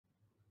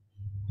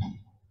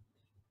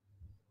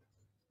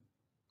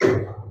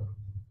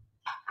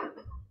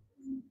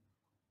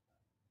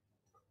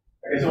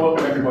so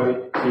welcome everybody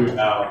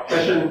to our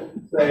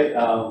session today.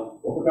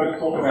 What we're going to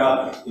talk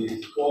about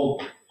is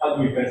called How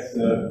Do We Best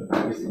Serve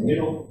This in the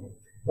Middle?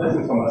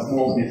 Lessons from a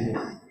Small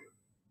Business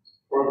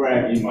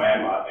Program in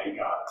Myanmar and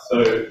Ghana. So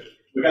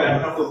we're going to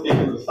have a couple of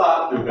speakers at the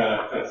start. We're going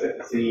to kind of set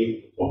the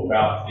scene, talk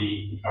about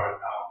the current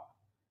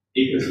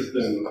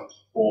ecosystem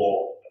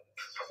for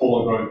small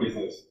and growing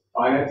business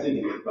financing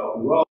in the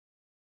developing world.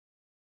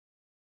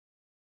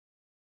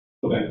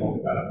 We'll then talk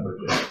about a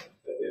project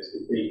that is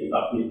being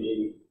conducted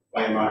in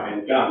Myanmar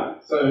and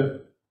Ghana. So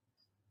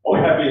what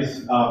we have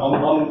is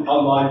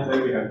online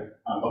today we have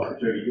Dr.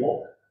 Jodi,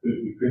 who's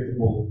the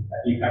principal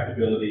at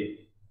ImpactAbility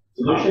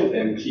Solutions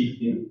and Chief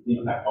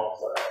Impact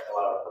Officer at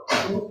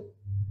Kilara.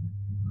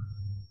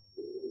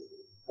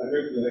 I'll go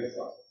to the next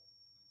slide.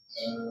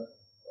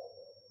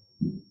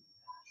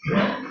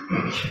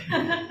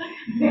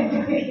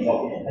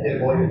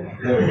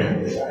 There we go.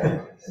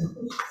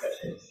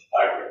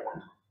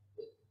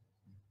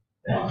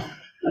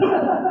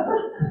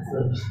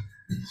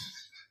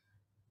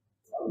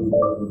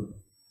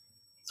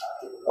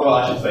 Well,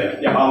 I should say,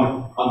 yeah,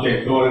 I'm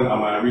James Gordon.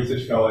 I'm a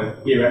research fellow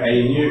here at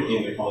ANU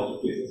in the College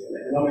of Business and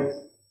Economics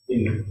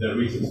in the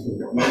Research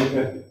School of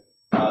Management.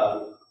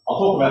 I'll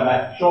talk about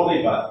that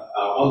shortly, but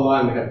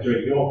online we have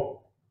Jodi.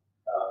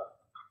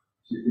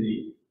 She's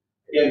the,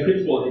 again,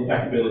 Principal at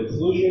ImpactAbility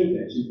Solutions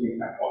and Chief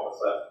Impact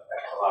Officer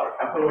at Kilara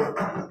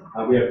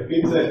Capital. We have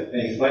Vincent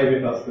and Clay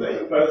with us today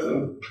in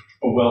person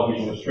from World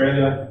Vision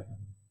Australia.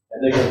 And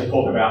they're going to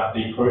talk about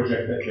the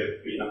project that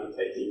they've been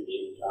undertaking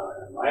in Ghana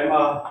and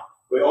Myanmar.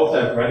 We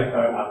also have Radhika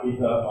and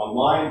Arpita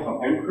online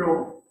from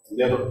M-CRIL.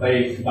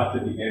 They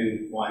conducted the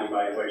end-line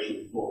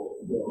evaluation for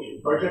the World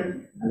Vision project,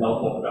 and they'll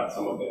talk about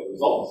some of their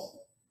results.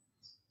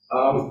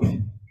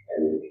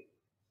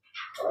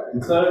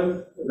 And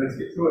so let's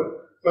get to it.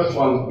 First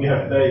one we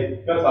have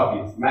today, first up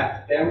is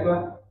Matt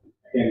Gamser.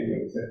 Again, he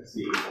was set the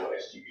CEO for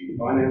SGB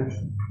Finance.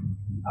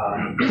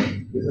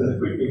 This is a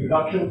quick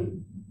introduction.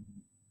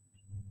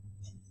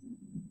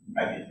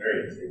 Maybe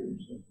very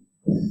experienced.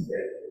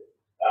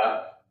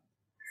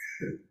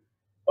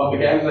 Dr.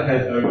 Gamser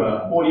has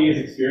over 40 years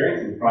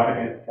experience in private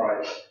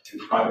enterprise and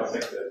private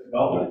sector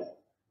development.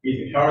 He's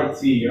the current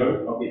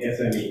CEO of the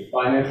SME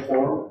Finance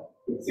Forum,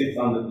 which sits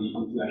under the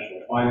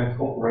International Finance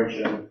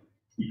Corporation,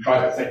 the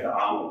private sector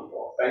arm of the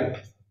World Bank.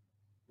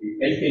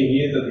 His 18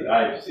 years at the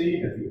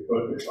IFC has been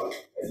focused on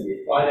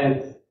SME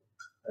finance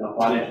and on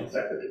financial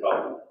sector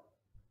development.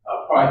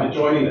 Prior to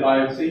joining the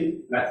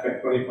IFC, Matt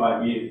spent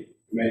 25 years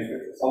in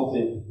management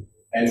consulting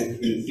and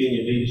in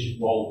senior leadership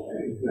roles at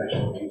an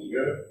international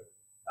NGO.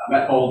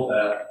 Matt holds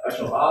a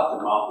Bachelor of Arts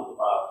and Master of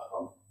Arts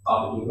from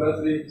Harvard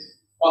University,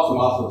 plus a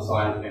Master of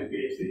Science and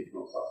PhD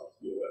from Sussex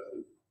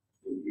University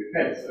in the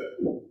UK. So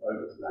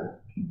over to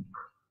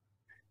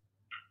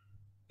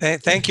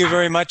Matt. Thank you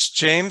very much,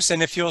 James.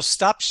 And if you'll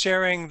stop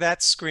sharing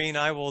that screen,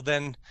 I will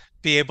then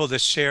be able to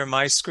share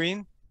my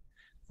screen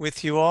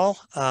with you all.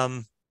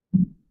 I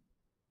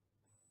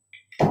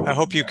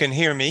hope you can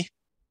hear me.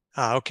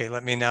 Okay,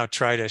 let me now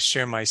try to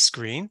share my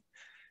screen.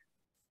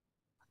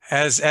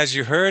 As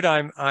you heard,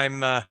 I'm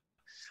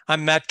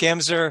Matt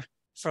Gamser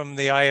from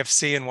the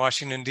IFC in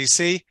Washington,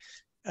 D.C.,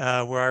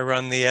 where I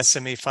run the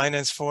SME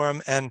Finance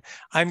Forum. And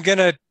I'm going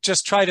to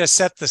just try to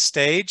set the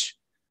stage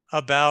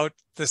about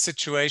the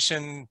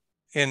situation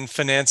in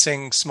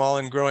financing small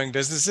and growing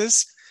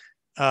businesses,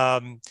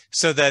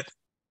 so that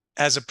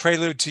as a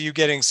prelude to you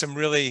getting some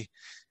really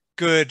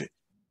good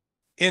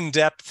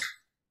in-depth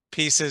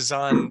pieces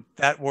on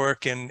that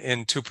work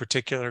in two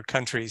particular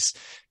countries.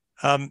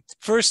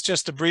 First,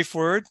 just a brief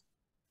word,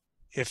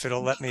 if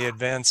it'll let me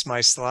advance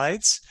my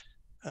slides.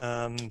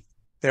 There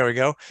we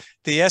go.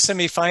 The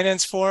SME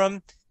Finance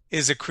Forum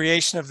is a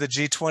creation of the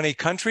G20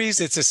 countries.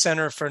 It's a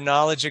center for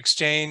knowledge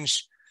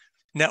exchange,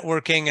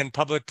 networking, and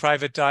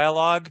public-private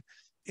dialogue.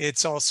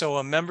 It's also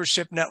a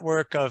membership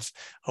network of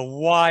a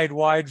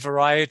wide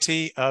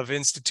variety of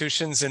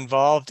institutions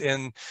involved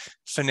in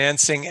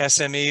financing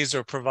SMEs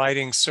or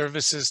providing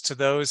services to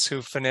those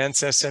who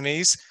finance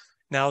SMEs.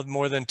 Now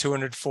more than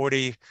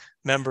 240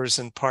 members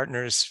and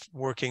partners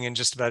working in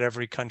just about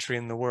every country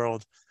in the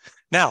world.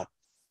 Now,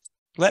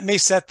 let me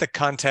set the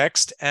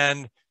context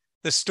and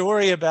the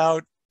story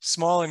about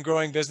small and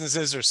growing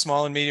businesses or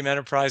small and medium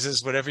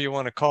enterprises, whatever you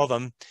want to call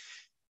them.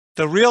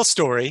 The real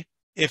story,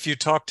 if you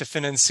talk to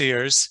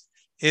financiers,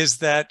 is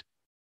that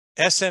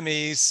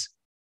SMEs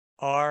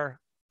are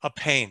a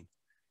pain.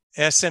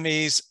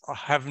 SMEs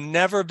have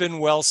never been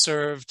well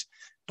served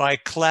by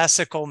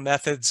classical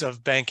methods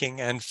of banking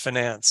and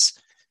finance.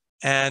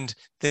 And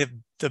the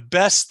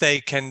best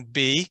they can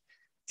be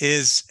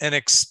is an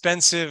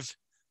expensive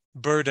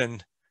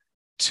burden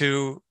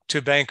to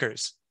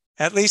bankers.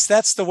 At least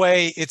that's the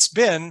way it's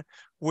been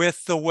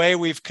with the way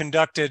we've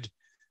conducted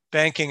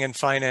banking and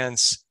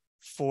finance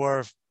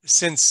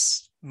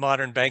since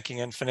modern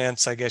banking and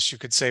finance, I guess you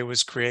could say,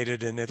 was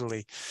created in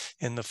Italy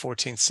in the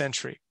 14th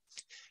century.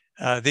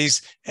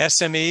 These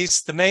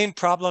SMEs, the main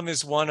problem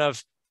is one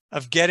of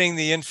getting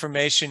the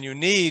information you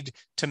need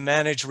to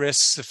manage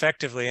risks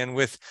effectively. And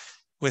with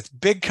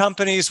big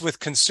companies, with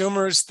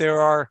consumers, there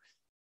are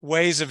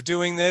ways of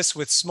doing this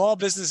with small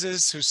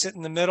businesses who sit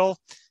in the middle.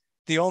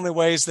 The only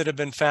ways that have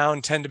been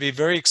found tend to be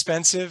very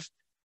expensive,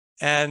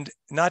 and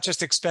not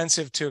just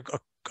expensive to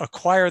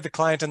acquire the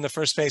client in the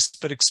first place,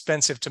 but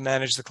expensive to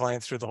manage the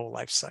client through the whole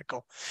life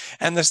cycle.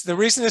 And the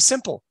reason is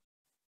simple.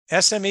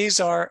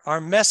 SMEs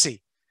are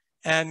messy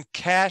and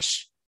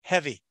cash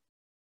heavy.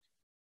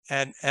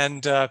 And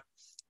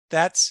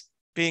that's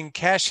being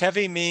cash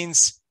heavy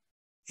means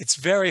it's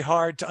very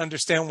hard to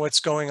understand what's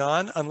going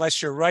on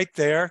unless you're right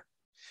there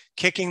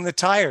kicking the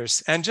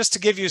tires. And just to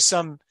give you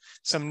some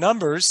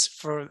numbers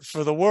for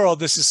the world,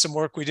 this is some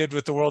work we did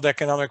with the World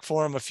Economic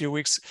Forum a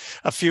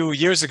few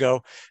years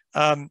ago.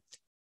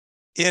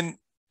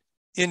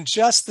 In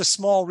just the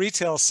small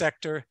retail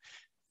sector,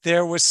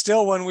 there was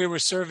still, when we were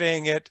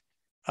surveying it,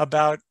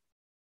 about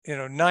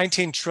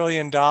 $19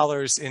 trillion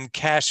in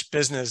cash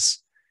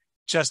business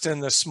just in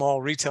the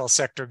small retail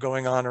sector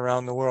going on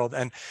around the world.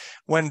 And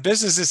when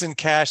business is in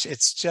cash,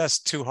 it's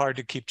just too hard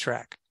to keep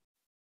track.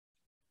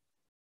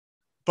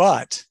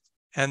 But,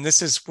 and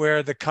this is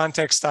where the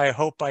context I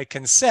hope I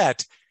can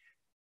set,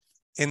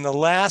 in the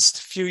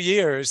last few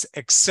years,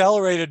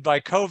 accelerated by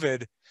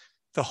COVID,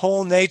 the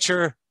whole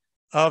nature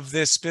of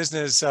this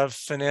business of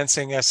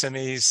financing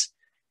SMEs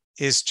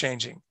is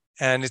changing.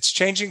 And it's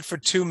changing for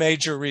two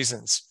major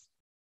reasons.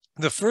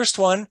 The first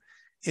one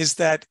is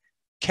that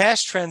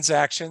cash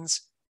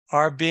transactions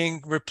are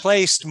being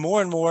replaced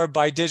more and more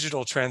by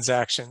digital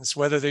transactions,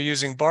 whether they're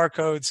using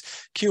barcodes,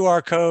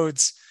 QR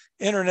codes,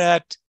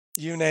 internet,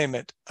 you name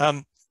it.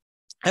 And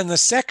the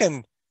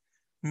second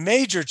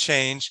major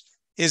change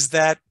is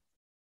that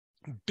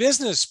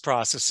business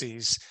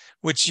processes,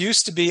 which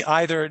used to be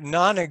either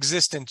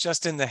non-existent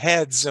just in the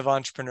heads of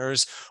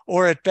entrepreneurs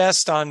or at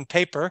best on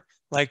paper,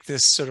 like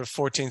this sort of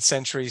 14th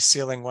century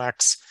sealing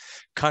wax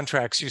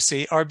contracts you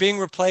see, are being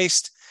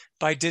replaced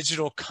by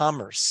digital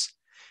commerce.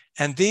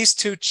 And these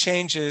two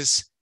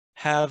changes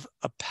have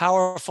a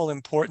powerful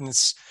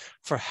importance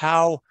for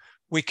how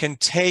we can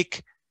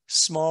take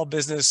small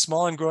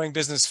and growing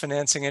business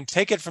financing and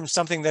take it from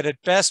something that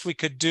at best we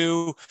could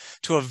do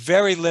to a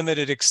very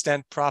limited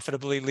extent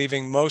profitably,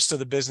 leaving most of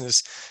the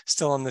business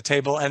still on the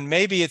table. And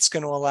maybe it's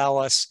going to allow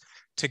us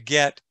to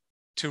get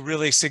to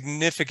really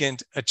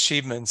significant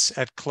achievements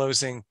at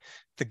closing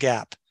the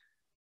gap.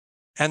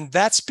 And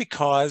that's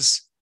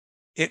because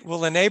it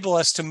will enable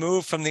us to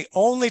move from the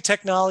only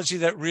technology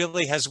that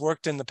really has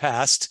worked in the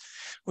past,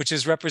 which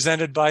is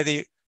represented by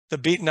the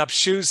beaten up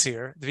shoes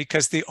here,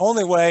 because the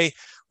only way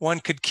one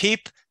could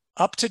keep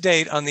up to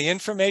date on the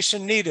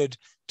information needed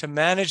to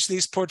manage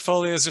these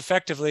portfolios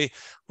effectively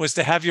was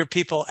to have your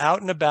people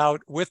out and about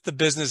with the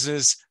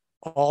businesses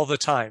all the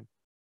time.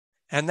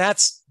 And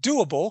that's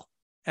doable.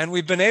 And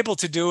we've been able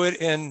to do it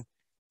in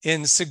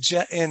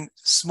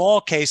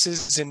small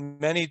cases in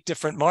many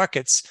different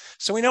markets.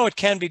 So we know it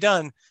can be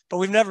done, but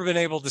we've never been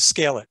able to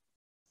scale it.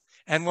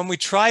 And when we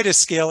try to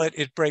scale it,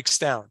 it breaks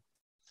down.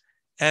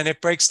 And it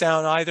breaks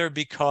down either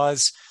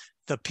because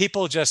the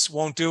people just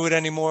won't do it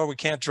anymore. We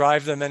can't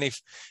drive them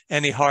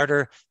any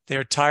harder.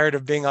 They're tired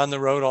of being on the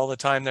road all the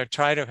time. They're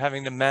tired of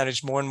having to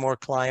manage more and more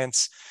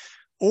clients,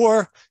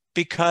 or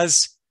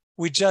because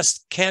we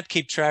just can't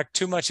keep track.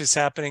 Too much is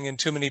happening in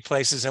too many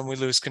places and we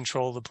lose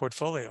control of the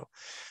portfolio.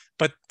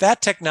 But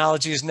that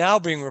technology is now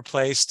being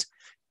replaced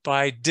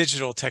by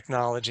digital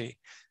technology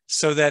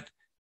so that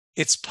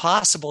it's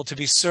possible to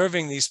be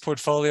serving these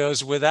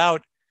portfolios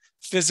without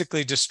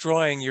physically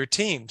destroying your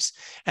teams,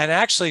 and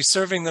actually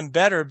serving them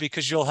better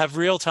because you'll have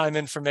real-time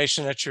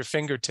information at your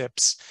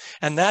fingertips.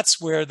 And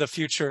that's where the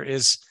future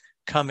is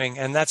coming.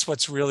 And that's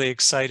what's really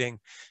exciting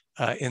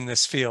in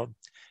this field.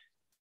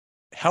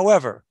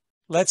 However,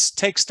 let's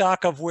take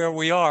stock of where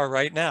we are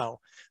right now.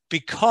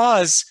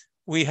 Because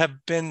we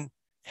have been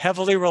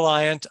heavily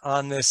reliant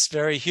on this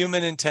very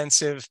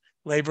human-intensive,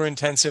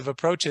 labor-intensive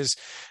approaches,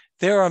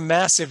 there are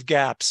massive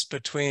gaps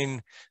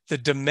between the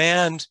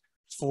demand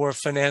for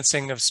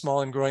financing of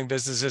small and growing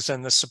businesses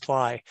and the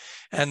supply.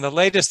 And the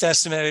latest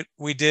estimate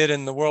we did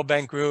in the World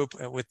Bank Group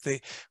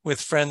with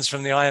friends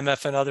from the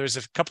IMF and others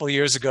a couple of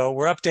years ago,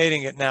 we're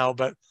updating it now,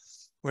 but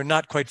we're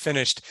not quite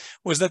finished,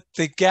 was that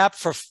the gap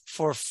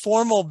for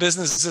formal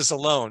businesses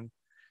alone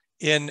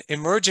in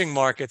emerging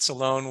markets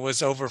alone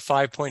was over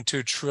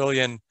 $5.2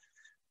 trillion.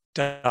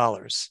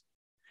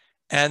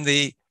 And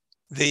if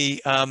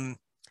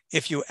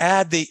you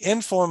add the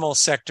informal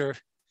sector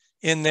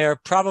in there,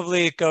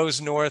 probably it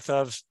goes north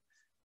of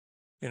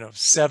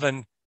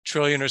 7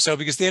 trillion or so,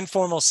 because the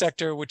informal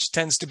sector, which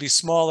tends to be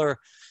smaller,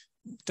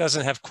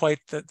 doesn't have quite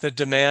the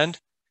demand.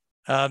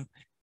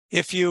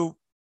 If you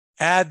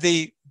add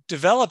the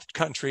developed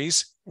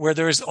countries, where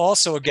there is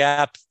also a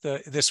gap,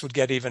 this would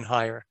get even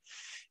higher.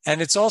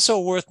 And it's also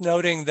worth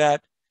noting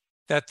that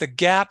the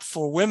gap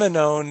for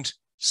women-owned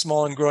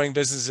small and growing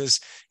businesses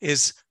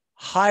is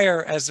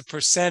higher as a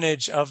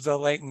percentage of the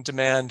latent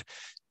demand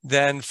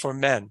than for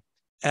men.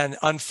 And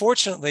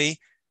unfortunately,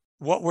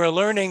 what we're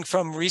learning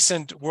from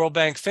recent World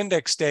Bank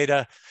Findex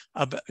data,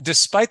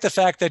 despite the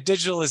fact that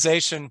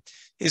digitalization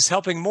is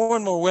helping more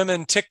and more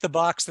women tick the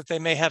box that they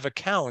may have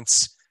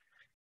accounts,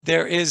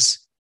 there is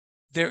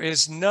there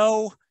is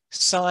no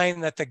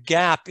sign that the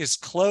gap is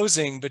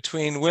closing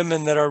between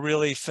women that are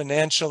really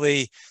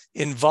financially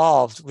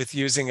involved with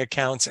using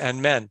accounts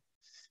and men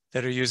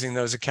that are using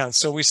those accounts.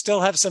 So we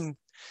still have some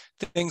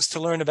things to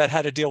learn about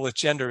how to deal with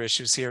gender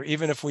issues here,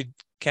 even if we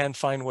can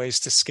find ways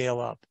to scale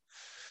up.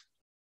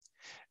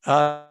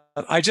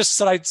 I just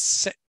thought I'd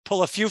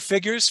pull a few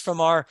figures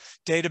from our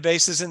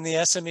databases in the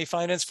SME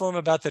Finance Forum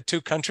about the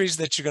two countries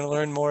that you're going to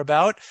learn more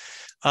about.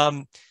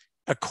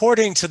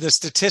 According to the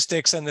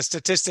statistics, and the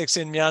statistics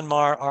in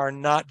Myanmar are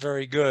not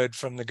very good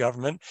from the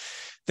government,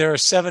 there are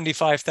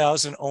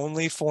 75,000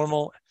 only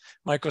formal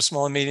micro,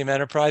 small, and medium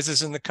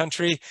enterprises in the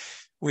country.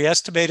 We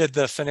estimated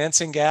the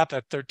financing gap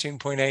at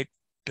 $13.8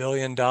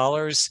 billion,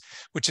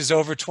 which is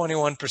over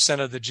 21%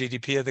 of the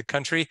GDP of the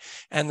country.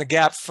 And the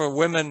gap for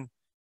women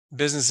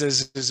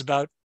businesses is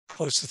about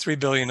close to 3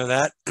 billion of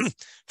that.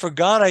 For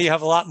Ghana, you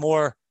have a lot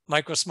more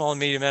micro, small, and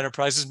medium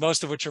enterprises,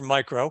 most of which are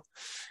micro.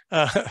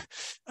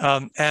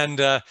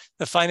 The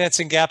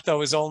financing gap,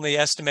 though, is only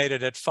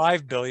estimated at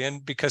 5 billion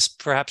because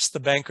perhaps the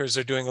bankers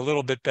are doing a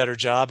little bit better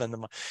job, and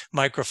the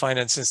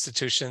microfinance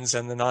institutions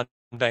and the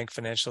non-bank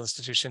financial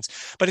institutions.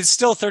 But it's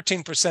still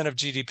 13% of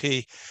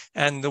GDP,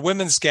 and the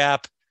women's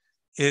gap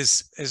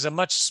is a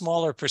much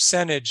smaller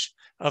percentage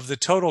of the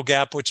total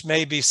gap, which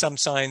may be some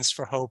signs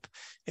for hope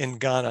in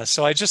Ghana.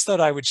 So I just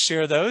thought I would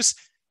share those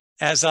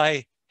as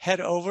I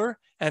head over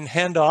and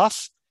hand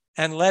off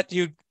and let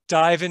you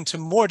dive into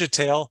more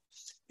detail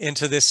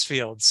into this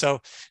field.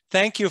 So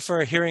thank you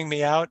for hearing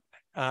me out.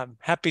 I'm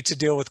happy to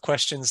deal with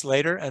questions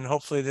later, and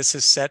hopefully this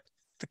has set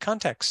the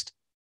context.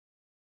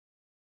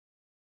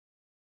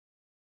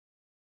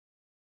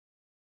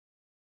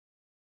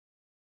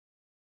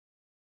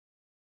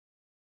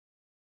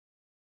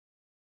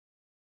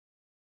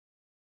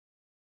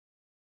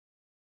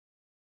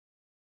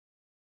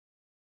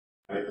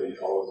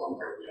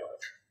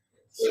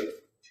 So,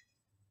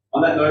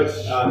 on that note,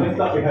 next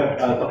up we have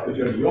Dr.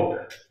 Jodi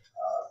York.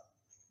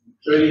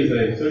 Jodi is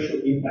a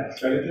social impact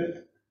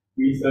strategist,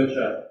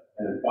 researcher,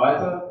 and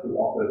advisor who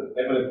offers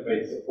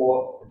evidence-based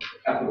support to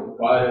capital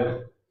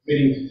providers,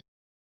 fitting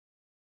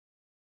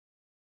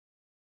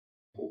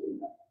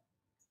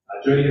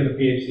Jodi has a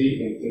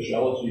PhD in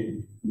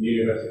sociology from the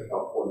University of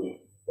California,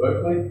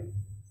 Berkeley,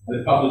 and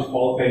has published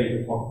qualitative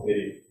and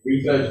quantitative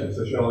research in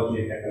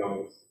sociology,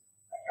 economics,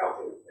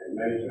 accounting, and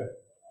management.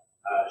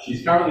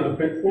 She's currently the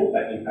principal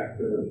at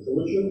ImpactAbility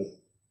Solutions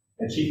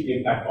and chief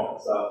impact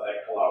officer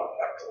at Kilara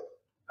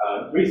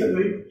Capital.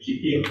 Recently,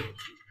 she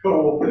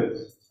co-authored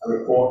a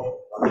report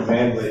on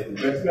demand-led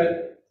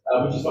investment,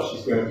 which is what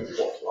she's going to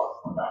talk to us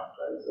about.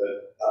 So,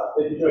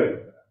 thank you, Jodi.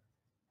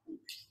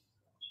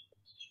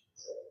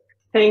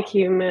 Thank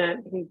you,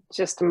 Matt. Give me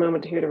just a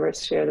moment here to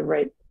share the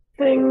right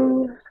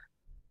thing.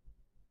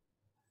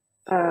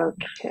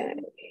 Okay,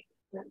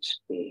 that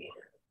should be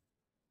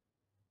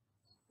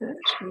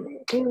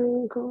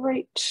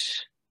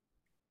great.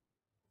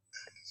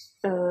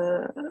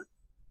 Okay,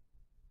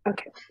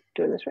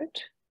 doing this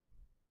right.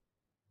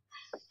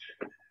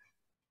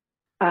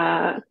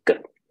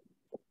 Good.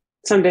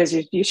 Some days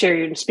you share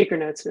your speaker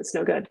notes and it's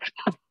no good.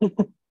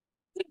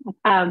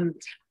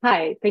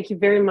 Hi, thank you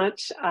very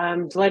much.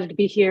 I'm delighted to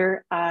be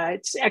here.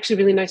 It's actually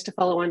really nice to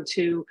follow on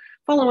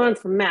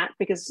from Matt,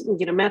 because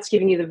Matt's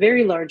giving you the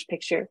very large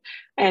picture,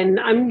 and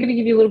I'm going to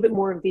give you a little bit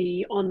more of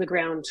the on the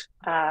ground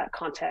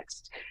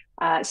context.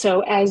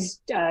 So as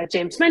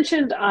James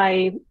mentioned,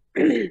 I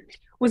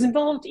was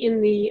involved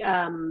in the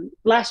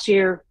last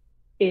year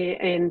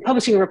in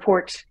publishing a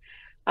report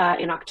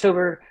in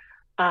October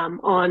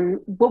on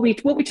what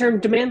we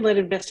termed demand-led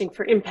investing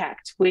for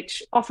impact,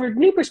 which offered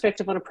new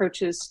perspective on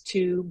approaches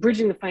to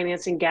bridging the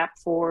financing gap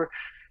for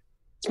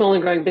small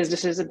and growing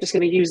businesses. I'm just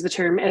going to use the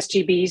term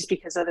SGBs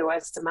because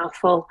otherwise it's a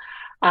mouthful,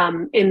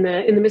 in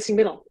the missing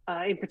middle,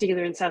 in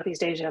particular in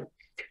Southeast Asia.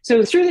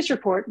 So through this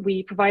report,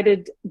 we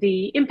provided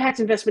the impact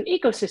investment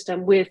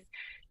ecosystem with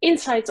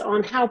insights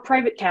on how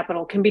private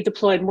capital can be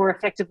deployed more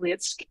effectively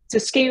to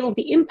scale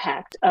the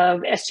impact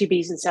of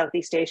SGBs in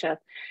Southeast Asia.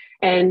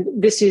 And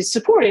this is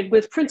supported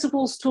with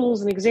principles,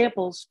 tools, and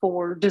examples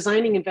for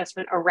designing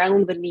investment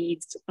around the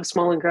needs of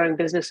small and growing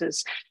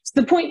businesses.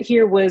 So the point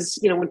here was,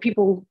 when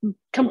people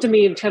come to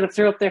me and kind of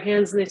throw up their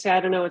hands and they say,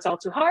 I don't know, it's all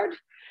too hard.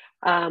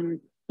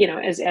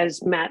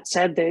 As Matt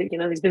said,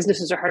 these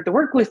businesses are hard to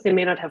work with. They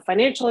may not have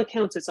financial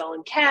accounts. It's all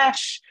in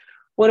cash.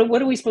 What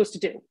are we supposed to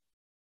do?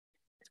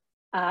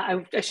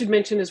 I should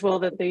mention as well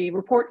that the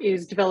report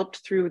is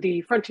developed through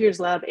the Frontiers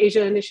Lab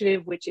Asia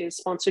initiative, which is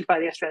sponsored by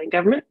the Australian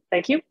government.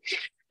 Thank you.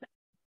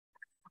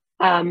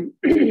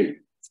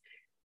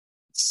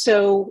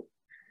 So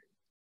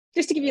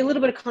just to give you a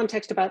little bit of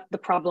context about the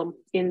problem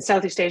in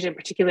Southeast Asia in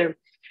particular,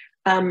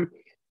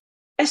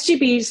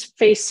 SGBs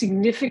face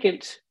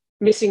significant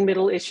missing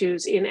middle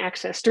issues in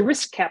access to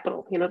risk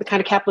capital, the kind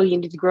of capital you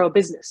need to grow a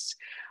business.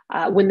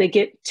 When they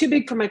get too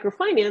big for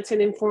microfinance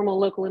and informal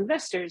local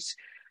investors,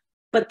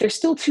 but they're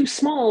still too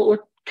small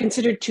or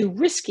considered too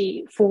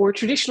risky for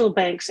traditional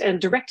banks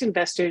and direct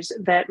investors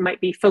that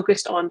might be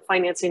focused on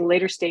financing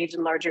later stage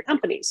and larger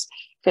companies.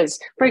 Because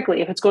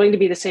frankly, if it's going to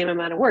be the same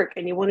amount of work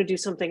and you want to do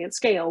something at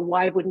scale,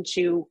 why wouldn't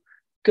you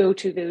go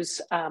to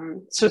those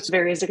sorts of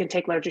areas that can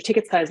take larger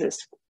ticket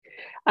sizes?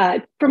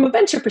 From a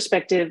venture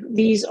perspective,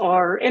 these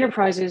are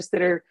enterprises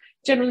that are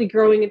generally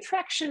growing in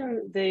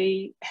traction.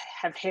 They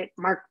have hit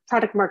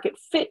product market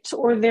fit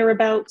or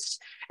thereabouts,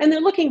 and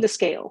they're looking to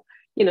scale.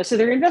 So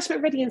they're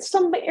investment ready in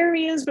some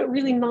areas, but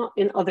really not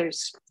in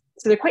others.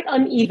 So they're quite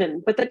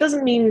uneven, but that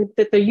doesn't mean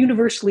that they're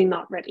universally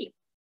not ready.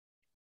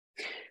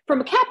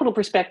 From a capital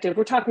perspective,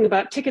 we're talking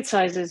about ticket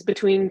sizes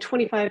between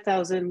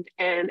 25,000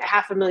 and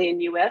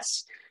 $500,000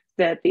 US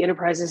that the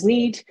enterprises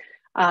need.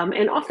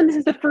 And often this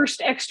is the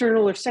first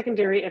external or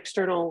secondary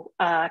external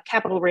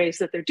capital raise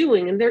that they're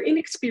doing, and they're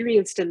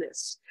inexperienced in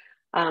this.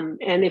 And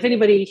if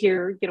anybody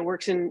here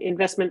works in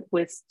investment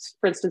with,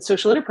 for instance,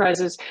 social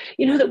enterprises,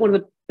 you know that one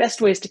of the best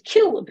ways to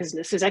kill a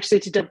business is actually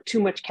to dump too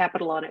much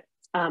capital on it.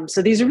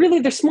 So these are really,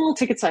 they're small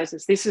ticket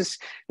sizes. This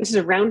is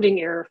a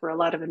rounding error for a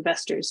lot of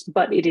investors,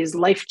 but it is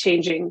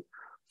life-changing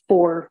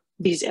for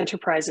these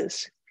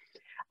enterprises.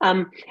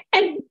 And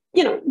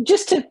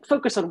just to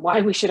focus on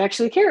why we should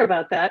actually care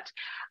about that,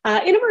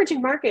 in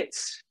emerging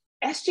markets,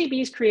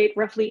 SGBs create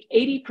roughly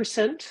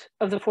 80%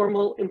 of the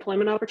formal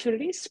employment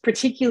opportunities,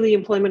 particularly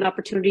employment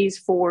opportunities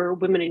for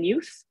women and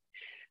youth.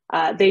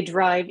 They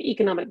drive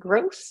economic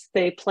growth.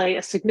 They play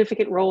a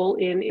significant role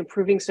in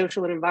improving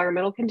social and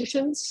environmental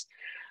conditions.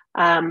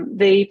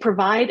 They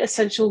provide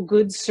essential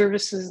goods,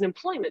 services, and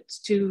employment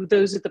to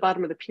those at the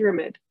bottom of the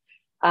pyramid.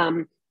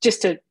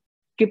 Just to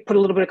put a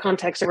little bit of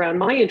context around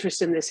my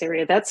interest in this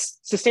area, that's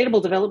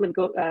sustainable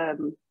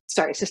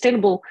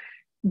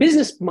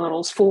business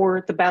models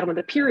for the bottom of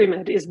the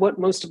pyramid is what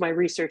most of my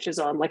research is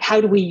on. Like,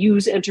 how do we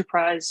use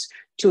enterprise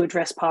to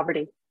address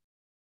poverty?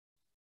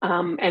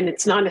 And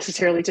it's not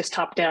necessarily just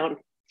top down.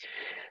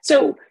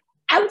 So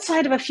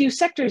outside of a few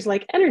sectors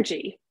like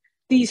energy,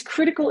 these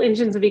critical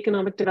engines of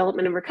economic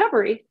development and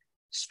recovery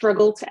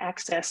struggle to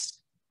access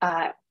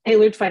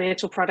tailored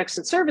financial products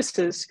and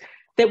services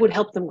that would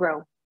help them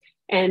grow.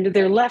 And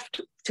they're left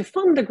to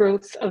fund the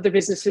growth of their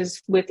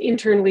businesses with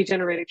internally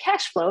generated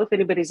cash flow. If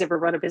anybody's ever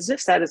run a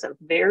business, that is a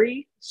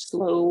very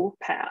slow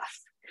path.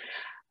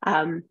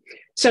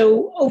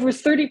 So over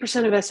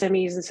 30% of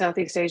SMEs in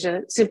Southeast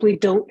Asia simply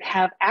don't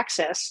have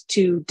access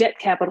to debt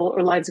capital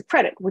or lines of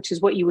credit, which is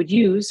what you would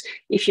use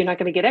if you're not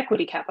going to get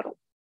equity capital.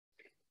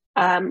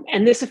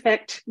 And this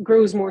effect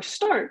grows more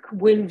stark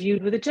when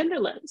viewed with a gender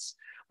lens.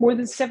 More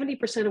than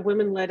 70% of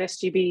women-led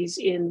SGBs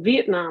in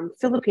Vietnam,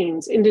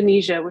 Philippines,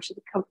 Indonesia, which are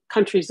the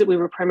countries that we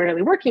were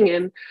primarily working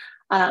in,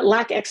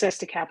 lack access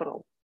to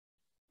capital.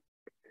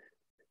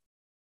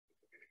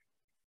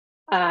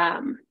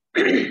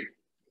 Next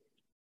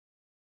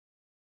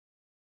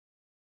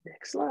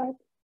slide.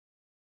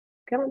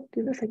 Come on,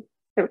 do this thing.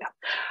 There we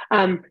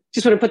go.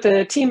 Just want to put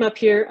the team up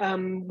here.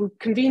 We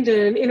convened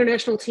an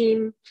international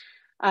team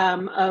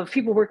of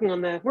people working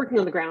on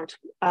the ground.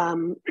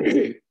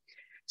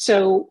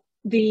 So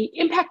the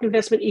impact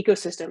investment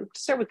ecosystem,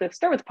 to start with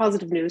the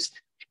positive news,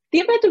 the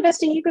impact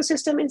investing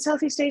ecosystem in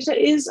Southeast Asia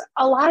is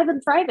alive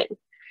and thriving.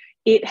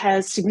 It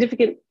has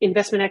significant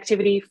investment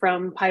activity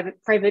from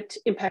private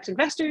impact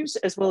investors,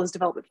 as well as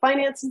development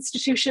finance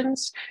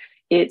institutions.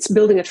 It's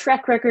building a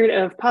track record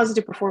of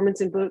positive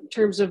performance in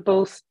terms of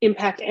both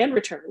impact and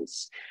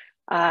returns.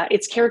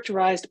 It's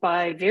characterized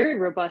by very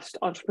robust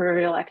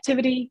entrepreneurial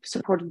activity,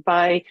 supported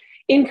by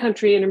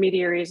in-country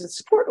intermediaries and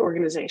support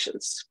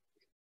organizations.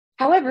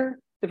 However,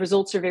 the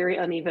results are very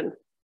uneven.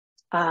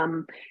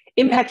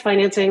 Impact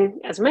financing,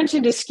 as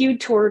mentioned, is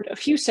skewed toward a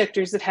few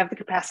sectors that have the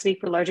capacity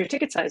for larger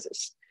ticket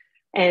sizes.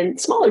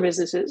 And smaller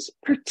businesses,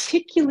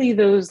 particularly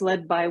those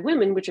led by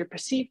women, which are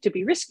perceived to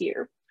be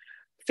riskier,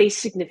 face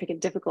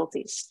significant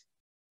difficulties.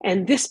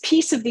 And this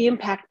piece of the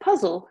impact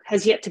puzzle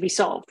has yet to be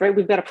solved, right?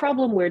 We've got a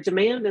problem where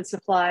demand and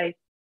supply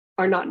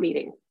are not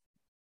meeting.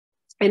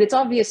 And it's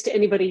obvious to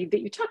anybody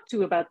that you talk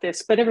to about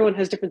this, but everyone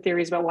has different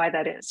theories about why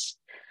that is.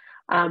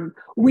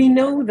 We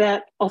know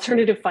that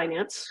alternative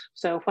finance,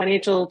 so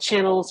financial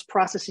channels,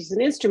 processes,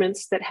 and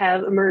instruments that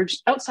have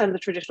emerged outside of the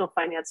traditional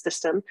finance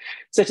system,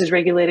 such as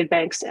regulated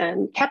banks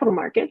and capital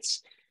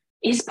markets,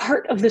 is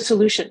part of the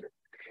solution.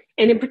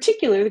 And in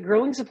particular, the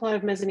growing supply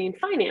of mezzanine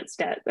finance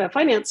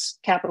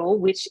capital,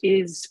 which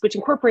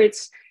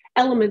incorporates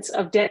elements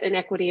of debt and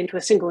equity into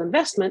a single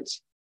investment,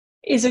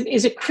 is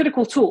a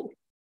critical tool.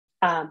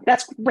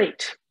 That's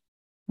great.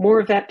 More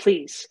of that,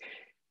 please.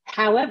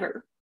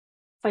 However,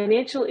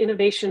 financial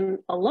innovation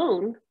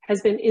alone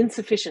has been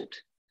insufficient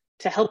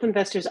to help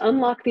investors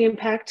unlock the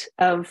impact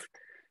of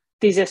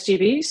these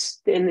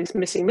SGBs in this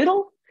missing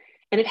middle,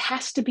 and it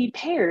has to be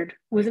paired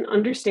with an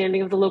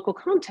understanding of the local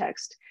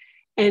context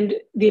and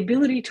the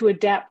ability to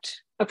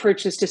adapt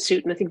approaches to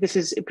suit. And I think this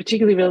is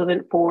particularly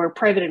relevant for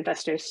private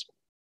investors.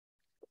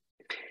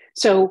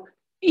 So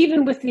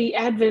even with the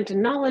advent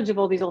and knowledge of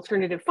all these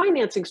alternative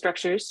financing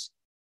structures,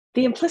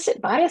 the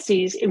implicit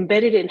biases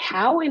embedded in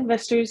how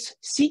investors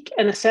seek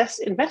and assess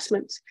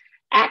investments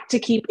act to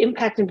keep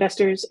impact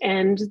investors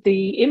and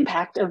the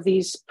impact of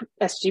these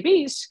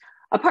SGBs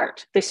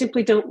apart. They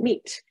simply don't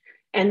meet.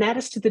 And that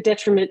is to the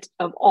detriment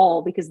of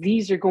all, because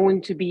these are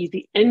going to be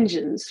the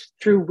engines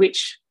through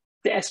which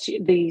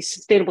the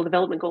Sustainable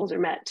Development Goals are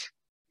met.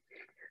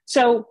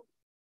 So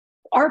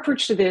our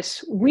approach to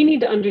this, we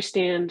need to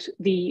understand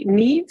the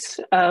needs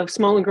of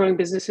small and growing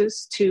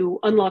businesses to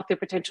unlock their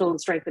potential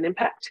and strengthen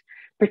impact,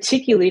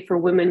 particularly for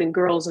women and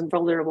girls and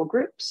vulnerable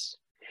groups.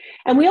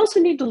 And we also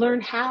need to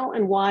learn how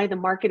and why the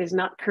market is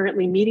not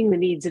currently meeting the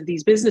needs of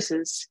these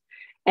businesses,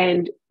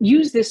 and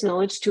use this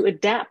knowledge to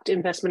adapt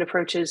investment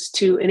approaches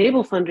to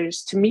enable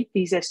funders to meet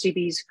these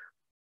SGBs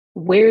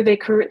where they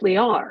currently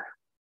are,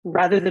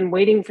 rather than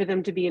waiting for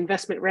them to be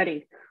investment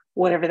ready,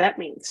 whatever that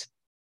means.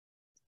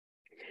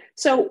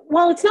 So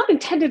while it's not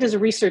intended as a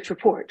research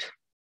report,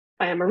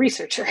 I am a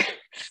researcher.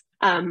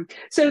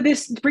 So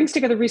this brings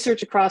together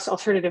research across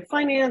alternative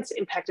finance,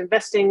 impact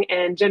investing,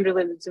 and gender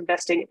lens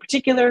investing in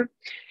particular.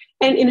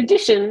 And in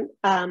addition,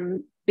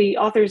 the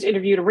authors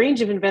interviewed a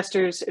range of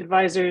investors,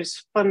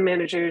 advisors, fund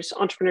managers,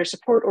 entrepreneur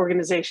support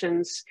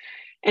organizations,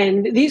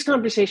 and these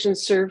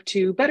conversations serve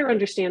to better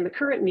understand the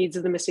current needs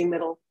of the missing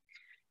middle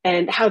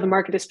and how the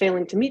market is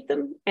failing to meet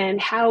them,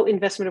 and how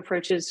investment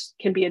approaches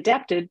can be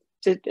adapted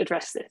to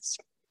address this.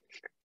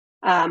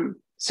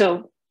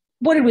 So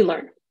what did we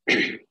learn?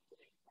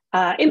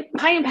 High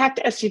impact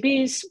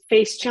SGBs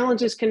face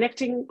challenges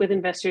connecting with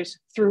investors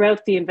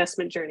throughout the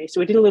investment journey. So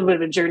we did a little bit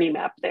of a journey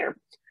map there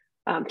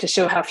to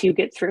show how few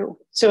get through.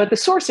 So at the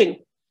sourcing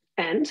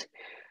end,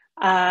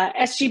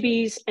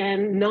 SGBs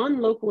and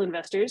non-local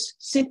investors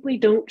simply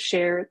don't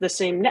share the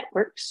same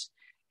networks.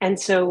 And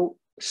so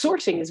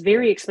sourcing is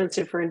very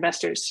expensive for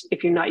investors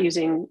if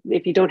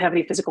you don't have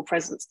any physical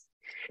presence.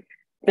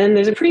 Then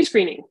there's a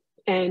pre-screening,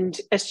 and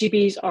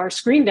SGBs are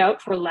screened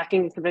out for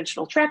lacking a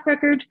conventional track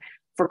record,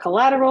 for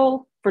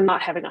collateral, for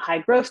not having a high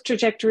growth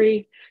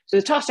trajectory. So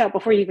they're tossed out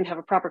before you even have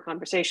a proper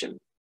conversation.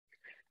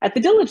 At the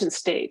diligence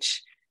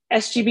stage,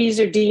 SGBs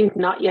are deemed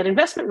not yet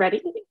investment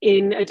ready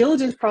in a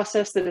diligence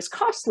process that is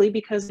costly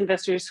because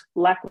investors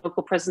lack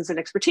local presence and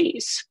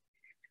expertise.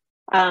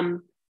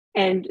 And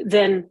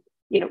then,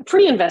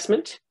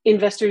 pre-investment,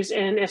 investors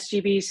and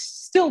SGBs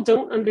still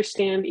don't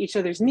understand each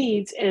other's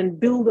needs and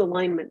build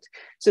alignment.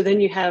 So then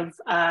you have,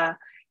 a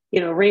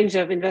range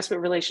of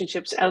investment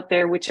relationships out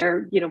there, which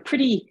are,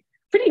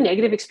 pretty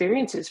negative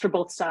experiences for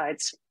both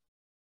sides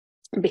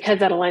because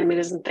that alignment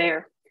isn't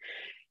there.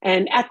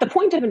 And at the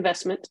point of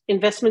investment,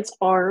 investments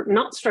are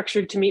not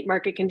structured to meet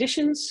market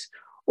conditions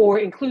or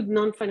include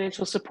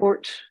non-financial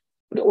support,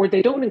 or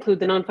they don't include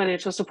the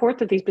non-financial support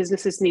that these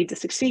businesses need to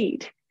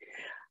succeed.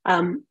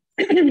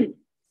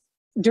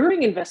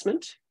 During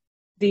investment,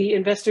 the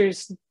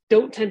investors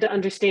don't tend to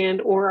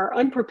understand or are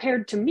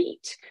unprepared to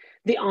meet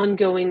the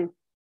ongoing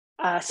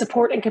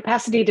support and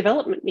capacity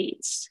development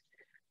needs.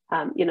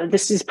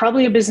 This is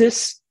probably a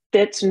business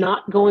that's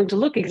not going to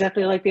look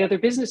exactly like the other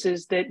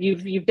businesses that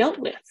you've dealt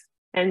with,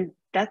 and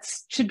that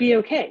should be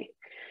okay.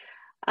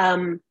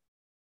 And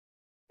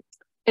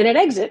at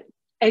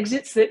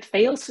exits that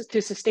fail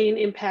to sustain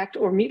impact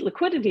or meet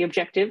liquidity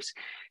objectives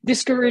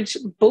discourage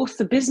both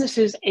the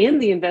businesses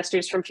and the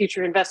investors from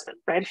future investment,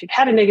 right? If you've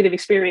had a negative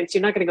experience,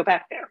 you're not going to go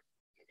back there.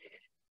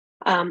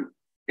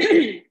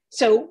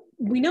 So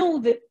we know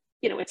that,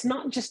 it's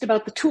not just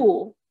about the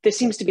tool. There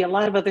seems to be a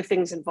lot of other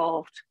things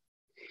involved.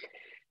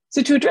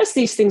 So to address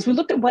these things, we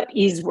looked at what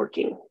is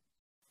working.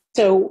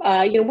 So,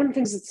 one of the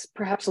things that's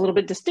perhaps a little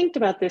bit distinct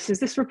about this is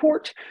this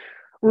report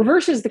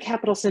reverses the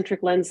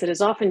capital-centric lens that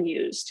is often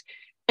used.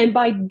 And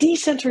by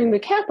decentering the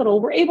capital,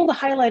 we're able to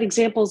highlight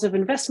examples of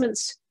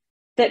investments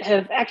that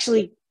have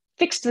actually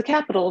fixed the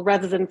capital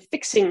rather than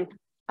fixing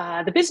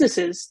the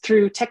businesses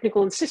through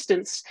technical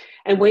insistence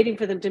and waiting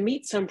for them to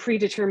meet some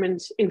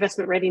predetermined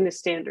investment readiness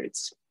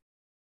standards.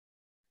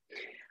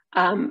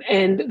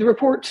 And the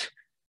report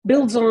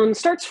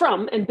starts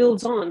from and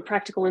builds on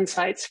practical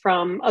insights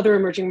from other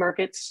emerging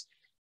markets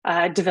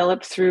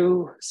developed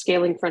through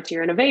Scaling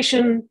Frontier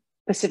Innovation,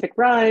 Pacific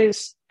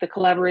Rise, the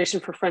Collaboration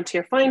for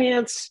Frontier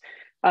Finance,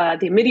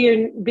 the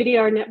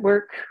MIDIAR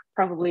network,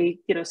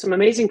 probably some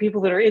amazing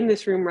people that are in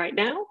this room right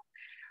now.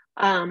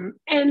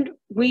 And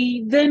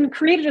we then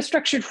created a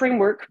structured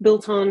framework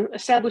built on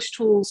established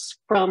tools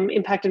from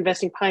impact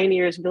investing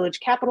pioneers, Village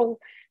Capital,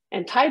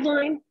 and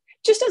Tideline,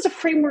 just as a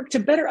framework to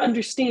better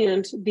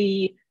understand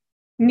the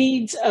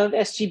needs of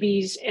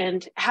SGBs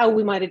and how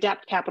we might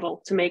adapt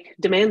capital to make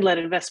demand-led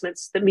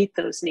investments that meet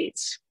those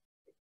needs.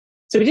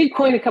 So we did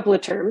coin a couple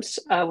of terms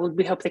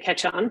we hope they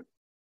catch on.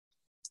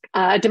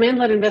 A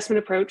demand-led investment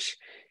approach,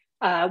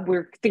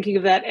 we're thinking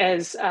of that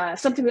as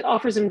something that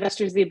offers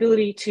investors the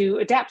ability to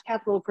adapt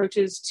capital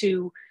approaches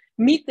to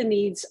meet the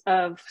needs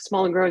of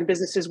small and growing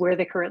businesses where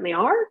they currently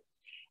are,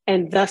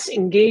 and thus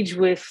engage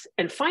with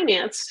and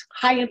finance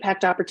high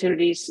impact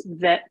opportunities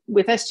that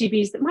with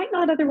SGBs that might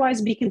not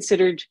otherwise be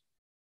considered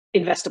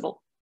investable.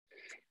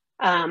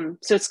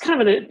 So it's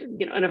kind of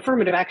an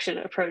affirmative action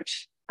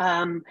approach.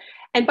 And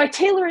by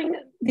tailoring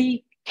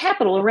the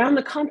capital around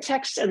the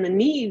context and the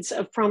needs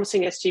of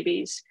promising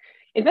SGBs,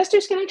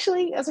 investors can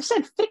actually, as I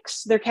said,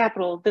 fix their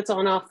capital that's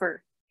on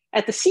offer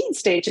at the seed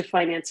stage of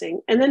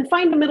financing, and then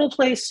find a middle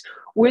place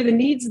where the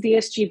needs of the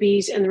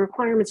SGBs and the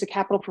requirements of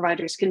capital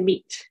providers can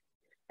meet.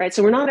 Right?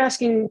 So we're not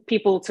asking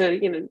people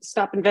to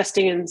stop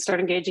investing and start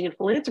engaging in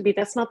philanthropy.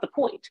 That's not the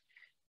point.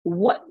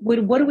 What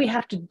do we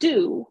have to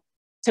do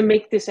to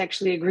make this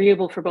actually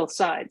agreeable for both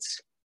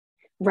sides,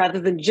 rather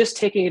than just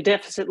taking a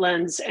deficit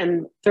lens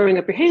and throwing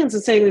up your hands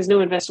and saying there's no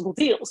investable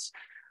deals,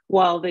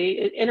 while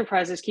the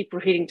enterprises keep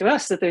repeating to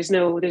us that there's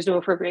no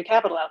appropriate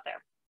capital out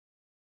there.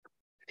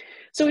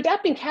 So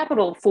adapting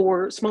capital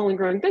for small and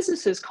growing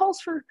businesses calls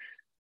for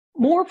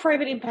more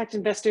private impact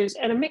investors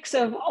and a mix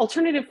of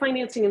alternative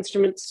financing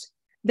instruments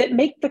that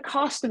make the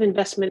cost of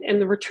investment and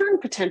the return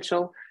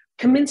potential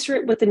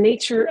commensurate with the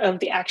nature of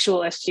the actual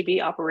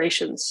SGB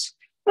operations.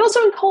 It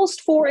also calls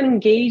for an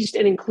engaged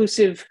and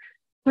inclusive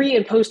pre-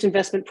 and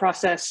post-investment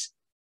process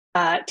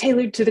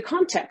tailored to the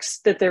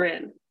context that they're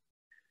in.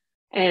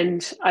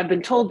 And I've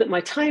been told that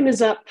my time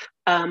is up.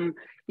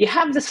 You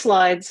have the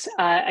slides.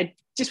 I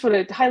just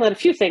want to highlight a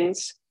few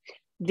things.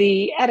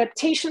 The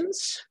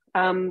adaptations,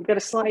 got a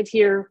slide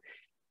here.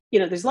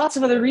 There's lots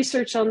of other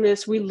research on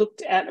this. We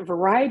looked at a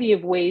variety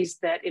of ways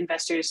that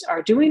investors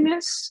are doing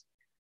this.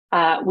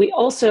 We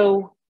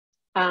also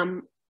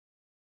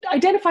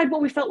identified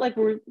what we felt like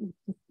were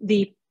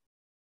the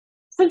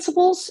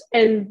principles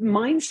and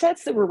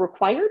mindsets that were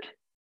required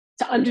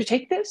to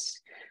undertake this.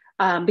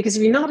 Because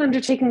if you're not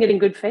undertaking it in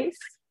good faith,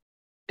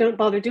 don't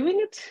bother doing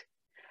it.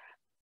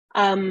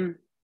 And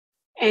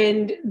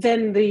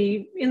then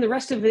in the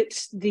rest of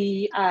it,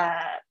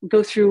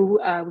 go through,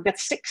 we've got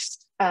 6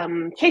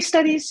 case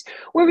studies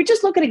where we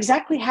just look at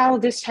exactly how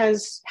this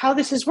has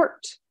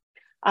worked.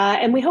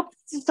 And we hope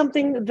this is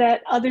something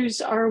that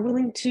others are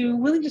willing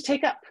to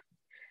take up.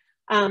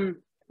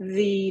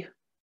 The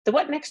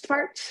what next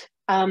part,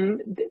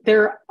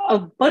 there are a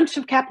bunch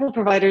of capital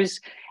providers.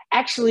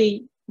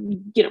 Actually,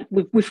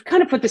 we've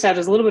kind of put this out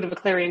as a little bit of a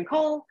clarion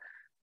call.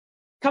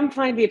 Come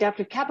find the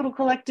Adaptive Capital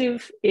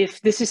Collective.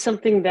 If this is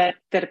something that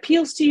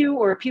appeals to you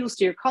or appeals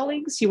to your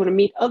colleagues, you want to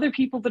meet other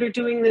people that are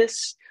doing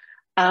this,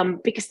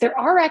 because there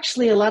are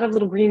actually a lot of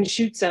little green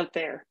shoots out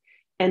there,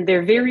 and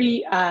they're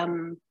very,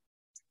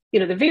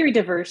 they're very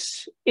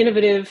diverse,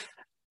 innovative,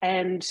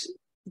 and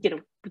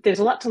there's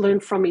a lot to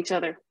learn from each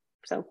other.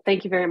 So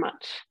thank you very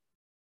much.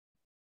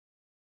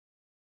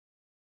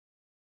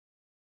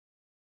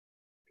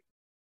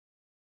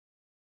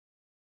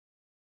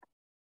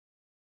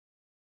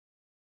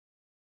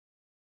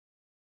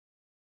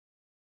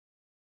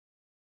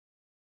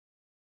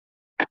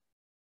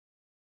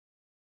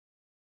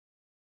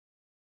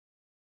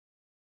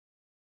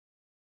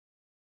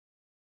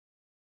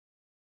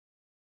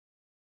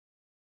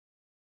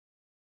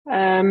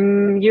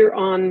 You're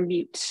on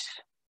mute.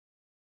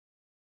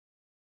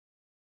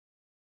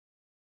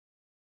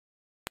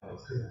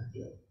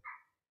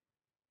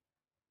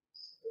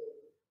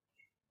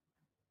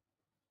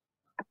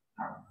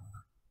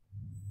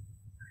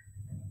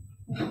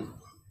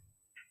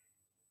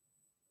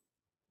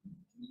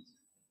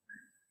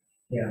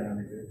 Yeah.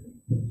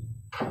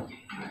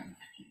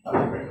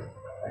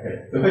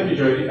 Okay. So thank you,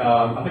 Jodi.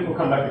 I think we'll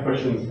come back to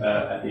questions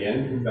at the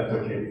end, if that's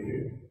okay with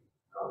you.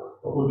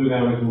 What we'll do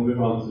now is we'll move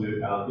on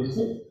to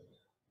Vincent.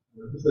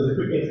 Just as a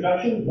quick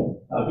introduction,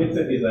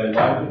 Vincent is a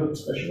livelihood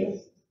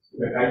specialist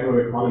with an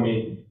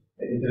agroeconomy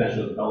and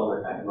international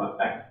development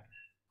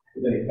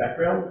academic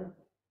background.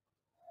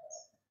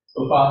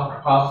 For the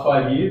past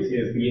 5 years, he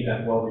has been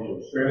at World Vision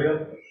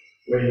Australia,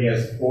 where he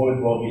has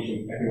supported World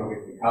Vision's economic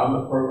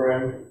empowerment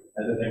program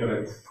as an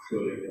economics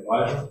building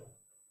advisor.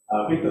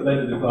 Vincent led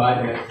the design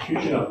and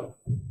execution of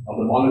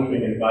the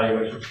monitoring and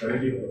evaluation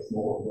strategy for the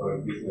small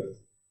growing business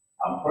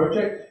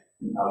project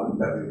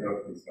that we're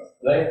going to discuss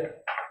today.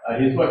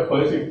 He's worked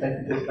closely with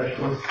technical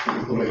specialists with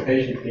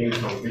implementation teams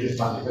from Vision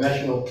Fund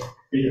International,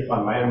 Vision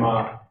Fund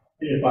Myanmar,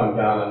 Vision Fund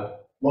Ghana,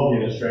 World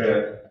Vision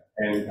Australia,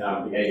 and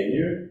the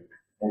ANU.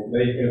 And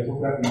today he's going to talk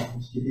about the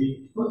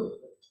SGB project.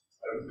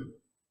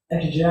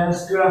 Thank you,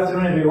 James. Good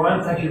afternoon,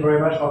 everyone. Thank you very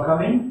much for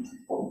coming.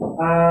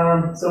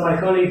 So my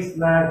colleagues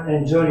Matt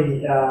and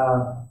Jodi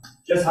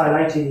just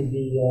highlighted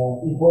the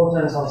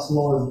importance of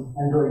small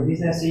and growing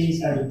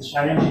businesses and the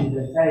challenges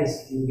they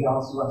face in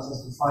regards to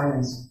access to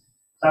finance.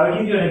 So I will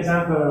give you an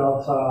example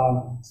of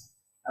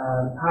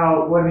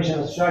how World Vision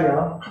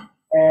Australia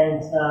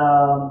and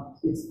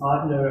its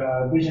partner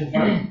Vision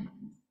Fund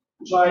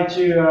try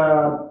to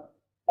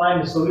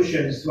find the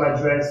solutions to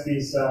address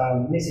this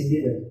missing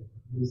middle,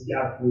 this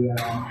gap we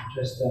are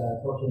just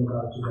talking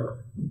about today.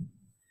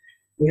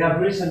 We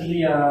have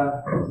recently,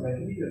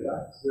 can we go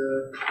back to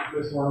the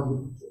first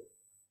one?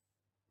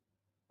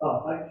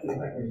 Oh, actually,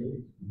 I can do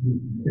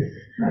it.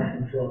 I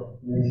control.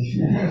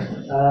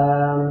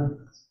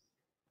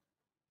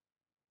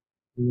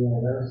 Yeah,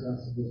 that was not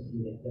supposed to be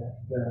like that,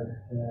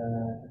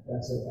 but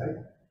that's okay.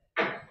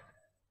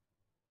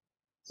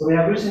 So we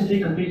have recently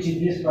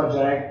completed this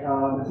project.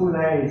 The full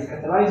name is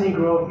Catalyzing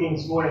Growth in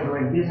Small and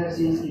Growing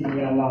Businesses in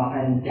Myanmar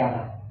and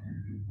Ghana.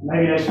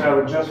 Maybe later I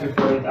would just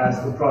refer it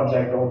as the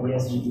project or the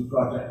SGB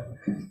project.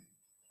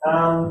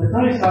 The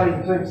project started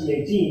in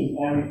 2018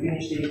 and we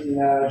finished it in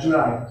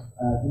July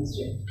this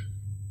year.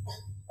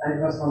 And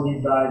it was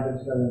funded by the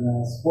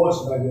Australian,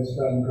 supported by the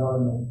Australian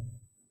government.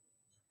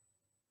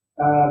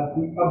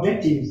 The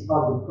objectives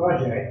of the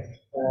project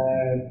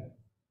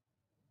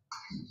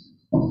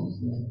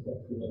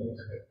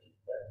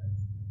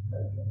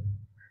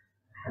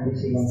I'm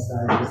missing one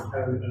slide, just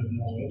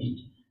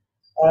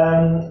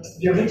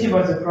the objective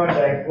of the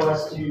project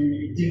was to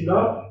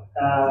develop,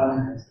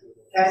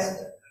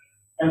 test,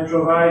 and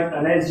provide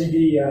an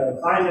SGB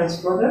finance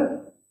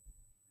product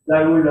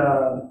that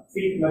will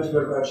fit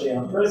multiple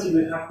criteria. First, it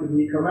will have to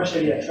be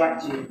commercially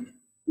attractive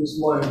to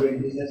small and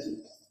growing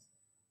businesses.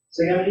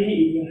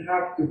 Secondly, it will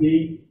have to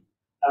be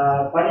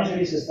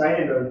financially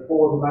sustainable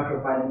for the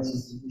microfinance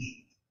institution.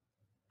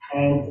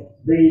 And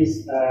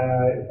these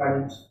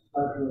microfinance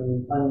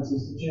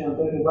institutions I'm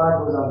talking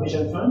about was our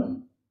vision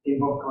fund in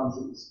both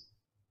countries.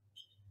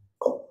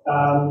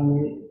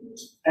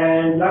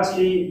 And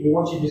lastly, we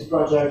wanted this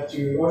project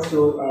to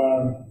also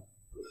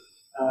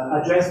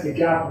address the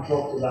gap we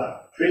talked about.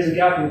 There is a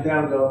gap in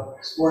terms of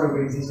small and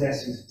growing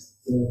businesses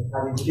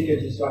having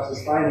difficulties to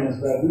access finance,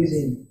 but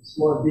within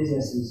small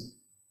businesses,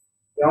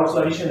 there are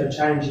also additional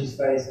challenges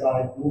faced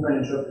by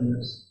women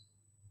entrepreneurs.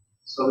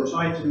 So we're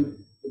trying to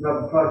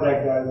develop a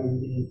project that will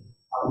be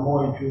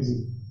more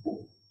inclusive for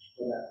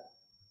that.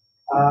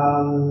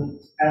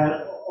 And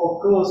of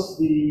course,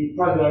 the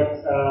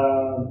project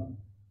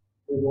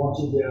we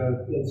wanted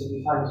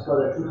the finance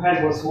product to help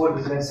our small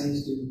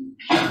businesses to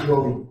keep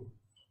growing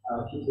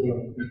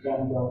in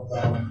terms of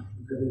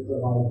because they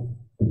provide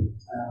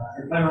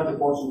employment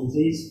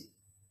opportunities,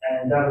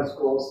 and that, of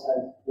course,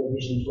 has the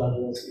vision to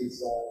address this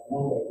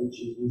mandate, which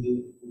is the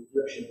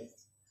reduction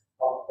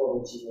of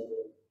poverty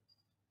level.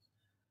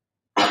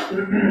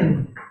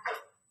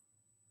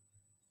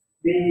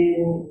 The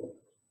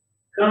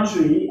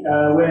country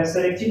were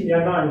selected,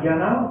 Myanmar and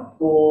Ghana,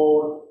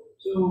 for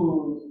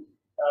two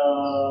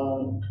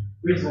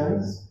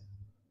reasons.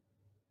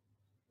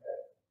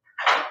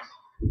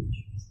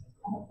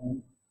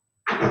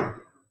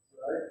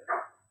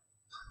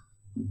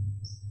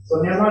 So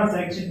Myanmar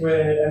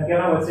and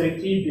Ghana were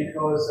selected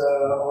because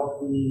of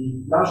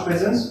the large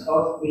presence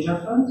of vision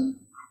funds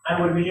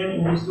and World Vision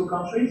in these two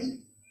countries,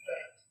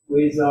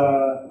 with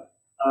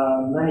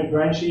many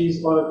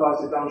branches all across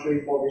the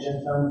country for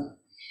vision funds,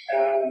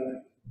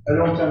 a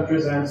long-term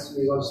presence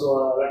with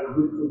also like a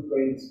good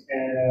footprint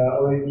and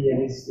already a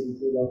listing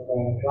pool of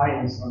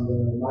clients on the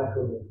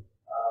micro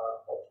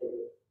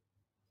portfolio.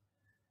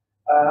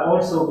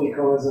 Also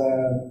because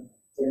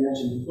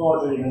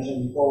Jodi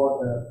mentioned before,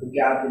 the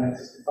gap in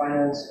access to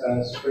finance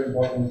is super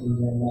important in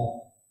Myanmar.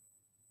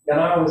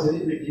 Ghana was a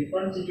little bit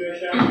different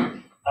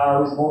situation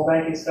with more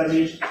bank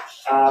established,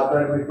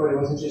 but we thought it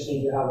was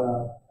interesting to have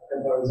a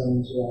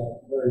comparison to a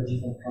very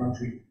different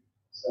country.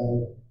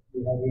 So we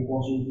have the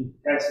opportunity to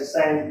test the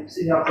same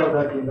similar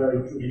product in very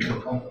two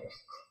different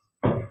contexts.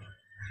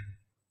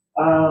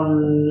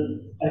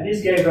 And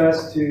this gave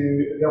us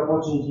the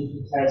opportunity to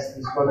test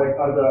this product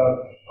at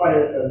quite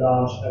a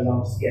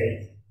large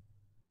scale.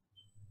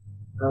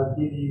 I'll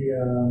give you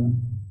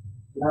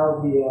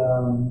now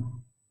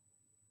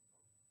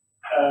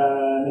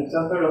an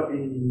example of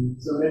the,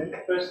 so let me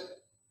first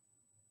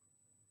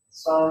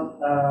some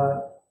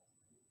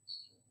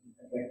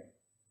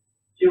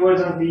few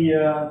words on the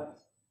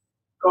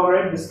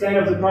coverage, the scale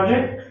of the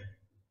project.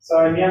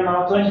 So in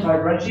Myanmar,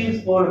 25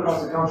 branches all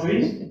across the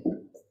country.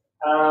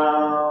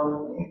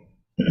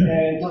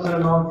 And total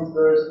amount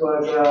disbursed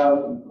was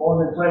more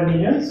than 12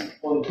 million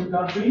for the two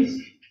countries.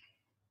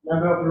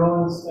 Number of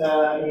loans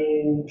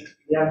in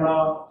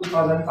Myanmar,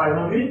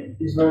 2,500,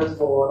 disbursed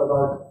for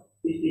about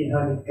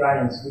 1,500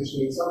 clients, which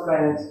means some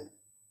clients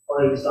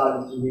already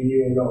started to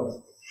renew loans.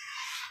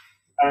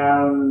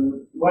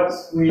 What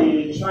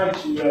we try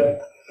to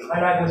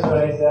highlight as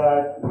well is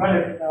that the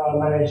project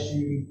managed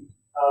to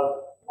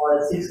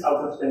provide 6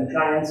 out of 10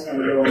 clients and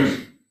loans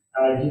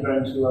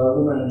given to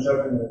women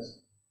entrepreneurs.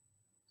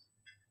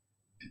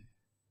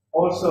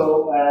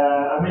 Also,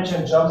 I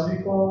mentioned jobs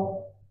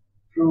before.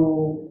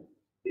 Through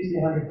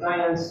 1,500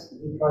 clients,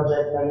 the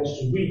project managed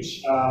to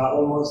reach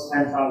almost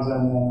 10,000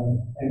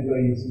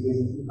 employees in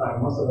business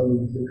full-time, most of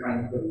them full-time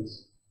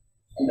employees.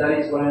 And that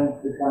is when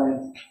the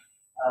clients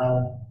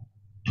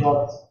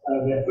got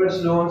their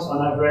first loans.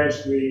 On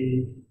average,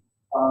 we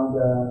found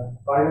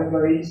 5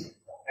 employees,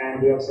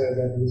 and we observed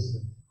that this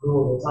grew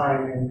over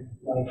time, and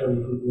likely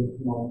we could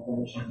get more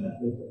information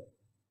later.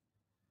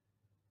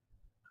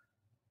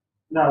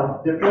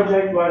 Now, the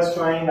project was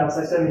trying, as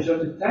I said,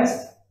 to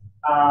test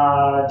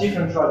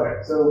different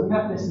products. So we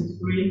have tested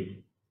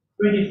three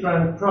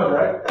different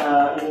products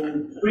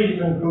in 3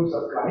 different groups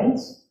of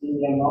clients in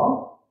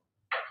Myanmar.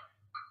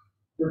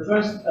 The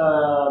first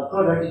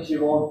product, if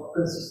you want,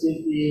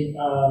 consisted in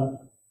a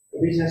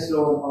business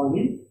loan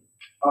only,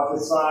 of a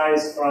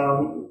size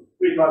from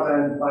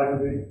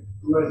 $3,500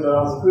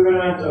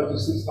 equivalent up to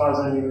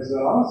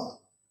 $6,000.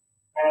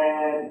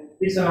 And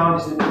this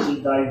amount is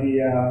limited by the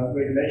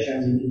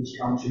regulations in each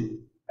country.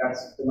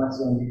 That's the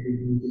maximum we could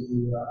do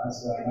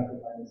as a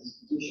microfinance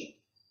institution.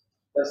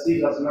 but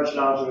still that's much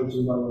larger to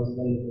what was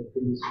available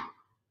previously.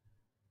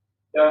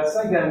 The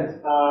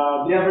second,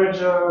 the average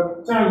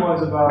term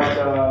was about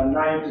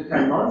 9 to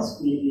 10 months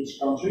in each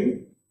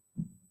country.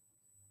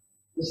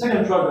 The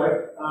second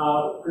product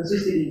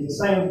consisted in the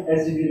same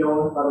SDV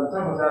loan, but on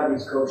top of that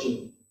is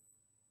coaching.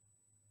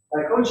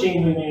 By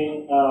coaching, we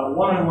mean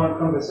one-on-one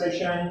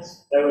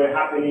conversations that were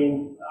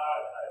happening.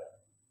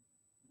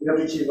 The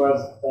objective was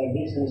that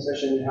these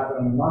conversations would happen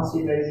on a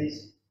monthly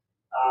basis,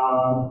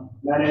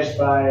 managed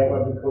by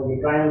what we call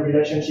the client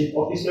relationship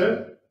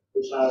officer,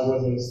 which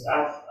was the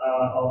staff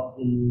of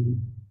the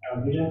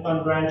Vision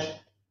Fund branch,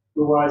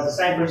 who was the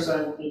same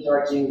person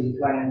interacting with the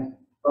client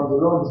from the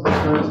loan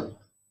disbursement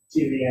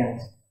till the end.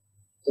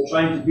 So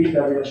trying to build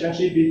that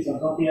relationship, build some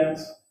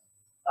confidence,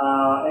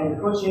 and the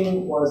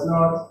coaching was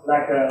not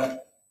like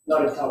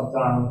not a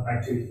top-down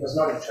actually. It was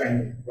not a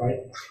training, right?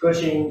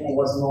 Coaching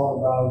was more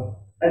about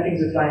helping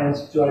the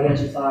clients to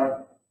identify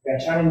their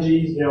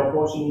challenges, their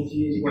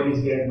opportunities, what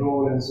is their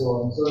goal, and so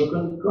on. So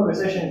the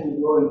conversation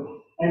could go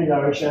in any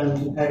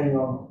direction depending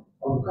on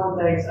the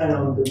context and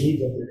on the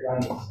needs of the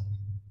clients.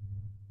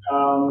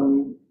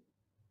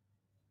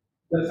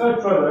 The third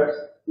product,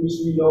 which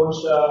we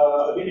launched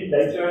a bit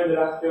later in the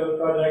last year of the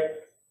project,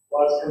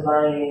 was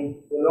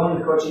combining the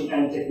loan coaching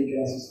and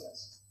technical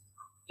assistance.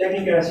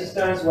 Technical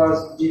assistance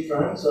was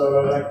different, so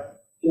like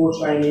pure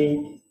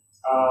training.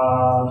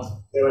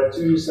 There were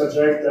two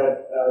subjects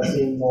that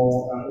seemed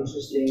more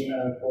interesting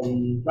for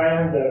the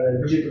client.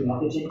 The digital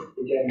marketing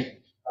became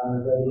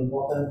very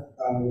important.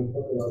 We'll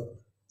talk about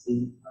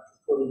the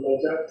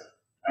later,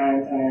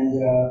 and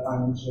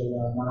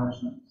financial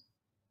management.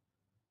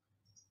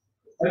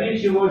 Maybe a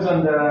few words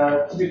on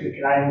the typical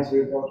clients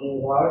we're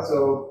talking about.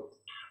 So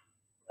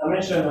I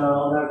mentioned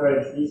on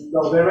average,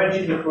 they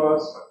ranges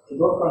across the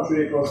both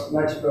countries across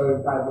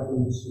multiple types of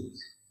industries,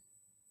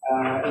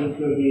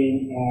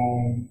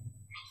 including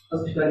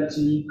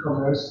hospitality,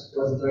 commerce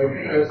was the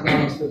very first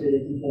one,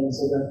 hospitality, and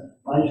second,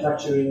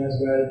 manufacturing as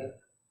well,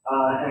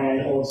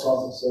 and all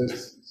sorts of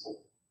services.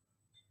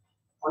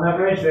 On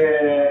average,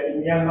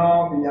 in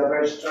Myanmar, the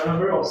average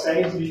turnover of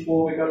sales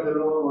before we got the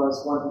loan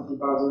was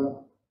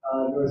 $150,000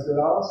 US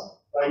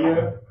per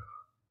year,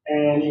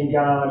 and in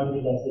Ghana, you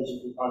need at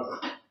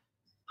 82,000.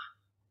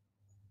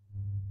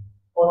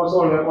 Also,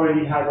 we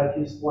already had at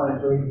least one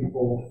employee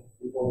before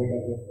we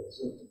got the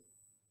first loan.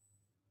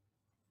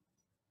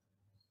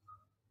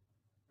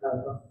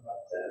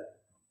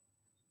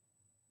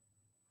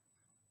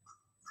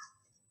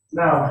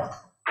 Now,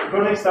 the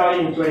project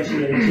started in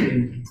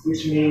 2018,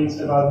 which means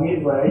about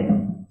midway,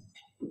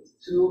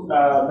 two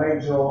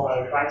major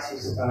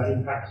crises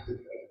impacted the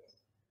project.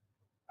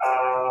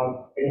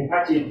 It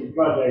impacted the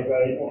project,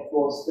 but it, of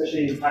course,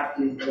 especially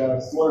impacted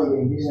small and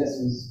medium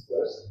businesses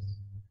first.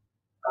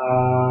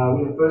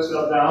 With the first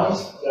lockdowns,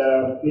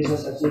 the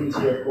business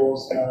activity, of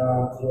course,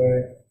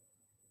 were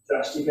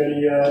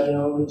drastically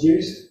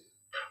reduced.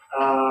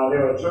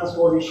 There were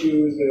transport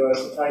issues, there were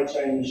supply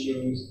chain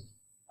issues.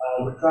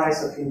 The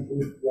price of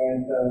input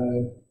went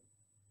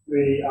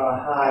really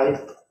high.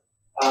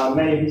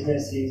 Many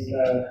businesses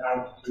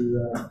had to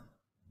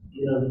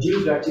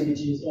reduce the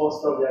activities or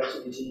stop the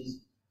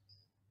activities,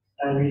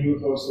 and we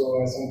would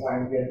also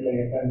sometimes get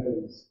layoff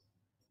employees.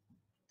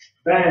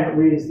 Then,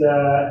 with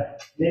the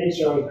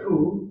military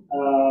coup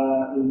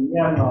in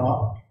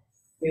Myanmar,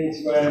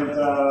 things went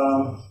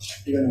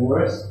even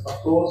worse, of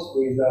course,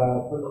 with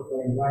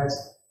political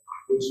unrest,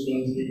 which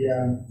means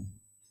the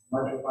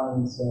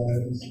microfinance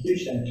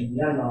institution in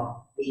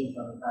Myanmar, Vision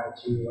Fund, had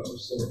to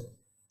also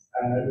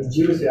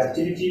reduce the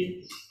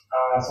activity,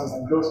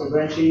 sometimes close the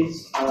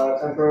branches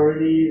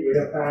temporarily,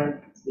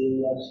 reopen,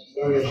 being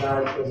very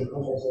agile because the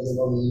contract was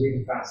evolving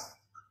really fast.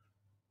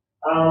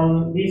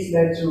 This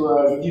led to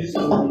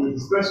reducing the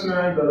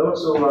disbursement, but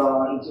also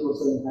it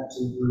also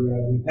impacted the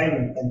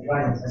repayment from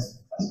clients as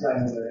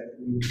clients are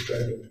really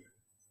struggling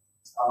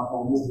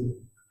or moving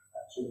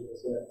actually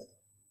as well.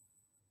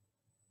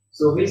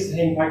 So this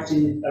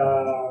impacted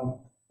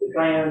the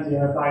client, the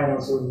FI, and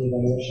also the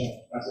evaluation.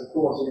 As of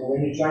course,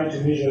 when you're trying to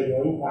measure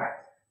your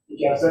impact, if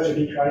you have such a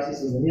big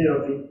crisis in the middle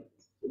of it,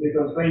 it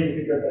becomes very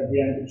difficult at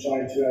the end to try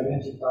to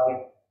identify,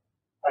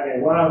 okay,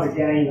 what are the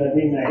gains that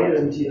we made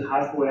until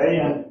halfway,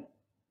 and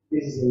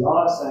this is a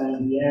loss, and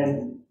in the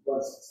end,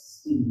 what's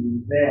still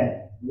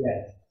there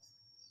yet.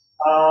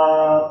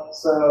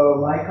 So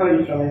my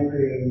colleague from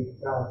M-CRIL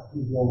now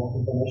gives more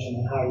information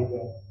on how we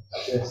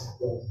address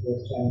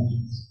those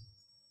challenges.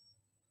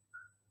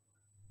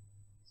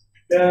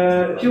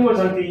 A few words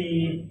on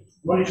the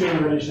monitoring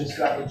evaluation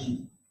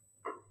strategy.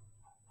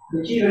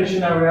 The key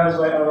evaluation areas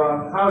were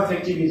around how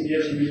effective is the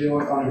LGB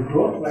loan on the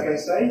growth, like I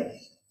say,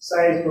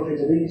 size,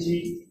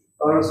 profitability,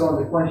 but also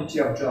on the quantity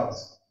of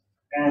jobs,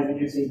 and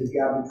reducing the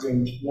gap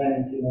between men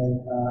and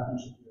female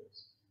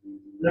entrepreneurs.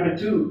 Number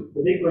two,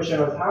 the big question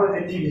was how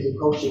effective is the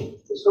coaching?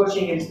 Because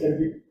coaching is a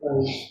bit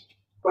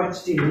quite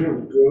still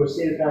new. We were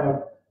still kind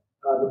of,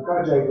 the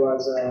project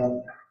was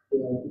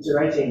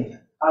iterating.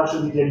 How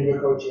should we deliver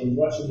coaching?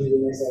 What should be the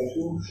message?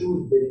 Who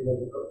should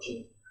deliver the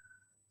coaching?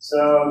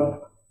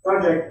 So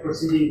project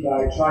proceeded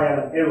by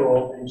trial and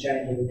error and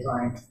change over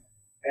time.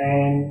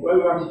 And what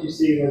we wanted to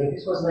see was if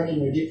this was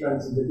making a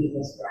difference in the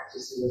business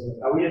practices.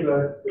 Are we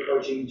able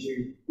approaching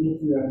to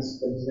influence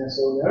the business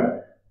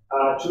owner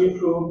to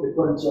improve the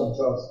quality of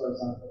jobs, for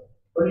example?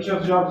 Quality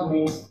of jobs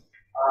means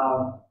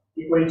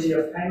equality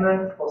of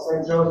payment for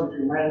same jobs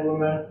between men and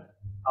women,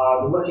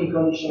 the working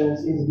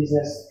conditions in the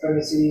business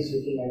premises,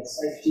 looking at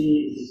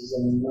safety, this is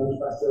a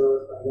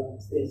manufacturer,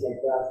 things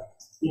like that,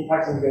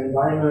 impact on the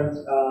environment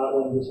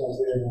when this was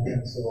going on,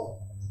 and so on.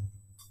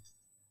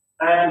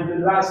 And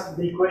the last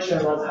big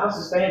question was how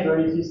sustainable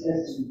it is to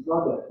the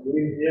project. Will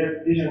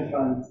the Vision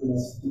Fund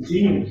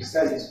continue to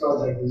sell this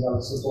project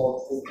without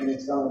support from an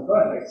external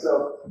project?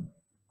 So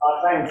are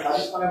clients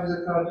satisfied with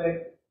the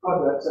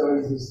product, so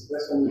is this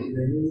responding to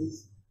their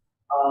needs?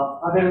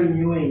 Are they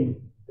renewing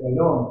their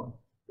loan?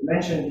 You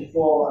mentioned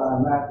before,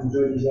 Matt and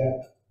Jodi,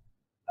 that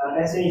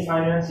SME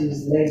finance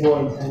is labor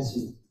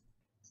intensive.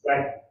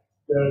 Like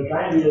the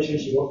client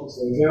relationship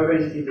officer, they're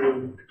basically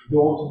going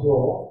door to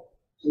door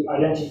to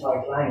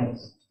identify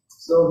clients.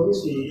 So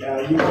obviously, you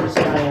want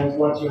clients,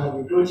 once you have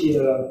recruited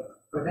a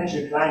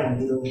potential client,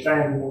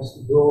 client who wants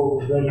to grow,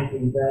 who's ready to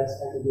invest,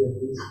 take a bit of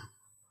risk,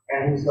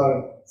 and who's got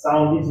a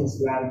sound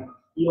business plan,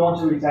 you want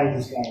to retain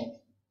this client.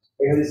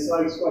 Because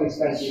it's quite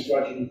expensive to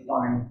actually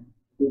find a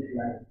good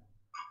client.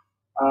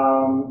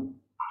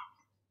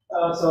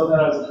 So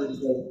that is a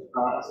critical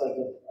aspect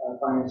of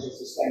financial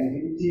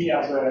sustainability,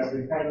 as well as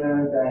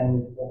repayment and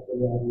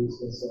portfolio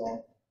risk and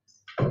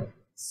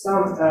so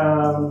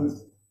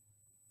on.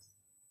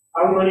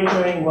 Our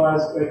monitoring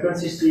was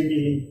consisted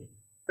in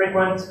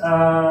frequent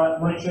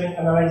monitoring,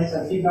 analysis,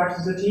 and feedback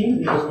to the team,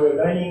 because we're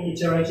learning,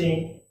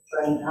 iterating,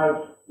 trying to have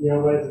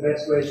what's the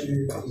best way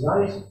to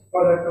design this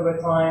product over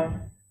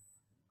time.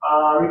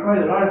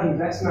 Required a lot of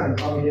investment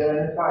from the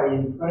NFI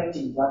in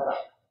collecting data.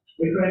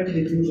 We collected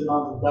a huge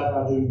amount of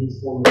data during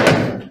this 4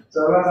 years. So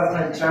a lot of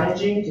that time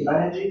challenging to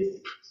manage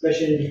it,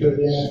 especially because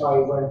the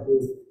NFI went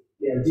through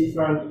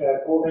different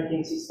core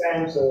banking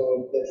systems, so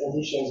the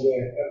transitions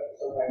were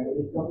sometimes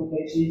a bit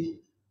complicated.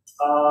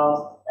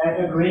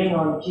 And agreeing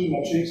on key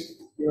metrics,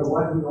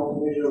 what we want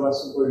to measure was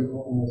super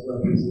important as well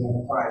with the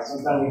NFI.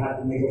 Sometimes we had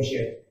to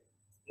negotiate.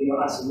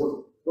 As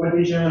one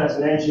vision, as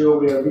an NGO,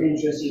 we are really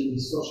interested in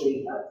social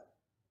impact.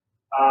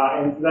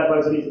 And that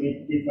was a little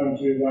bit different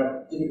to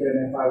what typical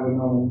NFI would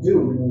normally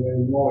do. There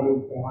was more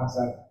look perhaps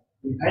at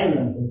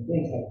repayment and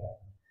things like that.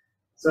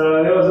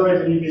 So there was always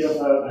a little bit of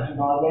a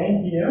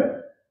bargain here.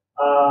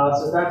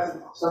 So that's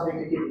something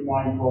to keep in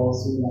mind for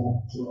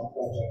similar to our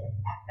project.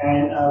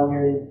 And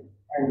we'll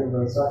hand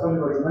over. So I told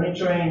you about the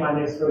monitoring. My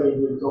next colleague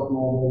will talk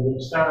more about the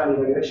external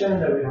evaluation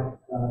that we have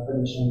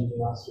commissioned in the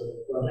last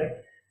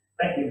project.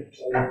 Thank you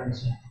for your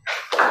attention.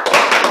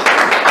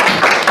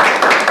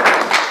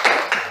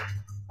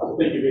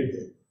 Thank you,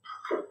 Vincent.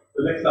 So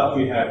next up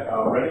we have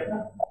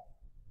Renika.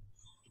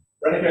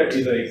 Renika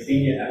is a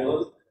senior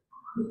analyst.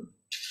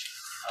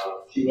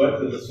 She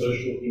works as a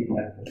social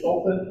impact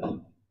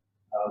consultant,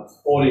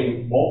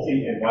 supporting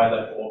multi and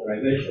bilateral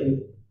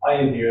organizations,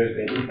 INGOs,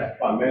 and impact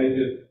fund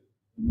managers,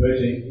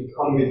 emerging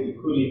economies,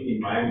 including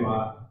in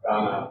Myanmar,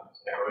 Ghana,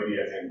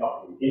 Cambodia, and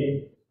Papua New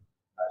Guinea.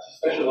 She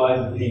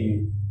specializes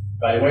in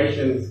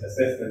evaluations,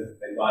 assessments,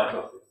 and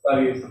diagnostic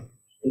studies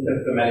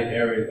into thematic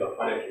areas of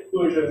financial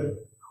inclusion,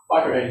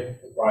 micro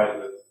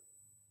enterprises,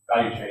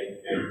 value chain,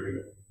 and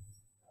agreement.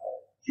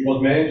 She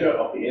was manager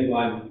of the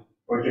inline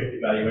project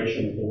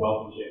evaluation of the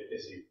Wealth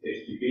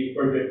SGB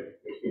project,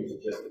 which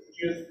Vincent just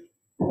introduced,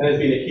 and has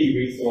been a key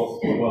resource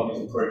for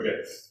well-being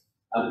projects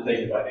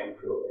undertaken by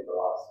M-CRIL in the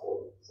last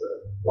 4 years. So,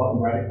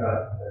 welcome, Radhika,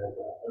 and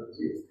over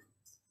to you.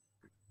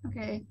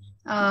 Okay,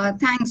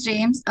 thanks,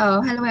 James.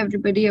 Hello,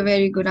 everybody. A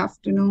very good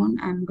afternoon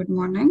and good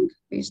morning,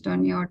 based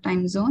on your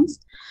time zones.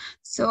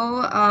 So,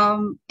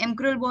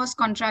 M-CRIL was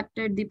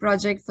contracted the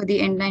project for the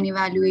endline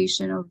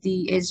evaluation of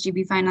the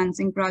SGB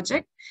financing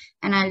project,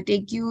 and I'll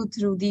take you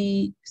through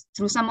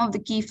some of the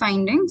key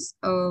findings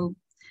of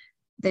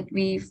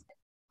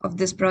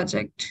this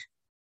project.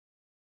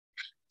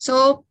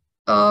 So,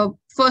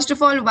 first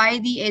of all, why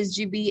the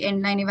SGB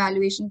endline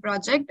evaluation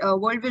project?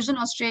 World Vision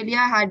Australia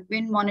had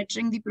been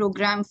monitoring the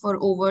program for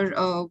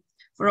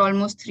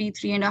almost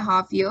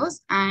 3.5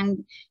 years,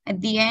 and at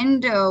the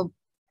end,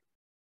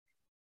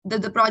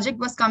 the project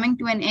was coming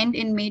to an end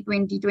in May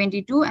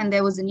 2022, and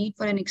there was a need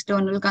for an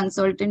external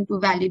consultant to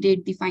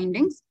validate the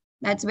findings.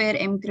 That's where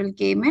M-CRIL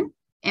came in.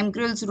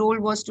 M-CRIL's role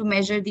was to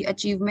measure the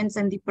achievements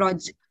and the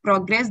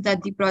progress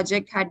that the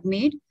project had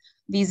made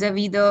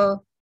vis-a-vis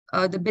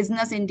the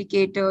business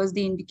indicators,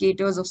 the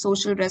indicators of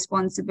social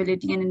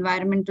responsibility and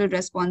environmental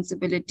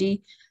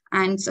responsibility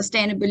and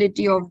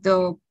sustainability of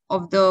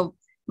the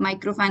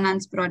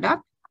microfinance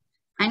product.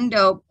 And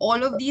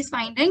all of these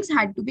findings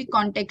had to be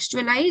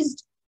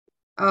contextualized,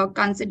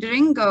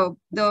 considering the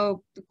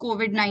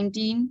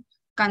COVID-19,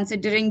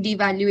 considering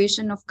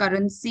devaluation of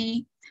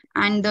currency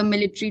and the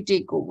military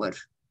takeover.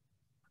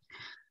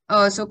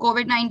 So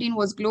COVID-19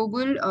 was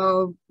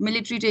global,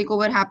 military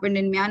takeover happened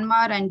in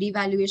Myanmar, and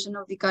devaluation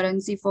of the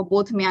currency for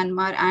both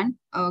Myanmar and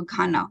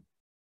Ghana.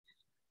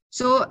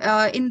 So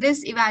in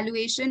this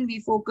evaluation, we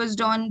focused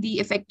on the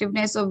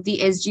effectiveness of the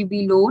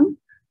SGB loan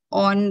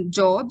on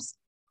jobs,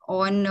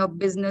 on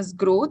business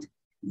growth.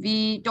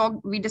 We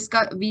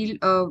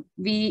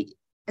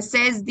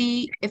assess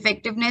the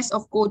effectiveness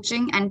of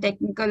coaching and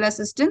technical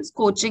assistance,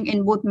 coaching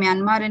in both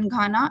Myanmar and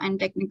Ghana, and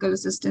technical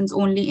assistance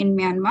only in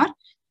Myanmar.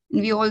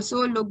 And we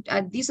also looked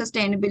at the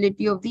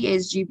sustainability of the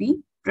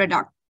SGB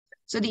product.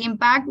 So the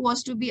impact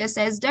was to be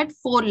assessed at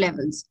 4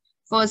 levels.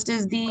 First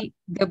is the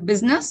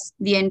business,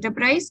 the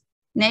enterprise.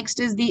 Next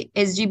is the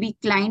SGB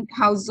client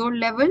household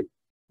level.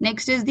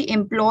 Next is the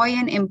employee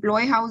and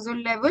employee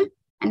household level.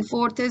 And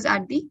fourth is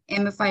at the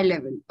MFI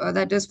level.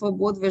 That is for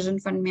both Vision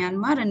Fund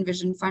Myanmar and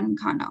Vision Fund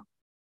Ghana.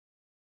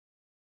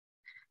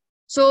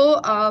 So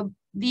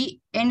the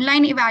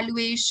end-line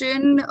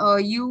evaluation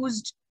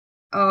used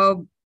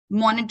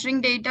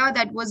monitoring data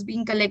that was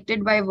being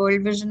collected by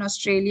World Vision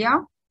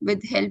Australia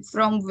with help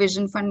from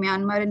Vision Fund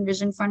Myanmar and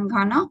Vision Fund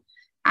Ghana,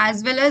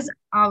 as well as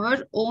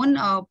our own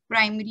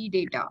primary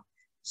data.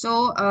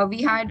 So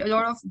we had a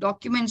lot of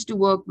documents to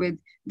work with.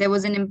 There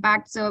was an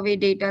impact survey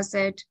data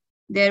set.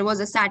 There was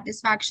a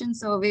satisfaction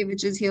survey,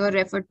 which is here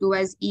referred to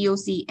as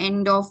EOC,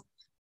 end of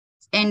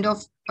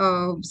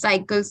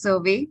cycle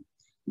survey.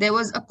 There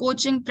was a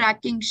coaching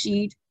tracking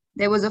sheet.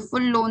 There was a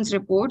full loans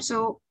report.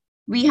 So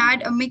we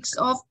had a mix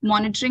of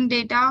monitoring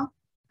data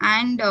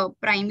and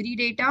primary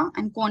data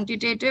and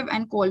quantitative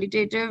and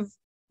qualitative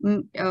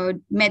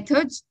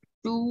methods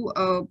to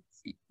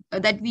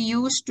that we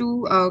use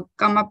to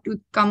come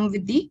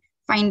with the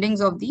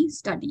findings of the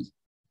study.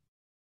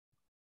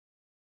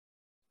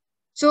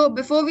 So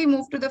before we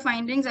move to the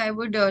findings, I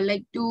would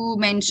like to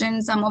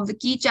mention some of the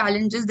key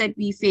challenges that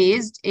we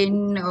faced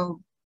in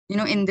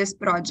in this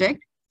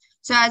project.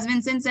 So as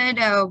Vincent said,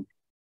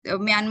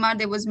 Myanmar,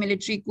 there was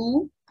military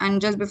coup,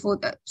 and just before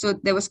that, so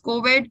there was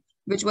COVID,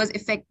 which was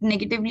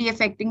negatively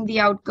affecting the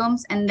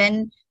outcomes, and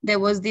then there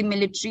was the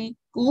military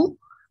coup.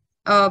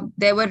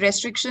 There were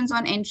restrictions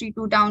on entry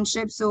to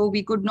townships, so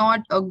we could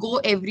not go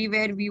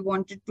everywhere we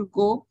wanted to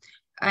go.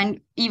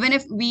 And even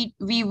if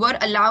we were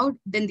allowed,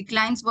 then the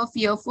clients were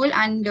fearful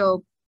and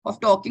of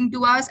talking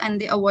to us,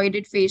 and they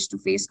avoided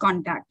face-to-face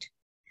contact.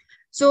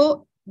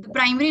 So the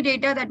primary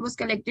data that was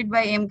collected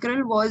by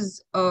M-CRIL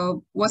was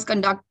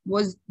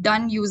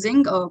done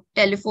using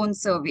telephone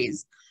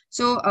surveys.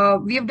 So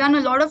we have done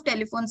a lot of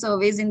telephone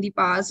surveys in the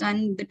past,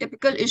 and the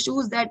typical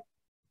issues that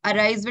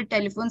arise with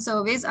telephone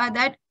surveys are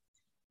that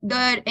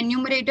the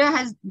enumerator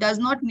does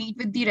not meet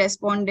with the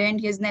respondent.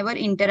 He has never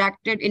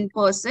interacted in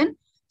person.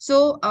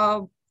 So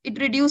it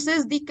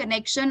reduces the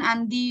connection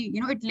and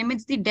it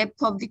limits the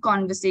depth of the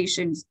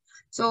conversations.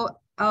 So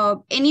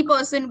any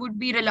person would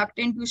be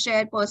reluctant to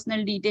share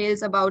personal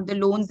details about the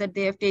loans that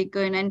they have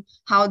taken and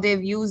how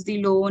they've used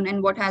the loan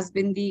and what has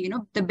been the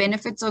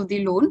benefits of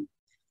the loan,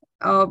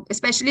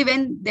 especially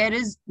when there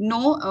is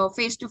no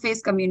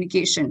face-to-face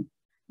communication.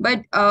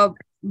 But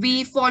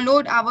we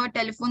followed our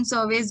telephone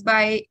surveys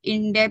by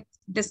in-depth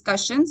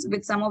discussions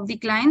with some of the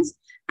clients.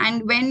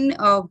 And when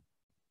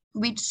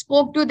we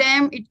spoke to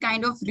them, it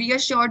kind of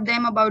reassured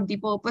them about the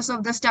purpose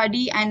of the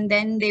study. And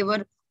then they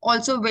were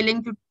also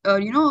willing to,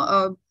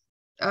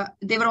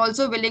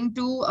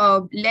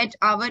 let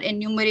our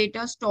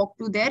enumerators talk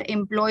to their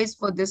employees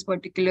for this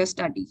particular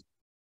study.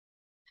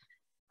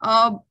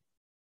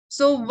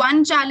 So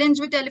one challenge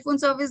with telephone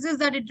services is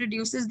that it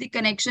reduces the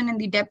connection and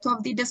the depth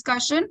of the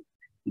discussion.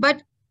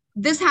 But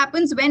this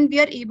happens when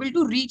we are able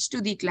to reach to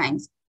the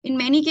clients. In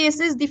many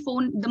cases, the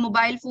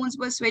mobile phones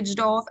were switched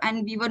off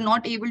and we were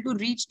not able to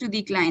reach to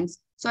the clients.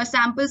 So our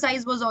sample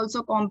size was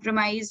also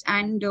compromised,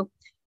 and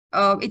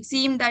it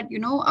seemed that,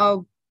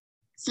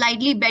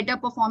 slightly better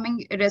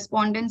performing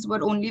respondents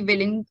were only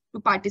willing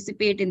to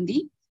participate in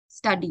the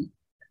study.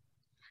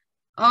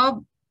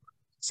 So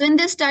in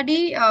this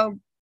study,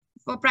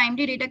 for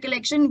primary data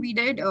collection, we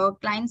did a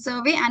client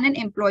survey and an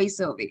employee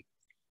survey.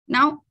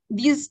 Now,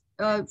 these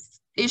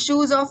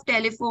issues of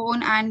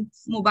telephone and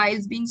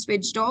mobiles being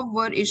switched off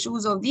were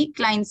issues of the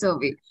client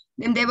survey.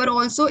 Then there were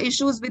also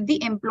issues with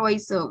the employee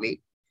survey.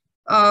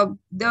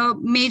 The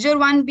major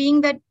one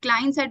being that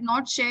clients had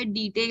not shared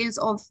details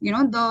of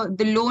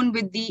the loan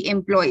with the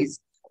employees.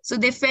 So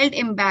they felt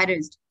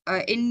embarrassed.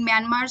 In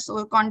Myanmar's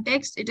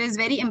context, it is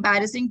very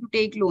embarrassing to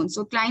take loans.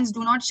 So clients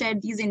do not share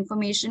this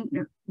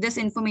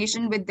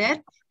information with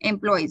their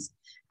employees.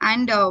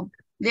 And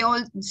they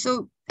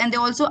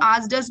also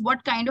asked us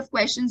what kind of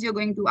questions you're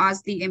going to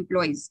ask the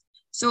employees.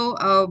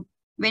 So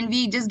when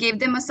we just gave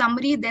them a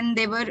summary, then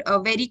they were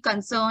very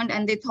concerned,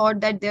 and they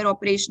thought that their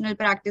operational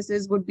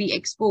practices would be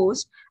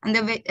exposed, and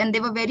they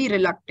were very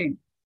reluctant.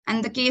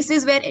 And the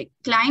cases where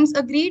clients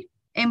agreed,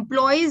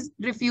 employees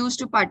refused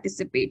to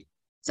participate.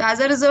 So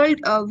as a result,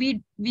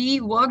 we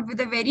worked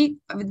with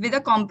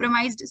a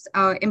compromised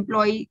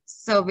employee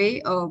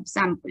survey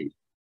sample.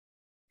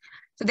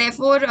 So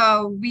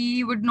therefore,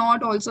 we would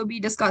not also be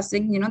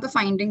discussing, the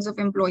findings of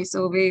employee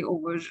survey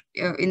over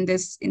in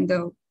this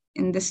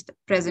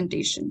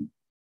presentation.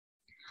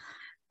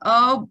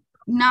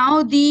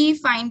 Now the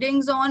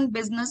findings on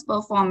business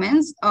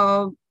performance.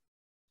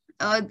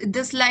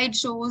 this slide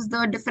shows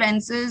the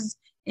differences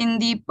in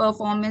the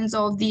performance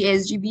of the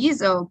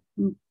SGBs,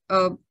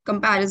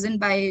 comparison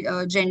by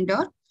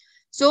gender.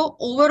 So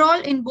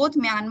overall, in both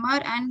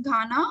Myanmar and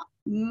Ghana,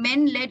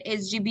 men-led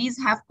SGBs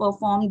have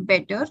performed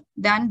better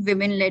than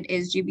women-led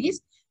SGBs,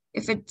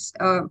 if it's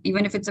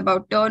even if it's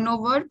about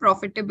turnover,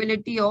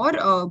 profitability,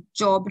 or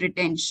job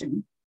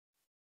retention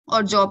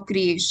or job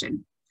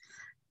creation.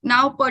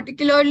 Now,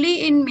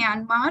 particularly in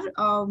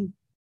Myanmar,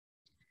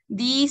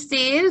 the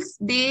sales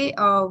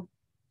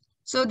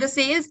so the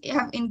sales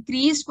have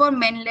increased for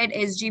men-led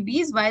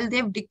SGBs while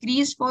they've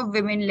decreased for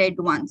women-led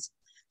ones.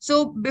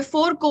 So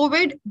before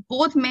COVID,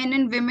 both men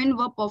and women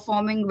were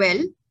performing well,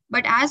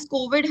 but as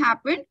COVID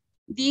happened,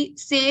 the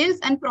sales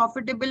and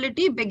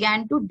profitability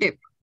began to dip.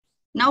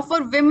 Now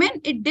for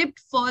women, it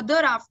dipped further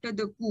after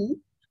the coup,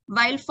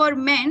 while for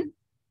men,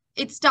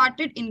 it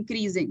started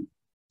increasing.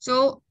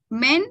 So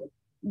men,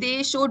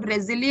 they showed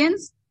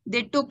resilience.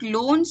 They took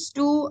loans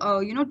to,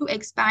 to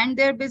expand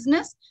their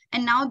business,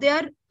 and now they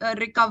are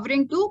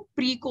recovering to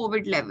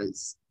pre-COVID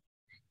levels,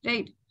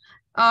 right?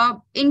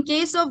 In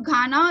case of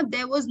Ghana,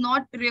 there was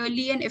not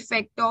really an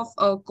effect of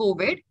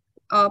COVID.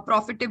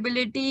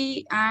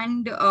 Profitability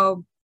and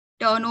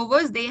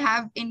turnovers, they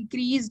have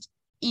increased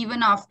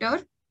even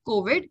after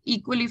COVID,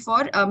 equally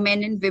for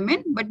men and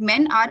women, but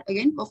men are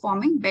again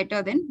performing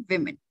better than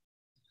women.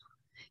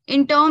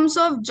 In terms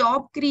of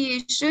job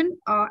creation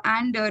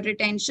and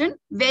retention,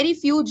 very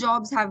few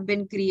jobs have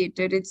been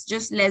created. It's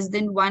just less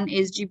than 1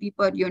 SGB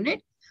per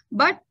unit,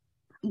 but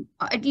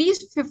at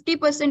least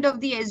 50% of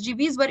the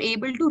SGBs were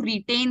able to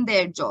retain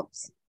their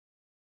jobs,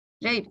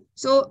 right?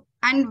 So,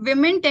 and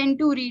women tend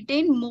to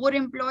retain more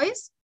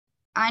employees.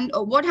 And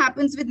what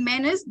happens with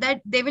men is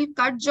that they will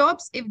cut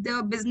jobs if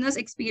the business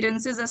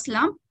experiences a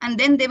slump, and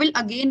then they will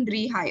again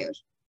rehire.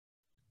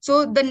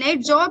 So the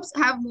net jobs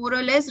have more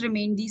or less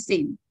remained the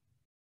same.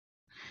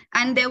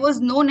 And there was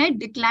no net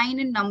decline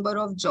in number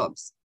of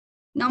jobs.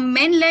 Now,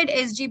 men-led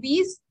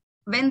SGBs,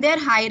 when they're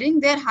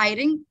hiring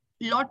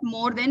a lot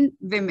more than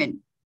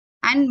women.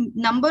 And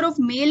number of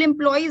male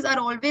employees are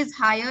always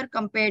higher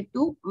compared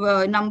to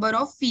number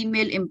of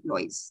female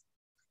employees,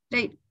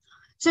 right?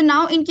 So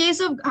now in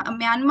case of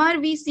Myanmar,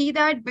 we see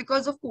that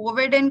because of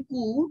COVID and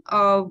coup,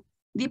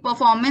 the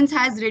performance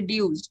has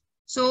reduced.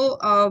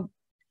 So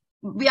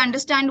we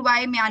understand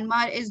why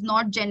Myanmar is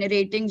not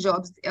generating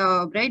jobs,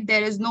 right?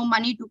 There is no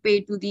money to pay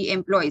to the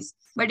employees.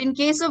 But in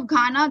case of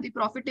Ghana, the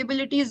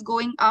profitability is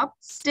going up.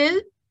 Still,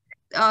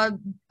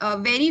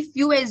 very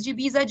few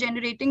SGBs are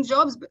generating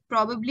jobs,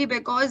 probably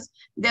because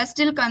they're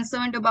still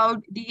concerned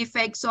about the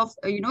effects of,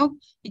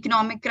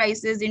 economic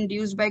crisis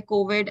induced by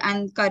COVID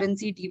and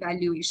currency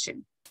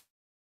devaluation.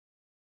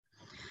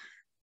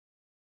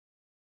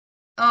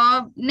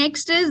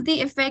 Next is the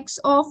effects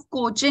of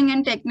coaching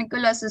and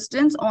technical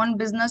assistance on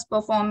business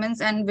performance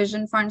and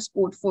Vision Fund's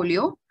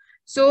portfolio.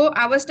 So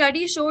our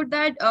study showed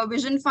that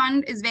Vision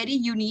Fund is very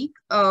unique.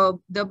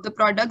 The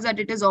products that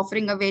it is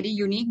offering are very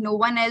unique. No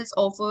one else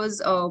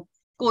offers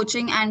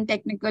coaching and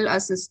technical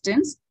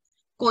assistance.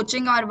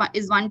 Coaching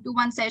is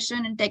one-to-one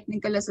session, and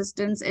technical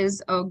assistance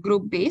is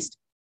group-based.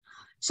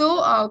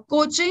 So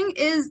coaching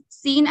is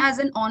seen as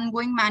an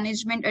ongoing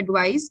management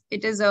advice.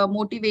 It is a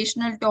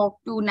motivational talk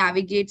to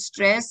navigate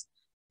stress.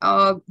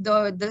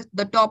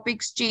 The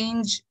topics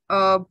change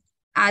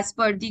as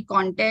per the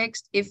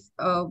context. This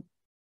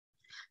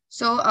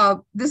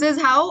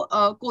is how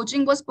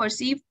coaching was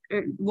perceived,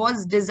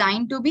 was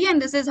designed to be,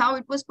 and this is how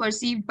it was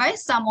perceived by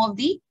some of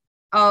the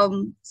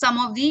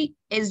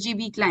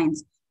SGB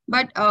clients.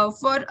 But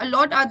for a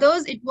lot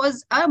others, it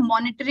was a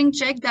monitoring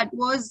check that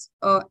was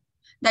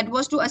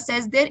to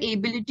assess their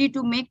ability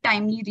to make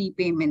timely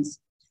repayments.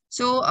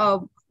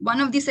 So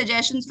one of the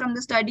suggestions from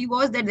the study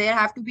was that there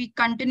have to be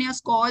continuous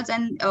calls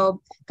and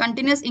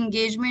continuous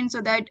engagement,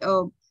 so that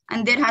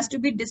and there has to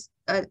be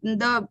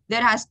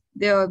there has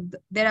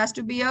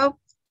to be a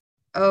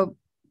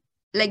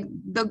like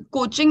the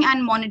coaching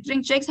and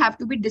monitoring checks have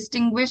to be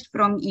distinguished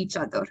from each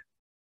other.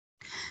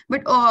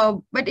 But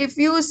if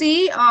you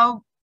see,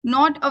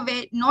 not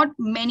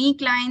many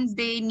clients,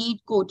 they need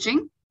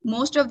coaching.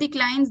 Most of the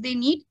clients, they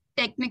need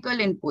technical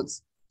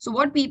inputs. So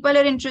what people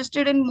are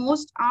interested in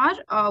most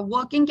are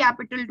working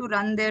capital to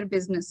run their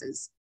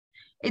businesses.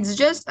 It's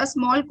just a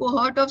small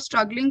cohort of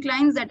struggling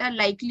clients that are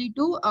likely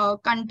to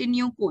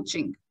continue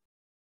coaching.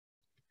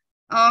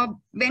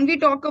 When we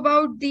talk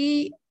about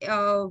the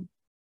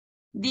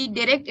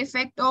direct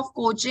effect of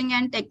coaching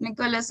and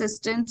technical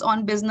assistance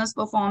on business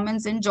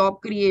performance and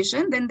job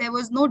creation, then there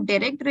was no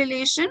direct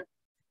relation.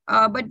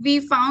 But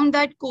we found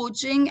that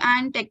coaching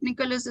and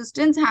technical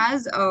assistance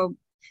has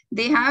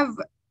they have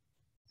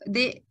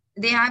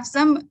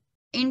some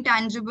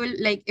intangible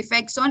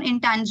effects on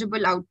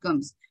intangible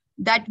outcomes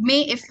that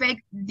may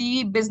affect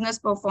the business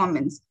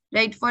performance,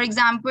 right? For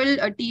example,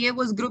 a TA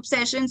was group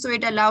session, so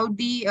it allowed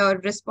the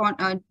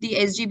the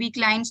SGB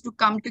clients to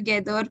come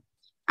together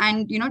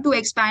and to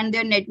expand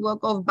their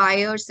network of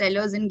buyers,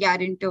 sellers, and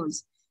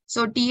guarantors.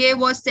 So TA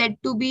was said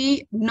to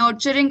be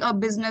nurturing a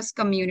business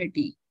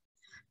community.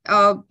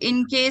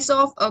 In case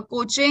of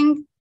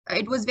coaching,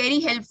 it was very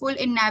helpful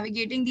in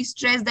navigating the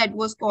stress that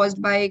was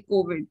caused by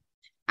COVID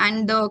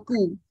and the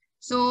coup.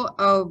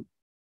 So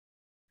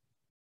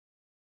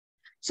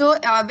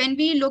when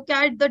we look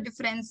at the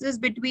differences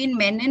between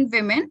men and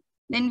women,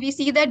 then we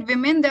see that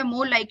women, they're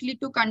more likely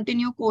to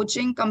continue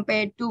coaching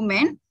compared to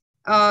men.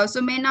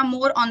 So men are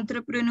more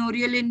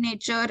entrepreneurial in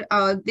nature.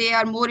 They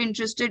are more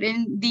interested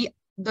in the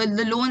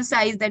loan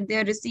size that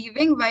they're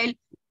receiving, while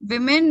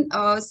women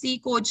see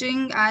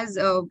coaching as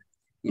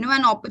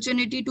an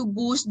opportunity to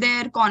boost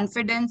their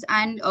confidence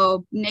and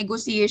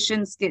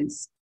negotiation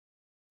skills.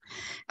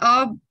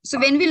 So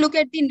when we look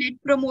at the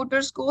net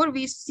promoter score,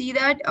 we see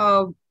that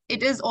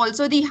it is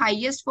also the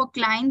highest for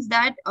clients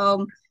that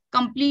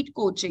complete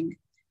coaching.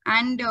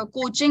 And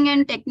coaching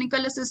and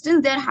technical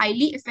assistance, they're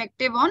highly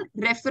effective on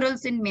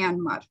referrals in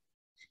Myanmar,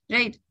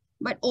 right?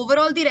 But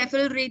overall, the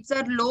referral rates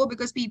are low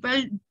because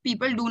people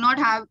do not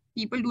have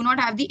the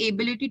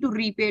ability to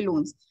repay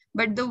loans.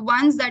 But the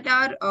ones that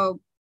are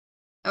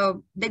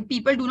that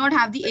people do not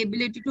have the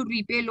ability to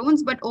repay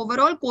loans, but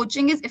overall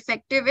coaching is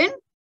effective in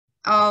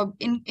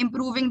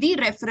improving the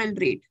referral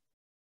rate.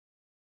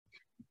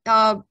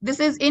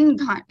 This is in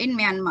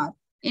Myanmar.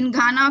 In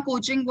Ghana,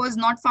 coaching was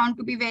not found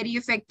to be very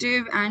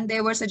effective, and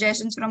there were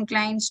suggestions from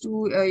clients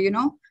to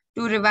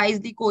to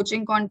revise the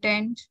coaching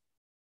content.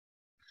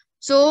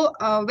 So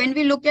when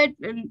we look at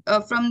the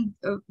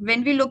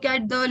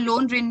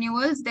loan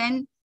renewals,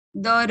 then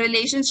the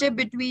relationship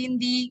between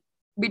the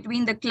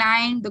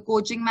client, the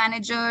coaching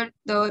manager,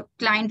 the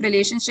client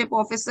relationship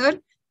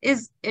officer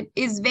is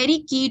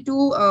very key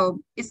to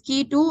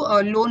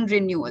loan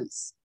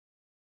renewals.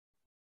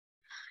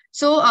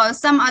 So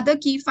some other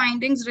key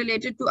findings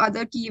related to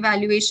other key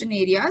evaluation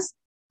areas,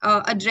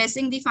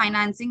 addressing the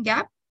financing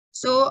gap.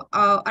 So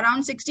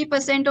around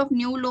 60% of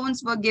new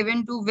loans were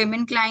given to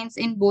women clients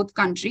in both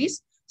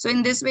countries. So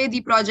in this way,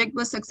 the project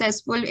was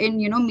successful in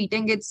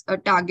meeting its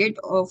target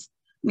of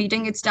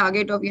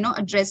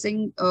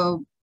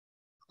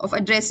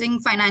addressing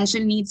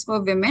financial needs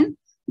for women.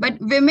 But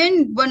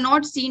women were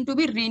not seen to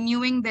be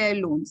renewing their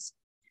loans.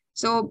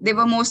 So they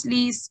were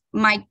mostly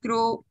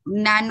micro,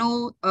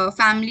 nano,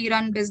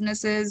 family-run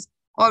businesses,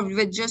 or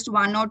with just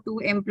 1 or 2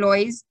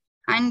 employees,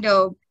 and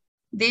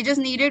they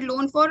just needed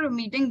loan for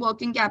meeting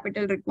working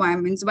capital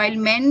requirements. While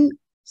men,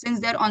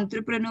 since they're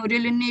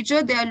entrepreneurial in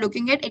nature, they are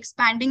looking at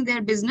expanding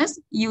their business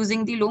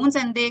using the loans,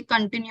 and they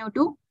continue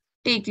to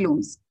take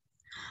loans.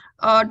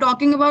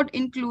 Talking about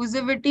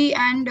inclusivity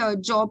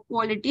and job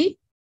quality.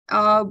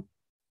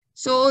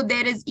 So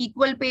there is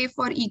equal pay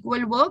for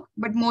equal work,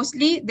 but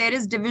mostly there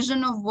is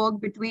division of work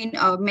between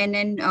men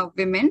and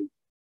women.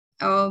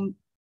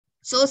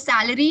 So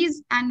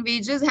salaries and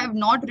wages have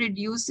not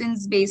reduced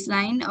since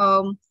baseline.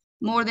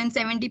 More than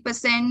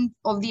 70%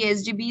 of the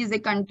SGBs, they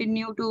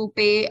continue to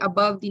pay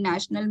above the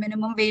national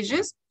minimum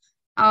wages.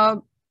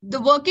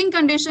 The working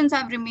conditions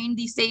have remained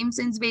the same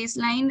since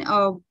baseline.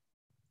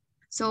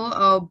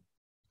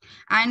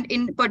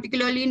 And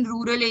particularly in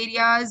rural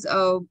areas,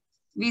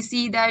 we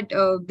see that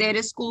there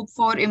is scope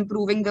for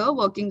improving the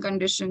working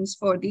conditions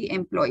for the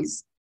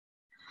employees.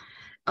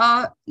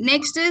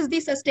 Next is the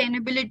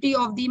sustainability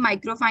of the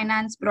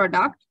microfinance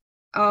product.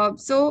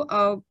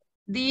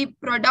 The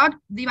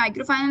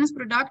microfinance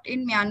product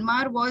in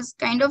Myanmar was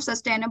kind of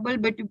sustainable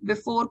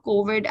before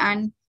COVID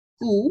and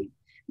coup,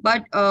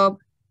 but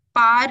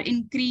PAR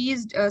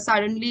increased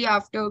suddenly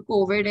after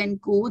COVID and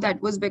coup.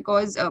 That was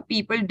because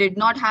people did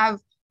not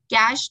have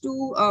cash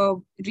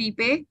to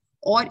repay,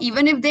 or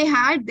even if they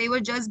had, they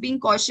were just being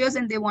cautious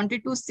and they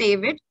wanted to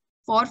save it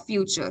for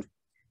future.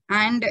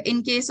 And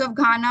in case of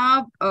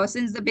Ghana,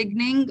 since the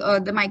beginning,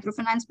 the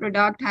microfinance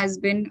product has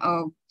been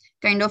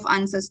kind of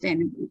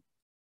unsustainable.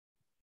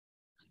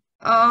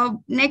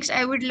 Next,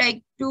 I would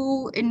like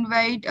to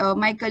invite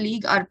my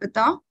colleague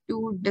Arpita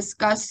to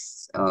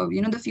discuss,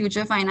 the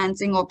future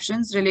financing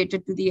options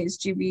related to the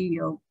SGB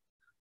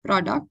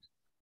product.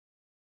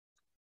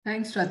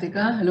 Thanks,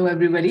 Ratika. Hello,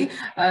 everybody.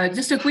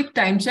 Just a quick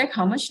time check.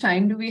 How much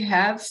time do we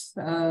have,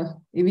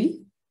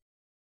 Evie?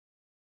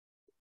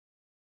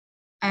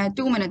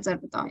 2 minutes,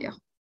 Arpita, yeah.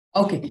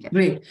 Okay,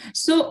 great.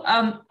 So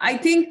I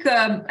think,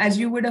 as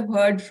you would have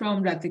heard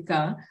from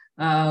Ratika,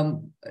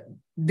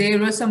 there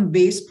were some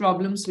base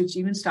problems which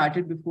even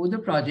started before the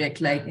project,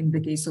 like in the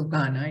case of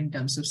Ghana, in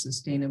terms of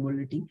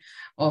sustainability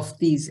of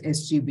these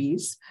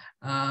SGBs.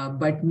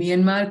 But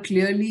Myanmar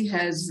clearly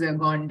has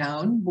gone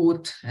down,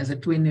 both as a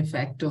twin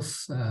effect of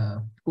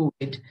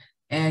COVID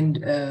and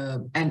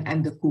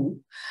the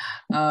coup.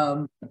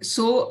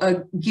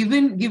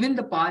 Given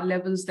the PAR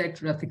levels that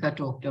Ratika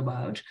talked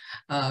about,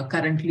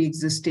 currently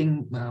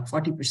existing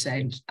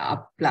 40%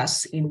 up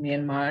plus in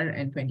Myanmar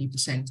and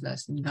 20%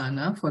 plus in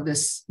Ghana for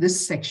this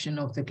section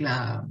of the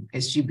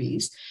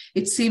SGBs,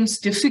 it seems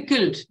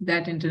difficult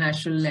that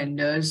international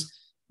lenders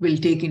will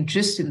take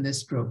interest in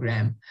this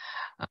program.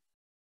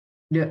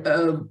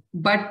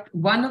 But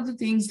one of the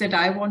things that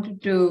I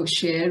wanted to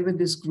share with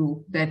this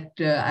group that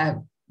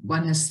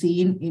one has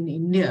seen in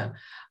India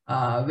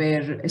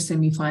where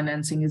SME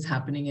financing is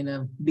happening in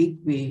a big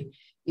way,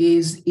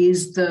 is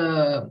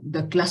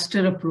the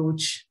cluster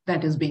approach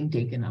that is being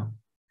taken up.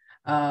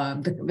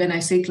 When I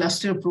say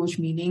cluster approach,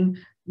 meaning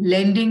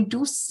lending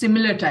to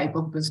similar type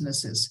of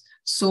businesses.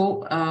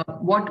 So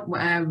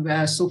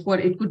so for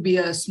it could be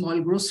a small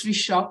grocery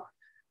shop,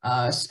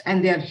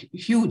 and they are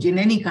huge in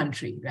any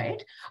country,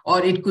 right?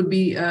 Or it could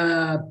be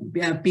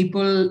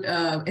people,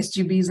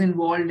 SGBs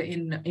involved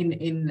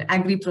in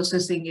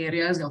agri-processing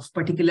areas of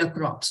particular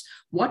crops.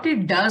 What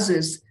it does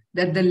is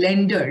that the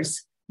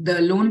lenders,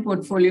 the loan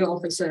portfolio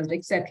officers,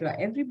 etc.,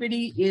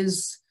 everybody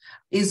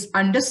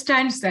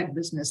understands that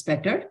business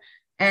better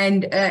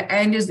and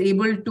is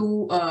able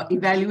to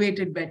evaluate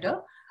it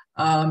better.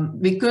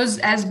 Because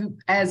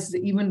as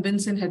even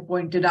Vincent had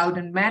pointed out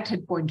and Matt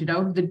had pointed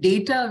out, the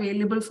data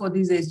available for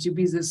these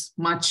SGBs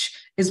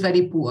is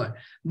very poor.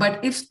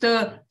 But if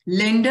the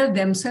lender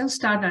themselves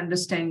start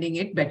understanding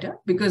it better,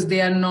 because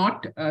they are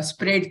not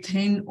spread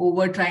thin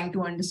over trying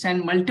to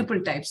understand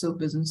multiple types of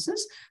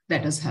businesses,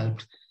 that has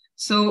helped.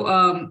 So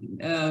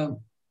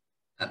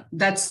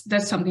that's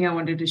something I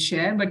wanted to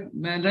share. But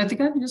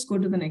Ratika, just go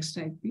to the next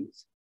slide,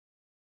 please.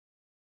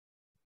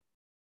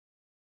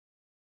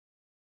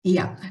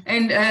 Yeah,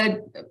 and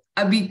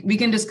we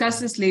can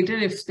discuss this later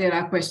if there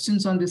are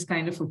questions on this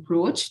kind of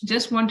approach.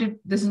 Just wanted,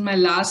 this is my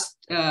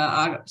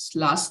our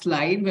last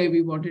slide where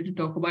we wanted to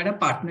talk about our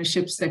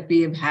partnerships that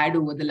we have had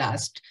over the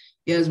last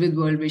years with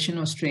World Vision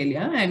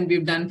Australia, and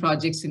we've done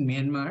projects in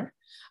Myanmar,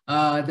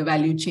 the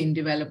value chain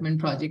development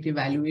project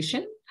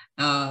evaluation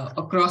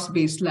across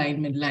baseline,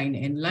 midline,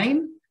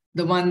 endline,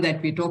 the one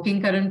that we're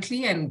talking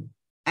currently, and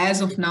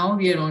as of now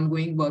we are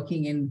ongoing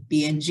working in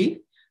PNG.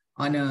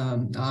 On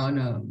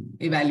a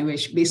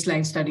evaluation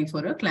baseline study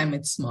for a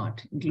climate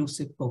smart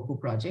inclusive cocoa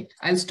project.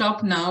 I'll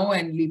stop now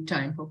and leave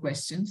time for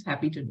questions.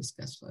 Happy to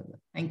discuss further.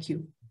 Thank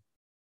you.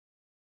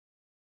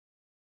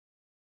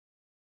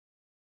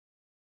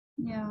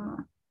 Yeah.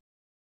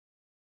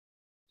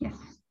 Yes,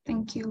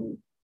 thank you.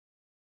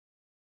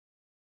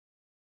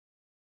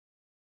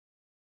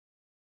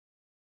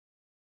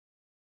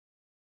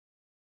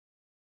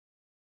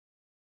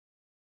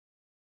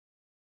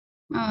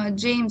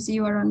 James,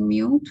 you are on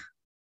mute.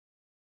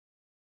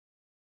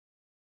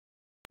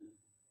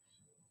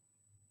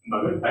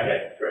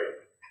 Okay, great.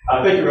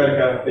 Thank you,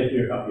 Radhika. Thank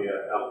you,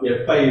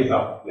 Arpita. Clay is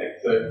up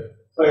next.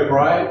 So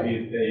Brian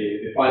is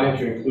the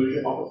Financial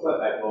Inclusion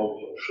Officer at World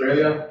Vision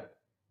Australia.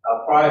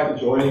 Prior to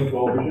joining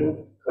World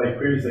Vision, Clay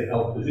previously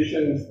held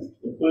positions,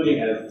 including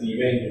as the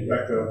Managing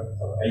Director of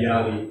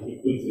AAC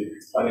Inclusive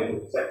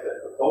Financial Sector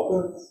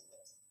Consultants.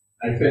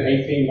 He spent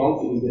 18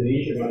 months in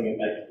Indonesia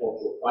running an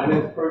agricultural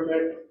finance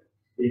project.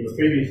 He was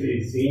previously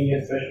a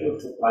Senior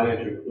Specialist for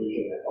Financial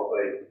Inclusion at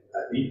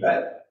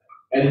ImpactAbility.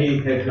 And he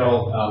has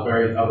held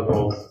various other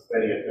roles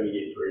spanning a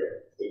 20-year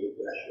career in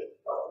international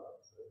development.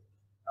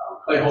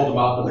 Clay holds a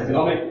Master's of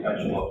Economics,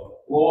 Bachelor of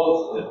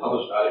Laws, and has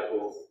published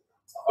articles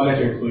on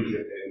financial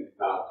inclusion and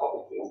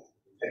topics in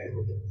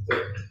technical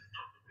terms.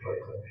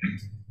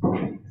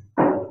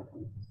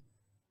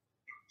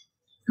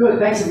 Good,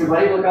 thanks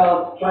everybody. Look,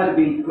 I'll try to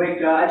be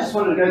quick. I just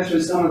wanted to go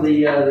through some of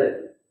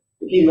the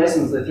key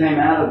lessons that came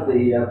out of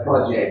the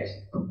project.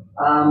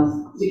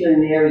 Particularly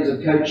in the areas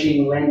of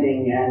coaching,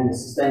 lending, and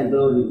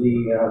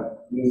sustainability of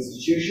the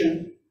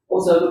institution.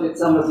 Also look at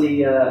some of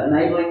the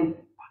enabling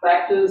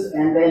factors,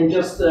 and then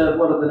just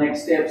what are the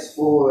next steps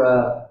for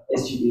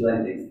SGB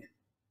lending.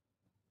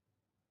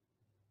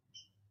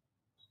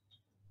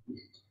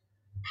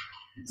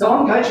 So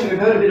on coaching, we've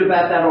heard a bit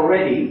about that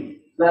already,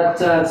 but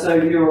so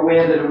you're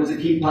aware that it was a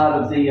key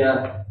part of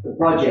the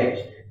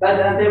project. But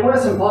there were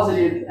some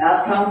positive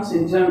outcomes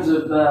in terms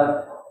of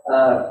the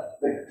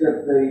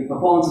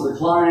performance of the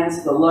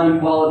clients, the loan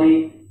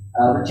quality,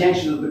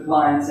 retention of the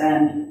clients,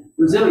 and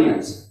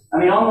resilience. I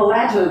mean, on the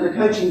latter, the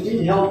coaching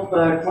did help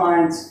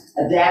clients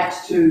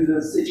adapt to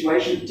the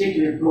situation,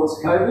 particularly, of course,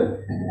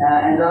 COVID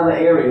and other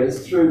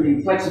areas through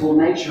the flexible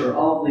nature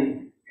of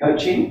the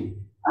coaching.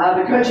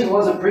 The coaching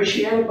was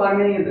appreciated by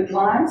many of the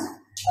clients.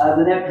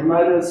 The Net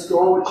Promoter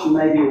Score, which you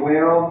may be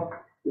aware of,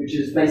 which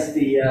is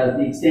basically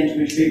the extent to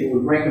which people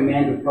would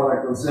recommend a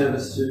product or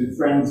service to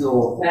friends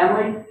or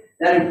family.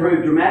 That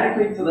improved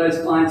dramatically for those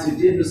clients who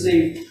did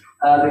receive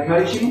the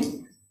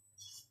coaching.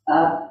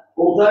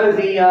 Although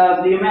the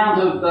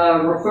amount of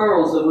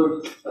referrals that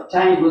were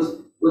obtained was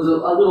a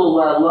little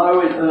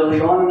low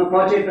early on in the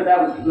project, but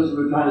that was because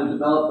we were trying to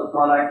develop the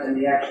product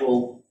and the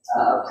actual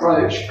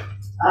approach.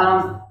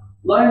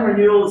 Loan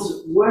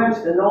renewals weren't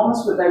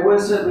enormous, but they were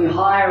certainly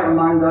higher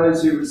among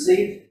those who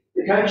received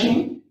the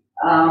coaching.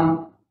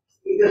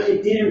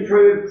 It did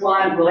improve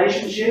client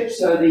relationships,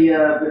 so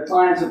the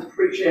clients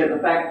appreciated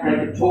the fact that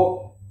they could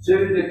talk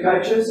to the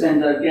coaches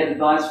and get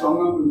advice from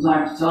them from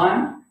time to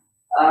time.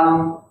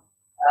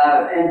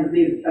 And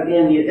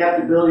again, the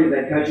adaptability of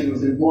that coaching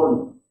was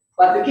important.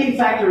 But the key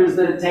factor is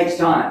that it takes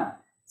time.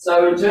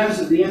 So in terms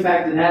of the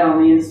impact it had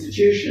on the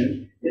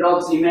institution, it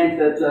obviously meant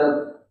that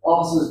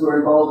officers were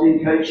involved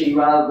in coaching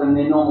rather than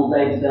their normal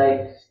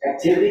day-to-day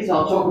activities.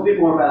 I'll talk a bit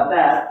more about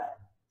that.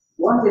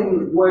 One thing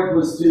that worked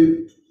was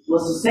to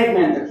was to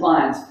segment the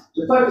clients,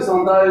 to focus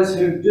on those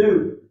who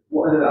do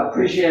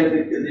appreciate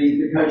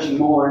the coaching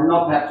more and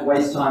not have to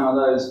waste time on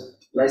those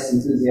less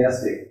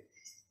enthusiastic.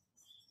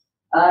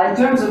 In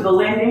terms of the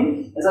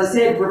lending, as I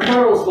said,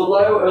 referrals were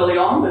low early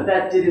on, but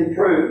that did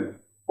improve.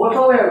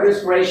 Portfolio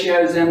risk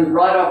ratios and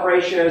write-off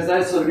ratios,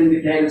 those sort of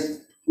indicators,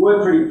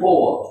 were pretty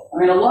poor. I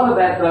mean, a lot of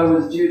that, though,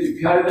 was due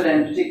to COVID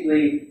and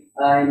particularly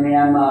in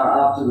Myanmar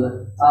after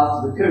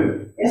the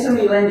coup.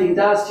 SME lending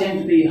does tend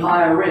to be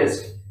higher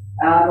risk.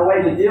 The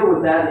way to deal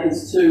with that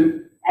is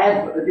to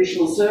add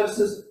additional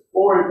services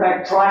or, in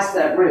fact, price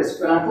that risk.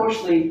 But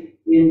unfortunately,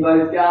 in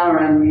both Ghana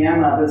and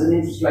Myanmar, there's an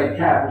interest rate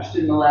cap which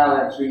didn't allow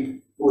that to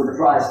be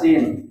priced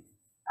in.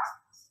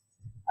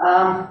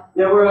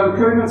 There were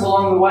improvements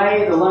along the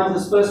way. The loan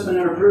disbursement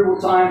and approval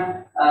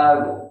time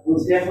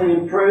was definitely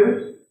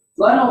improved.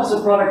 Loan officer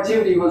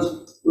productivity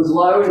was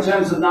low in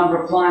terms of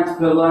number of clients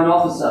per loan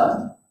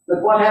officer.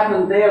 But what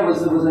happened there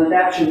was an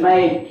adaptation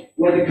made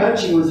where the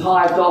coaching was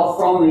hived off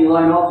from the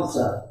loan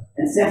officer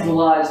and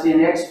centralized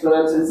in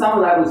experts, and some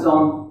of that was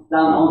done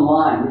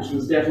online, which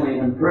was definitely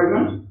an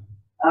improvement.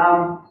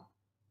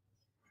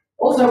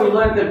 Also, we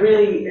learned that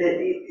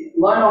really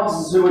loan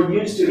officers who were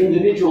used to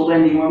individual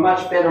lending were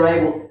much better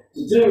able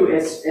to do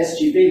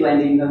SGB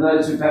lending than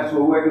those who perhaps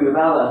were working with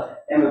other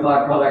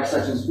MFI products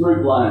such as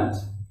group loans.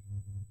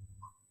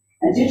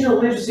 And digital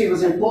literacy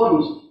was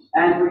important,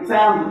 and we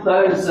found that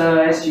those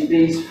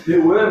SGBs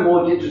who were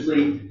more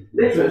digitally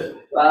literate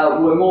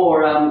were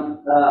more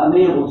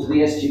amenable to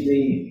the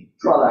SGB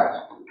product.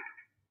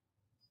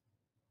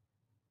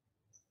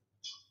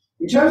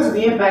 In terms of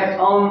the impact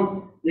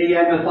on the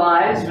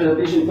MFIs, the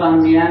Vision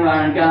Fund,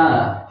 Myanmar and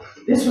Ghana,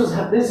 this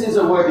is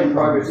a work in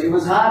progress. It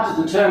was hard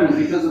to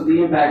determine because of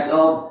the impact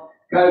of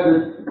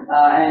COVID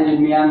and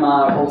in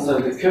Myanmar also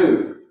the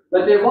coup.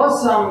 But there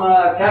was some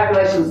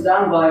calculations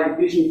done by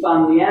Vision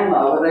Fund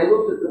Myanmar where they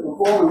looked at the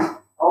performance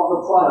of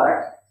the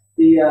product,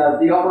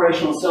 the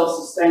operational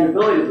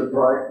self-sustainability of the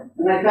product,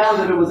 and they found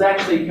that it was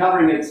actually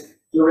covering its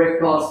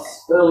direct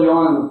costs early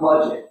on in the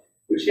project,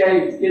 which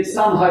gives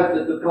some hope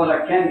that the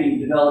product can be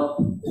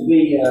developed to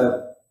be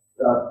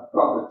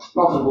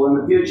profitable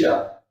in the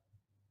future.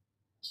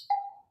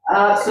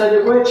 So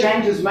there were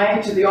changes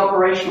made to the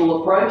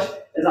operational approach,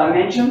 as I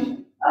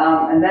mentioned,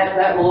 and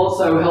that will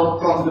also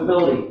help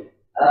profitability.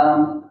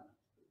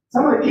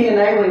 Some of the key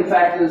enabling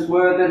factors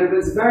were that it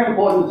was very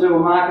important to do a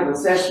market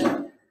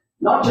assessment,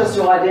 not just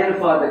to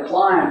identify the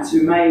clients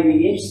who may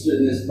be interested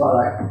in this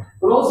product,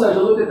 but also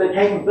to look at the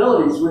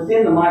capabilities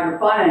within the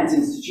microfinance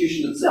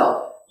institution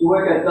itself, to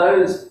work at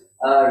those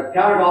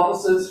current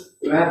officers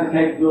who have the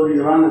capability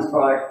to run this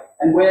product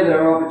and where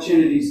there are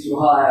opportunities to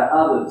hire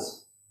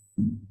others.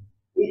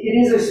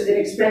 It is an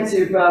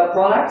expensive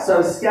product,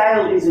 so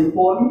scale is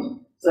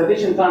important. So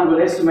Vision Fund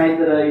would estimate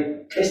that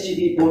a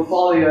SGB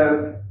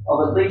portfolio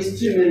of at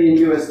least $2 million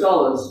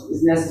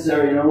is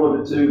necessary in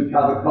order to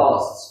cover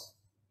costs.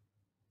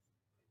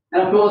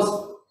 And of course,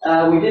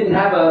 we didn't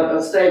have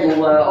a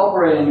stable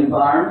operating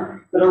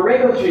environment, but a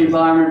regulatory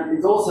environment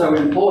is also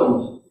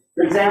important.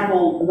 For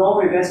example,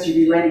 normally with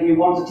SGB lending, you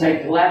want to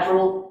take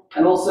collateral,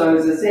 and also,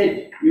 as I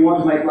said, you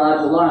want to make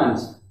larger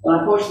loans. But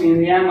unfortunately, in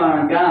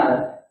Myanmar and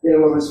Ghana, there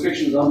were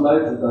restrictions on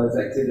both of those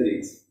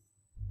activities.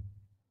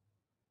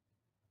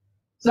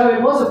 So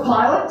it was a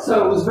pilot,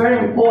 so it was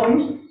very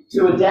important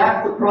to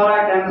adapt the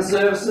product and the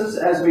services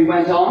as we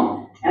went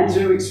on, and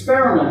to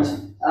experiment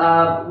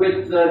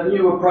with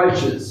new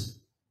approaches.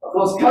 Of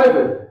course,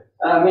 COVID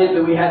meant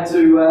that we had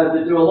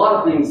to do a lot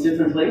of things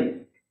differently,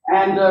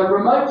 and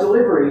remote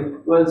delivery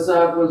was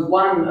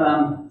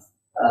one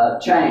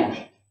change.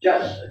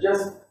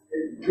 Just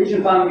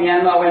Vision Fund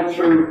Myanmar went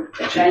through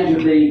a change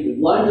of the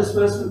loan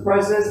disbursement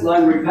process,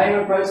 loan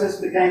repayment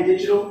process became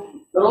digital,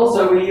 but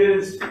also we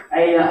used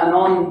an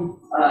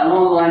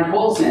online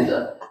call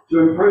center to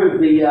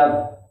improve the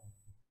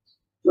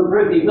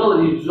ability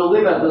to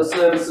deliver the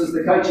services,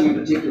 the coaching in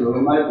particular,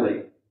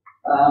 remotely.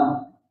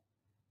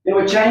 There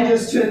were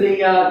changes to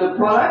the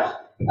product.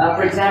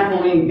 For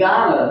example, in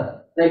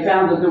Ghana, they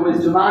found that there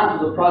was demand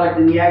for the product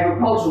in the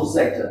agricultural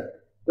sector,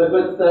 but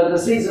with the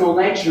seasonal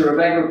nature of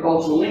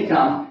agricultural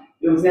income,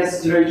 it was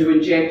necessary to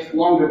inject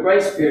longer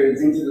grace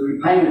periods into the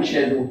repayment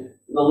schedule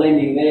for the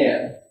lending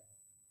there.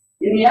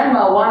 In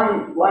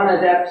Myanmar, one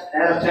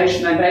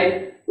adaptation they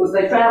made was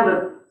they found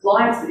that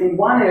clients in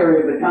one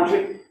area of the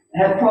country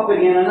had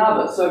property in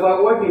another. So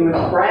by working with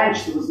a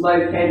branch that was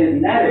located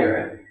in that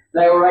area,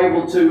 they were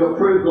able to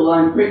approve the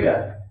loan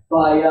quicker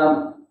by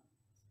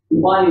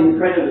combining the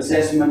credit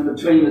assessment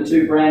between the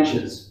two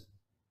branches.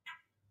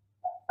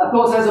 Of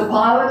course, as a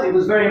pilot, it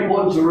was very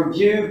important to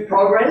review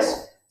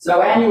progress.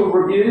 So annual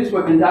reviews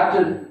were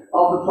conducted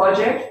of the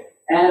project,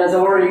 and as I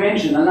already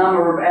mentioned, a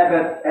number of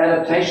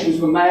adaptations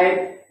were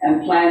made,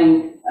 and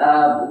planning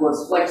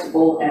was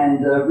flexible and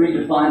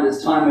redefined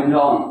as time went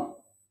on.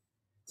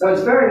 So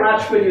it's very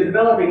much when you're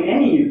developing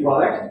any new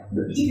product,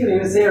 but particularly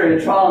in this area,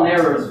 trial and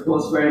error is of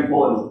course very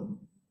important.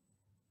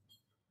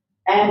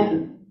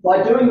 And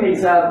by doing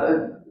these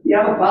the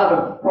other part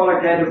of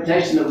product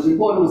adaptation that was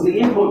important was the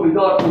input we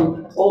got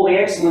from all the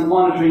excellent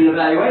monitoring and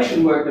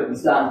evaluation work that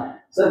was done,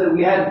 so that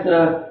we had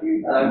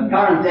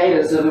current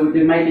data so that we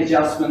could make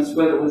adjustments,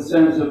 whether it was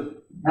in terms of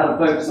how to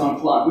focus on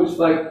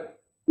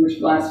which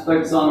clients to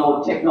focus on,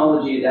 or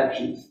technology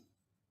adaptations.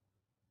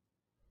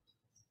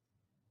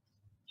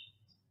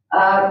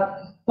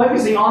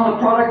 Focusing on the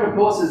product, of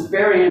course, is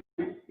very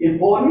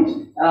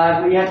important.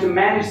 We have to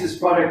manage this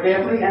product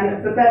carefully,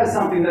 but that is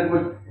something that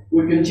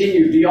would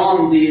continue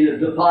beyond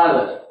the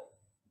pilot.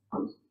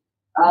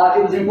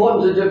 It was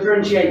important to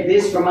differentiate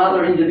this from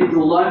other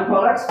individual loan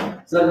products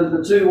so that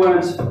the two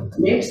weren't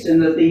mixed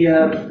and that the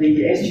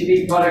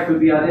SGB product would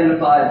be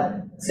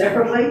identified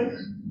separately.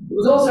 It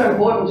was also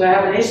important to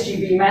have an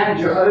SGB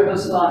manager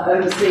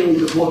overseeing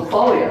the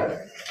portfolio,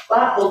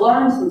 but the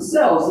loans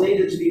themselves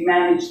needed to be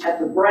managed at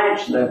the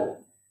branch level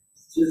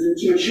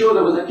to ensure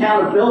there was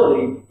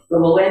accountability for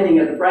the lending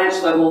at the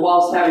branch level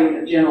whilst having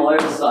a general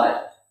oversight.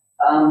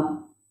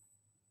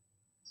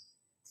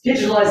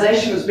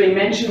 Digitalization has been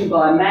mentioned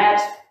by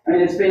Matt. I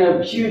mean, it's been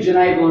a huge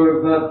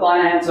enabler of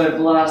finance over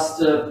the last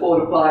 4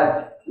 to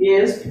 5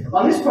 years.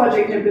 On this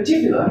project in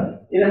particular,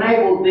 it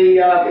enabled the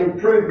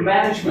improved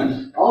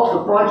management of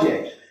the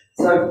project.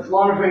 So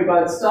monitoring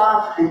both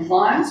staff and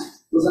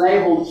clients was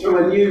enabled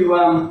through a new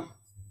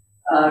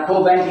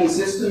core banking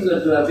system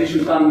that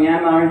Vision Fund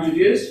Myanmar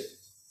introduced.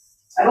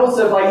 And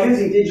also by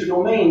using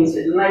digital means,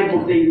 it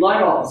enabled the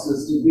loan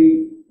officers to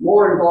be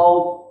more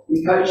involved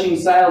in coaching,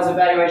 sales,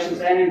 evaluations,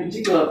 and in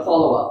particular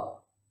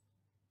follow-up.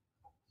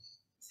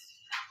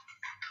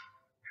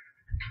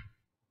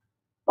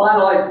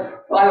 Finally,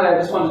 I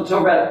just want to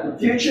talk about the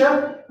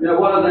future. You know,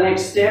 what are the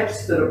next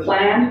steps that are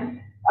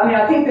planned? I mean,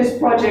 I think this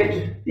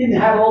project didn't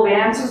have all the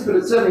answers, but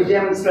it certainly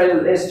demonstrated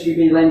that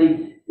SGB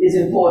lending is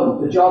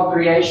important for job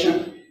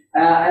creation,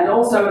 and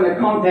also in the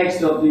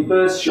context of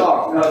diverse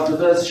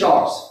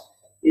shocks.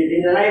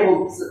 It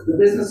enabled the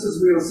businesses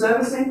we were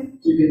servicing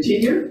to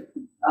continue,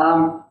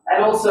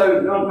 and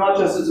also not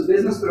just as a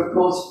business, but of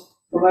course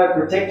promote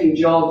protecting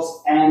jobs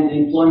and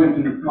employment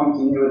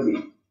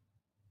continuity.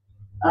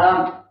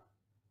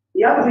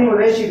 The other thing with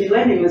SGB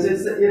lending is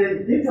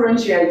it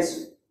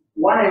differentiates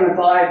one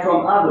MFI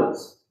from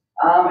others,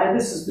 and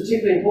this is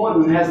particularly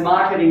important and has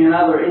marketing and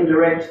other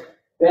indirect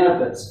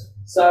benefits.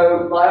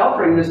 So by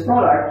offering this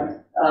product,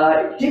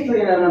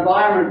 particularly in an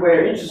environment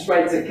where interest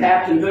rates are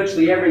capped and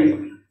virtually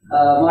every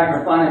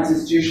microfinance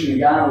institution in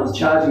Ghana was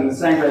charging the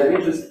same rate of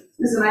interest,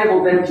 this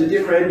enabled them to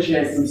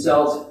differentiate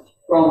themselves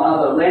from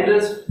other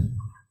lenders.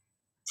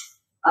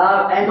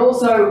 And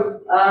also,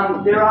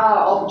 there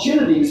are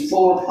opportunities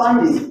for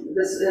funding.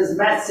 This, as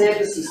Matt said,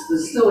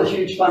 there's still a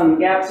huge funding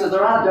gap, so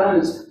there are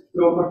donors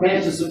who are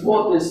prepared to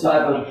support this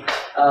type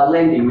of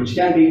lending, which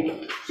can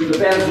be to the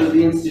benefit of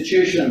the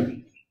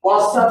institution.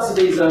 While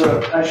subsidies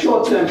are a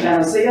short-term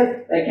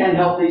panacea, they can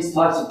help these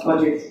types of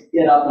projects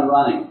get up and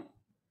running.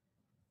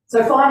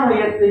 So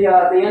finally, at the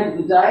end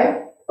of the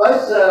day,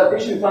 both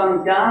Vision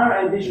Fund Ghana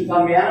and Vision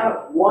Fund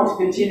Myanmar want to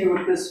continue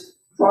with this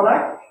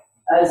product.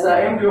 As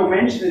M-CRIL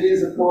mentioned, it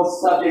is of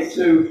course subject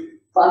to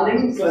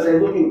funding, so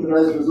they're looking for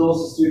those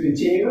resources to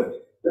continue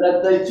it. But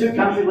at the two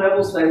country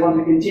levels, they want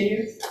to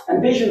continue.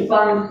 And Vision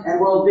Fund and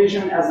World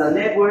Vision as a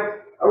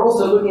network are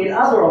also looking at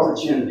other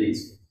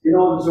opportunities in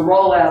order to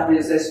roll out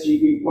this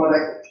SGB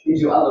product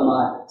into other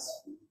markets.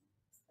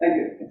 Thank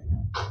you.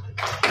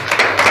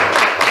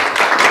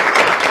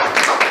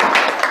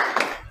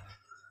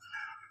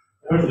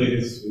 Hopefully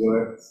this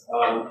works.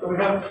 So we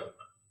have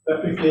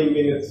about 15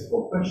 minutes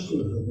for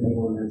questions if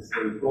anyone has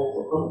any thoughts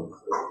or comments.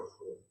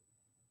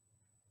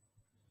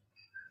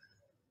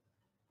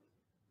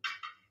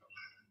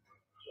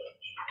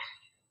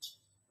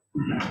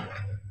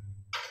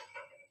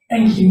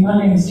 Thank you. My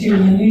name is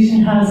Julia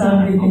Newton-House.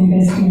 I'm with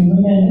Investing in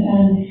Women,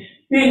 and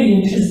really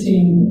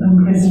interesting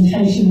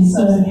presentation.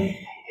 So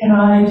can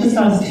I just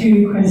ask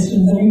two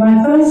questions? I mean,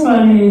 my first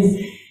one is,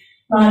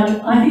 like,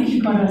 I think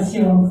you got us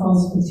here on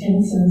false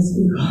pretenses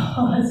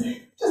because,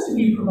 just to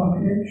be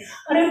provocative,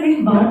 I don't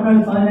think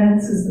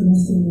microfinance is the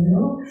missing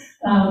middle.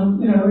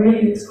 You know,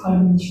 really it's quite a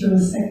mature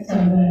sector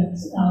that,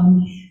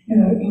 you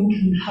know, in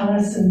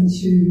comparison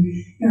to,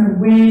 you know,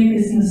 where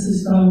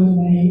businesses go when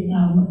they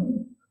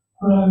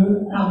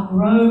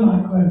outgrow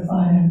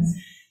microfinance,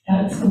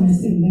 that's the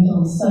missing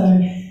middle. So,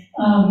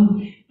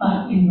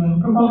 but anyway,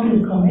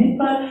 provocative comment.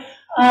 But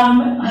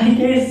I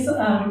guess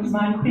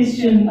my other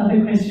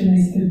question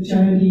is for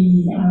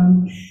Jodi,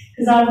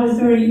 because I was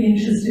very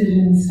interested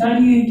in the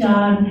study you've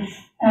done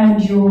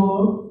and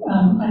your,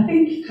 I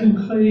think,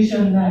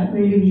 conclusion that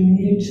really we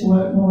needed to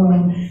work more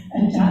on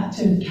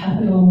adaptive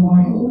capital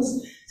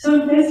models.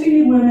 So Investing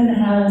in Women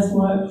has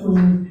worked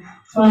with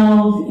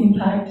 12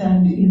 impact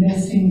and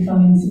investing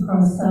funds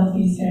across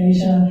Southeast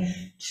Asia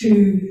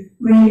to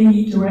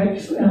really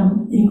increase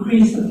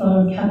the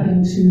flow of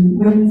capital to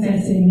women's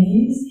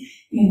SMEs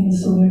in the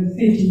sort of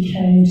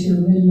 50K to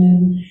 $1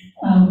 million,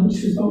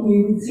 which is what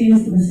we would see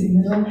as the missing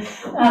middle.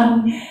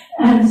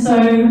 And so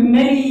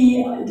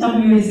many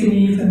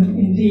WSMEs and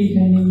indeed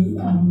many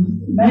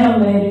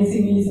male-led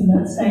SMEs in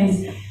that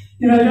space,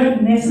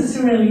 don't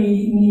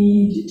necessarily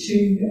need to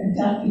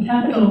adapt the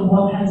capital.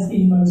 What has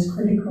been most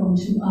critical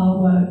to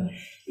our work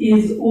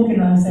is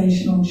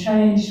organisational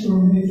change to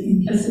remove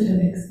implicit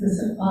and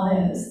explicit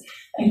bias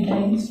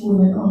against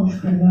women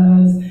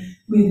entrepreneurs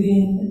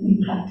within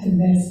impact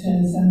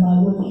investors. And by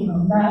working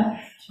on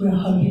that, we're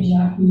hoping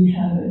that we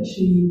have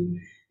achieved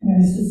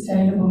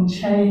sustainable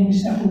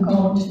change that will go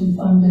on to be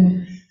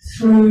funded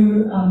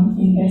through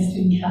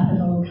investing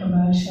capital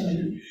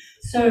commercially.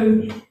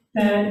 So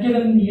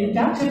given the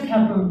adaptive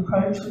capital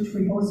approach, which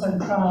we've also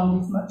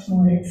trialled, is much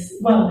more,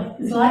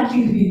 it's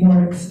likely to be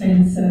more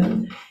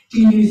expensive. Do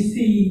you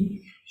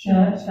see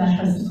that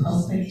has the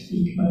prospect to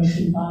be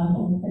commercially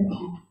viable? Thank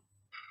you.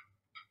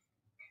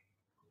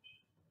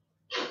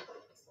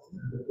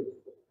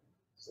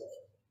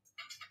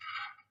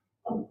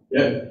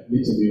 Yeah,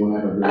 Vincent, do you want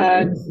to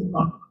have a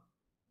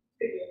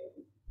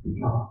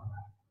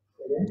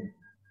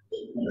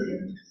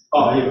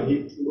Oh, yeah, you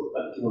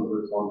want to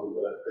respond to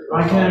that?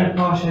 I can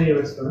partially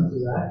respond to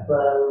that, but I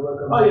will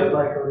welcome my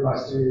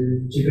colleagues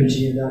to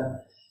continue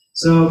that.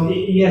 So,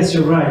 yes,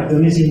 you're right. The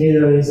missing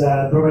middle is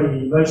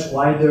probably much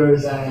wider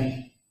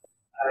than,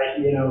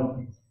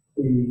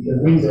 the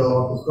window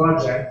of the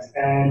project,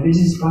 and this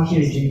is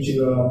partially due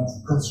to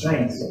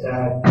constraints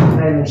that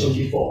I mentioned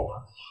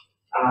before.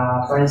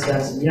 For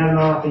instance, in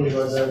Myanmar, I think it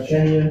was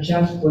 10 million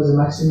kyat was the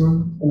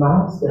maximum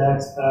amount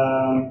that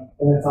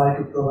MFI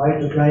could provide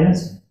to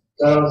clients.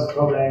 That was a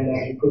problem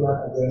that we could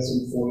not address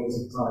in 4 years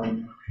of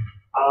time.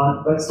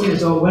 But still,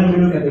 so when we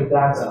look at the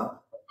data,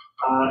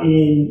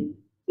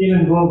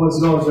 even though those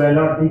laws were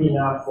not big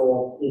enough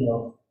for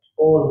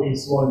all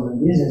these small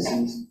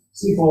businesses,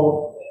 see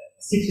for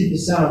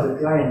 60% of the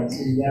clients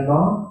in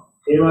Myanmar,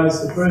 it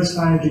was the first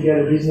time to get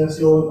a business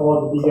loan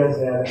or the biggest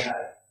they ever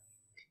had.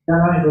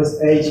 Now it was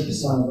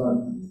 80% of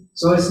them.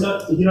 So it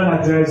did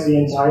not address the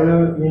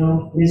entire,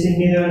 missing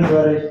middle,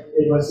 but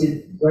it was still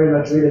very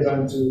much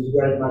relevant to the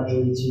great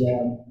majority of the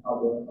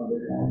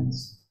clients.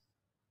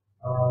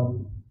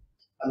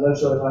 I'm not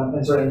sure if I'm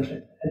answering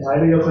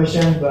entirely your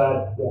question,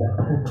 but yeah.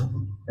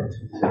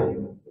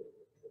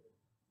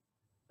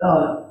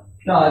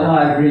 No,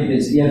 I agree,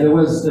 Vincent. Yeah, there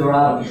were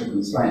artificial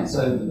constraints,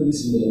 so the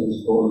missing middle was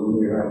broader than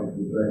we were able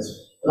to address.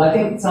 But I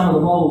think some of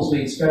the models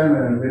we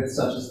experimented with,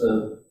 such as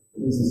the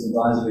business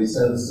advisory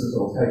services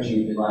or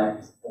coaching, if you like,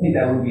 I think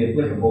that would be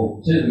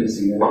applicable to the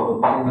missing middle,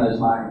 but in those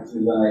markets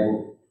we weren't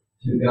able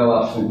to go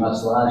up to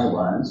much larger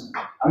loans.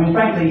 I mean,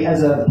 frankly,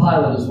 as a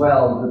pilot as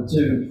well, the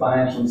two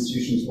financial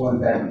institutions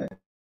weren't that.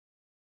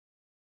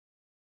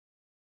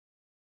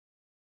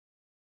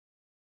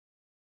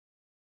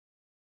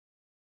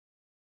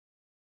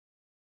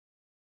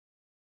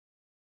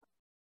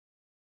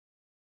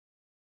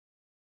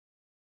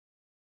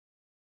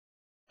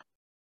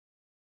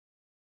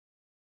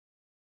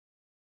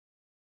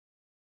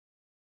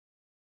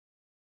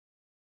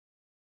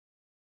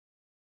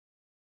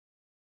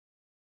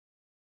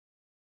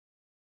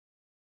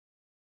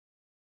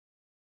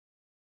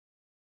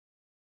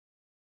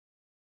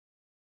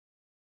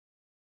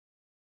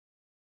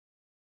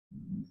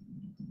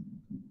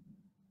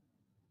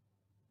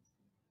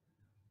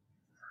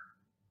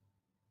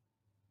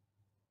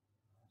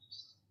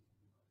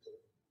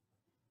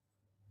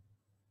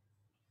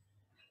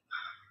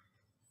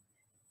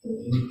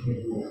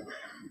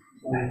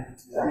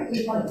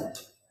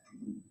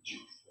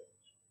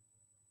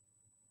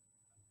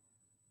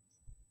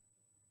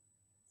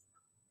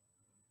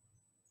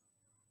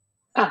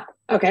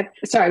 Okay.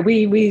 Sorry,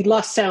 we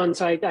lost sound,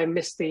 so I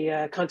missed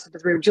the concept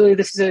of the room. Julia,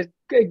 this is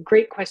a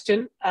great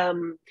question.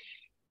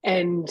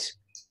 Investing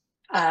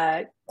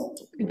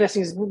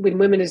in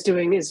Women is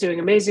doing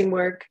amazing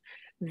work.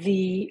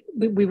 We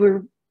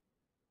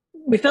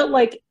felt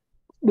like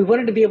we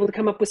wanted to be able to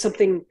come up with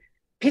something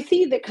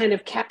pithy that kind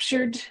of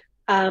captured,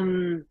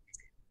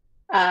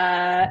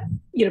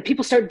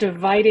 people start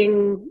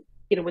dividing,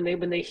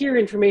 when they hear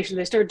information,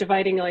 they start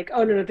dividing like,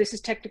 oh, no, this is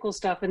technical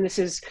stuff and this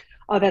is,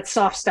 oh, that's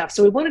soft stuff.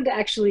 So we wanted to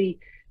actually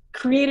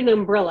create an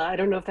umbrella. I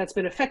don't know if that's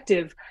been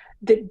effective,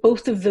 that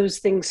both of those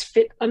things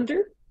fit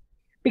under,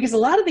 because a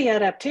lot of the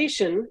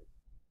adaptation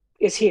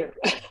is here.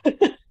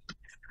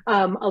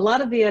 A lot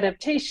of the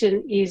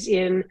adaptation is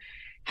in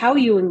how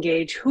you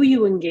engage, who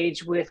you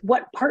engage with,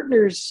 what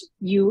partners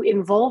you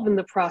involve in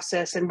the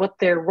process and what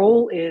their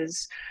role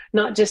is,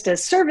 not just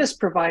as service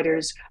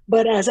providers,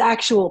 but as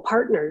actual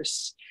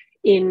partners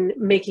in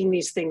making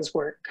these things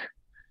work.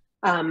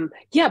 But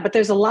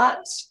there's a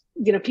lot,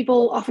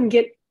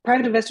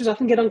 private investors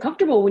often get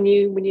uncomfortable when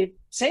you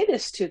say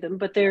this to them,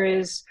 but there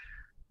is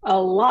a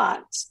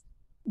lot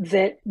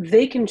that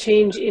they can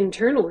change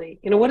internally.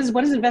 What is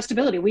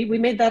investability? We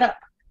made that up.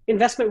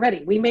 Investment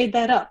ready, we made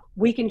that up.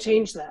 We can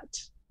change that.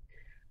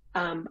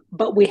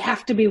 But we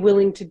have to be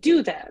willing to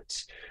do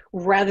that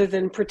rather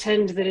than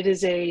pretend that it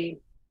is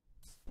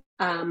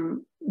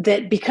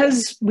that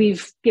because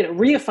we've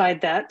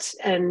reified that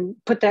and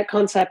put that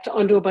concept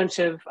onto a bunch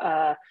of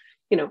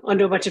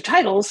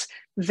titles,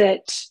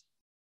 that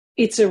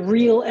it's a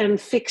real and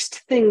fixed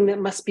thing that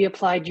must be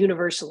applied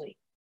universally.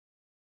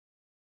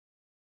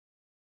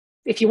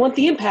 if you want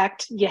the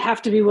impact, you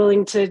have to be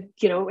willing to,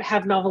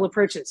 have novel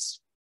approaches.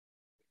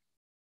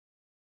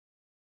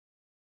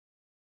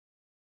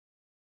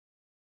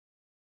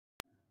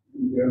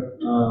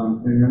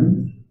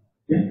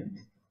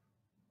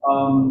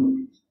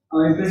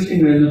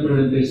 Interesting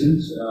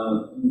presentations.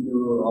 Thank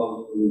you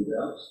all for the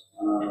jobs.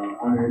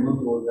 I'm Hemant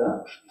Volda,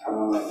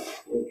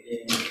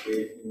 working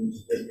in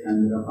state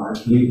and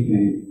partly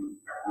and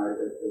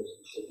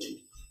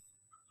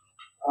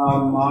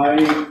my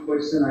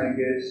question, I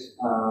guess,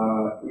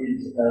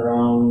 is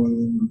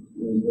around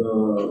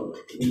the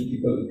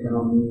political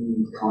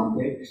economy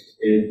context.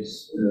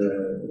 It's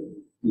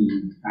the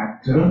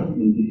factor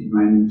in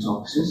determining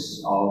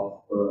success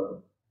of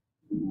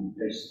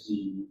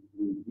SGP.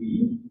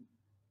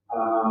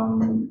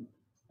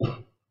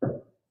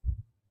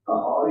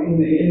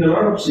 In a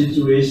lot of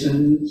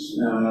situations,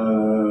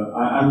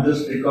 I'm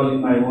just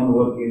recalling my own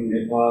work in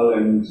Nepal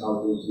and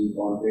South Asian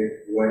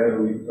context,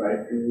 where we try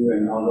to,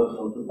 and others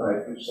also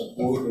try to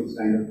support this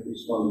kind of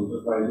small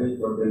enterprises,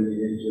 but then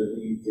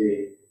eventually they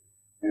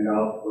end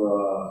up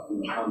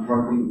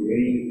confronting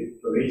very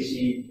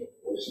aggressive,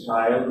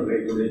 hostile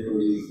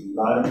regulatory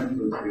environment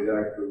with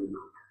regard to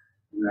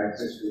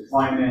access to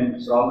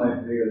finance, raw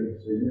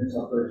materials, business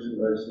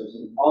operations,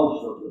 and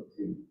all sorts of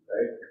things,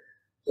 right?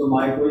 So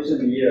my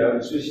question here,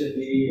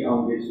 especially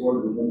on this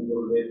World Vision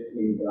project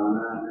in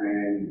Ghana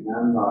and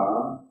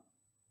Myanmar,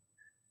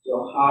 so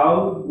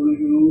how do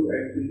you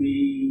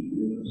actually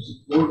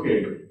support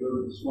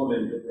those small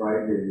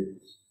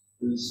enterprises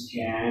which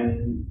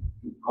can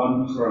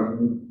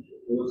confront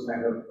those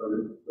kind of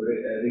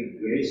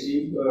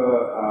regressive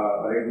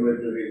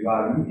regulatory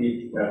environment,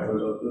 if that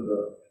was also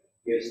the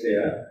case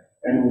there?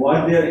 And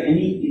was there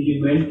any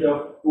element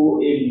of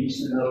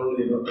coalitional,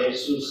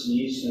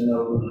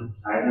 associational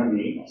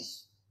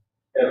dynamics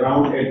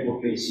around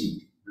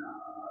advocacy?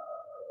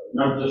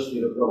 Not just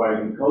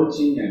providing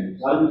coaching and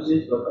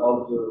services, but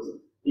also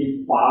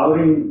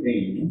empowering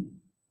them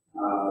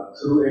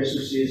through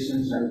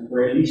associations and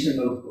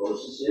coalitional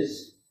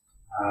processes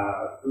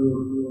to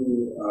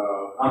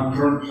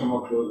confront some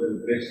of those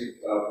aggressive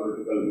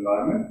political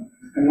environment.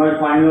 And my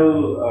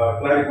final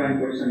clarifying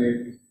question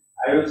is,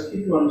 I was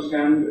keen to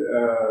understand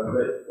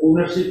the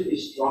ownership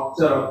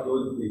structure of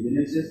those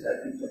businesses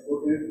that you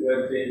supported,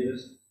 where they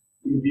just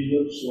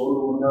individual sole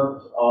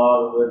owners,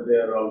 or where they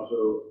are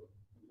also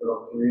sort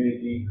of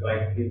community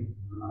collective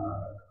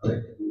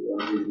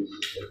businesses.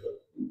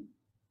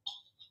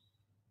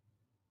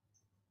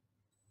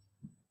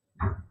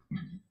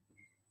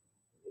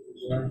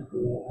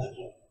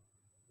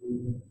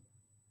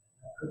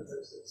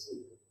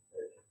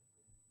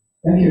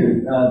 Thank you.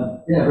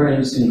 Yeah, very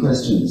interesting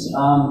questions.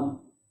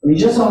 I mean,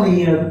 just on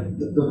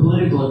the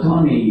political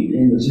economy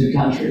in the two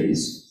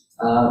countries,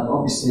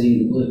 obviously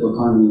the political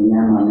economy in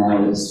Myanmar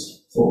now is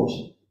fraught,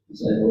 to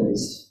say the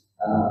least.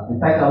 In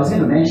fact, I was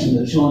going to mention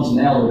that Sean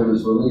Janelle, who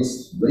was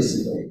released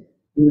recently,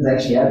 he was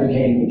actually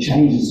advocating for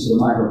changes to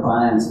the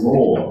microfinance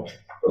law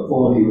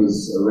before he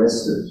was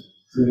arrested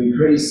to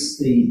increase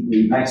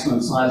the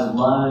maximum size of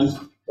loans,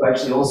 to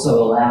actually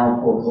also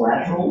allow for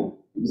collateral,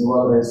 because a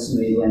lot of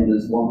SME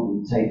lenders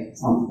want to take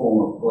some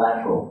form of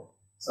collateral.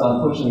 So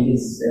unfortunately,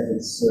 his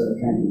efforts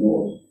can't be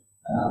ignored.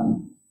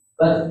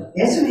 But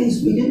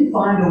SMEs, we didn't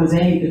find there was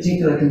any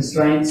particular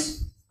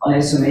constraints on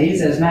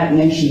SMEs. As Matt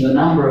mentioned, the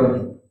number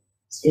of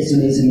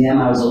SMEs in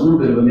Myanmar is a little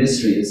bit of a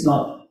mystery. It's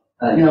not,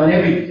 and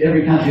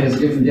every country has a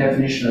different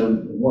definition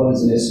of what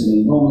is an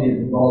SME. Normally, it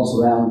revolves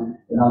around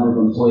the number of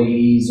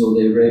employees or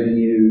their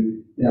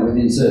revenue,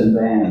 within certain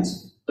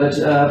bands. But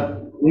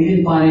we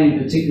didn't find any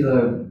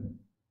particular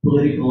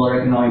political or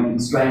economic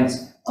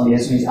constraints on the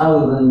SMEs,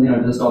 other than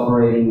just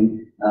operating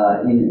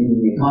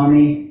in the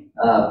economy.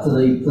 For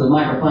the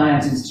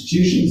microfinance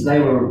institutions, they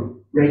were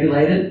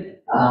regulated,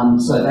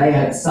 so they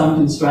had some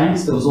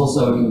constraints. There was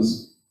also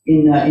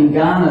in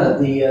Ghana,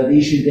 the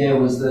issue there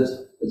was that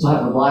the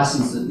type of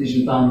license that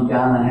Vision Fund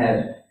Ghana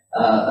had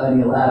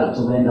only allowed it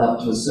to lend up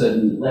to a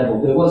certain level.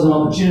 There was an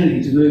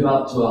opportunity to move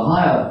up to a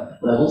higher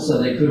level, so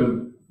they could have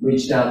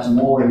reached out to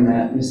more in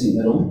that missing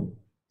middle,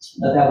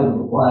 but that would have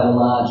required a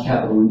large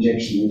capital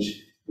injection,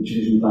 which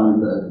Vision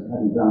Fund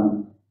hadn't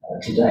done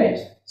to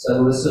date. So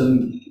there were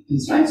some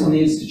constraints on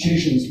the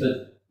institutions,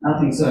 but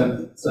nothing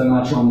so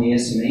much on the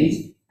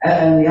SMEs.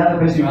 And the other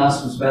question you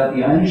asked was about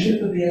the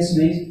ownership of the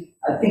SMEs.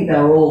 I think they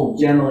were all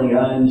generally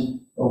owned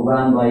or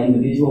run by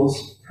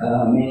individuals,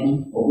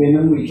 men or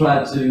women. We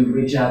tried to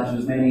reach out to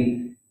as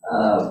many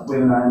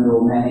women-owned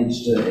or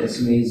managed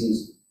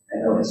SMEs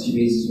or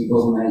SGBs, as we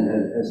call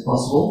them, as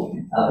possible.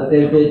 But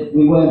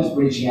we weren't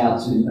reaching out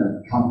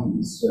to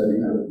companies,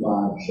 with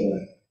large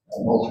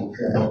multiple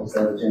shareholders.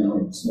 They were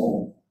generally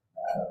small,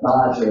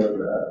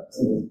 larger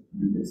single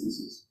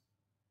businesses.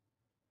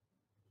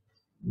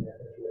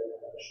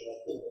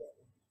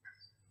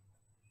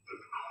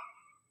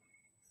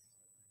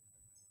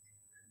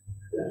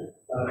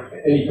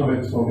 Any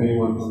comments from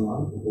anyone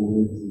online before we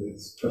move to the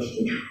next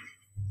question?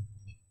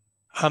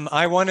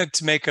 I wanted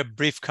to make a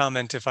brief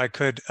comment, if I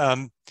could.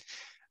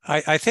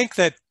 I think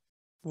that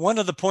one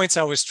of the points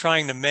I was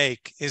trying to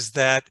make is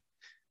that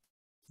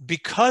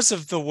because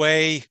of the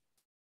way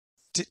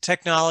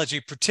technology,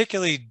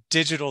 particularly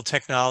digital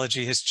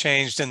technology, has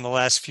changed in the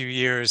last few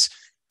years,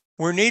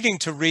 we're needing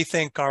to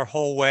rethink our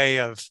whole way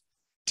of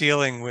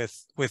dealing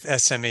with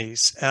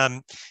SMEs.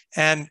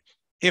 And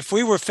if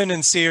we were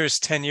financiers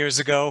 10 years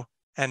ago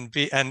and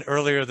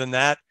earlier than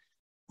that,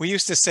 we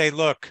used to say,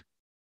 look,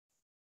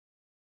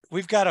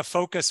 we've got to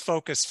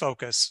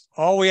focus.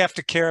 All we have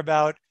to care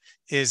about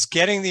is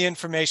getting the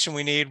information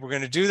we need. We're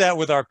going to do that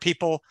with our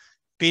people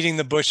beating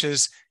the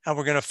bushes, and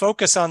we're going to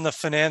focus on the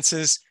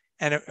finances,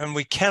 and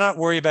we cannot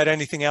worry about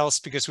anything else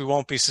because we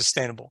won't be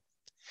sustainable.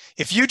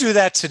 If you do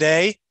that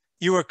today,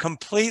 you are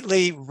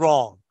completely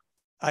wrong.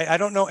 I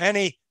don't know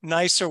any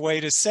nicer way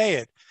to say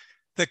it.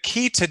 The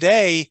key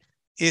today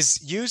is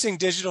using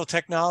digital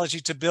technology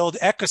to build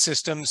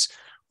ecosystems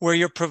where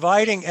you're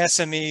providing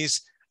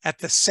SMEs at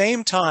the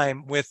same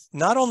time with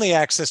not only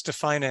access to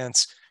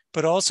finance,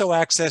 but also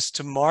access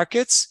to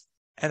markets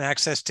and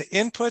access to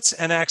inputs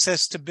and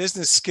access to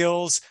business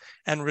skills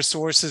and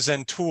resources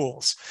and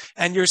tools.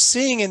 And you're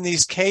seeing in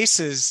these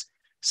cases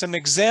some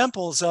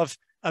examples of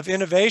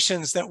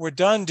innovations that were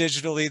done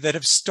digitally that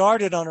have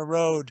started on a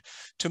road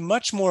to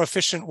much more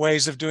efficient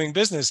ways of doing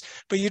business.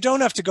 But you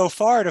don't have to go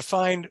far to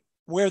find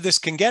where this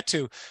can get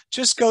to.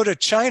 Just go to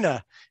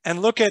China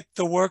and look at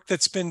the work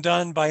that's been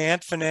done by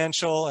Ant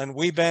Financial and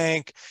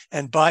WeBank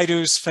and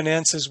Baidu's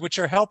Finances, which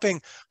are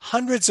helping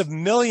hundreds of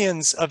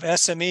millions of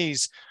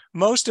SMEs,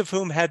 most of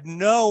whom had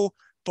no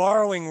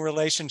borrowing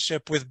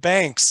relationship with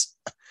banks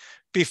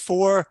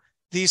before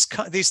these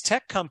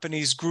tech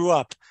companies grew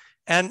up.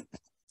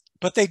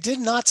 But they did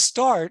not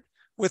start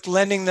with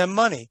lending them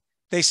money.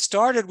 They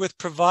started with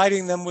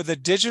providing them with a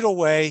digital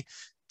way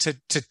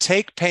to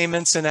take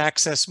payments and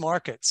access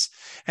markets.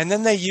 And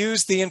then they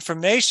used the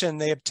information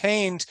they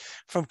obtained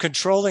from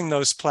controlling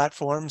those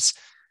platforms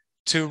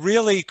to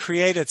really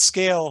create at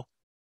scale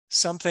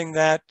something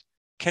that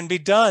can be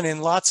done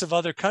in lots of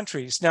other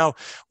countries. Now,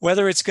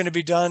 whether it's going to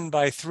be done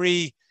by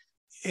 3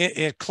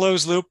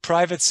 closed loop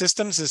private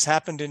systems, has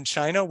happened in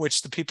China,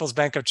 which the People's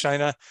Bank of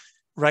China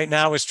right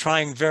now is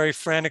trying very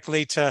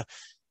frantically to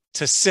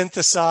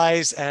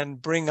synthesize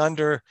and bring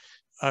under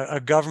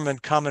a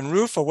government common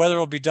roof, or whether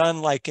it'll be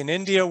done like in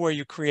India, where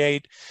you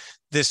create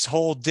this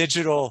whole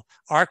digital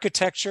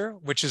architecture,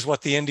 which is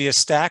what the India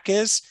stack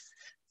is,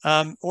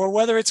 or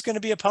whether it's going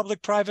to be a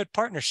public-private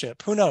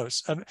partnership. Who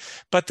knows?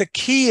 But the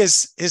key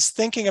is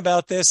thinking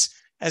about this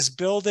as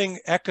building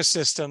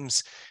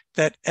ecosystems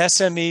that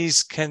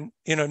SMEs can,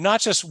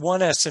 not just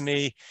one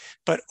SME,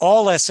 but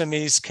all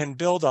SMEs can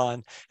build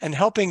on, and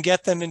helping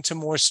get them into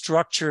more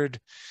structured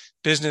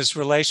business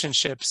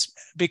relationships.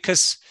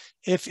 Because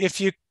if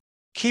you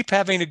keep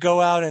having to go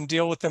out and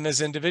deal with them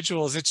as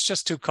individuals, it's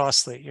just too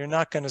costly. You're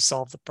not going to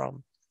solve the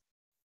problem.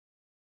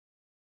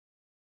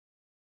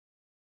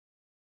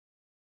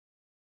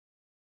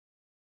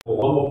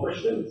 One more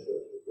question.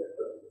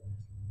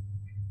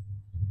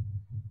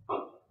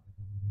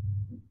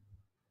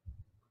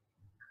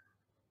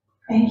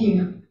 Thank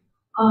you.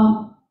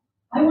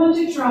 I want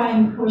to try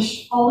and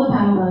push all the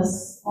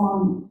panelists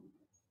on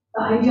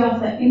the idea of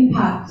the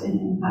impact and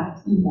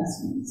impact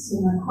investments.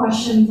 So my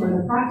question for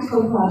the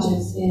practical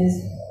projects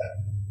is,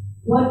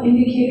 what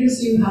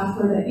indicators do you have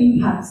for the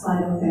impact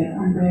side of it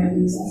on where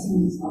these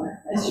SMEs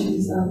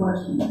are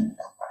working? And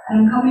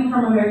I'm coming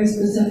from a very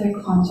specific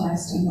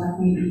context, and that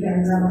may be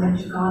very relevant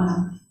to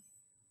Ghana.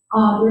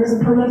 There's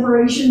a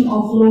proliferation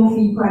of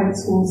low-fee private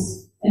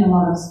schools in a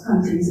lot of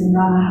countries, and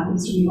Ghana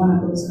happens to be one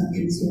of those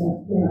countries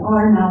where there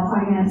are now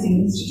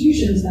financing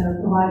institutions that are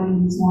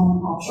providing these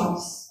mom-and-pop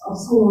shops of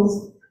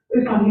schools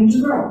with funding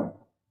to grow.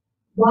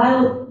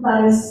 While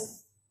that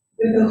is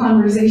with the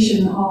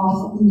conversation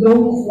of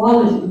low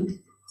quality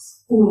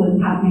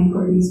schooling happening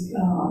for these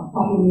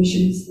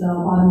populations, the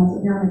bottom of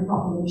the pyramid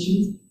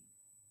populations,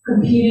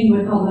 competing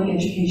with public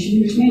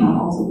education, which may not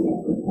also be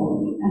of good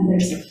quality. And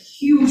there's a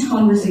huge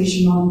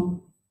conversation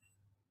on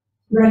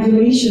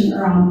regulation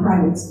around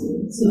private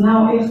schools. So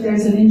now if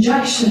there's an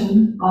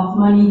injection of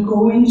money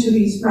going to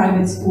these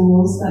private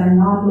schools that are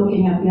not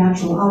looking at the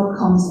actual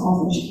outcomes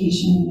of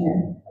education in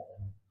there,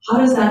 how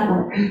does that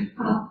work?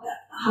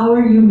 How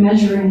are you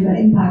measuring the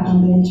impact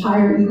on the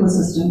entire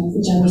ecosystem of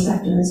whichever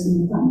sector is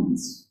being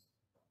financed?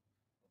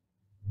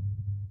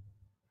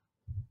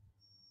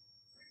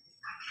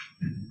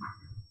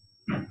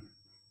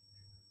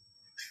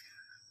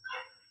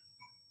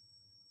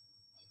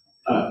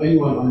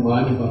 Anyone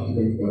online would like to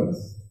go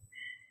first?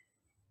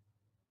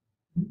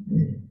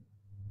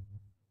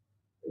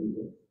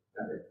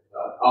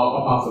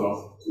 I'll pass it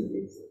off to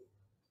Vincent.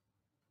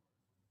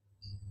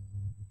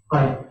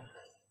 Hi.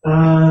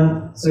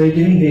 So you're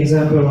giving the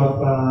example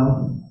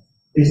of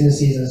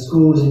businesses and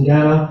schools in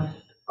Ghana.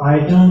 I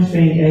don't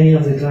think any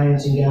of the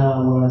clients in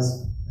Ghana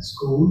was a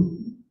school,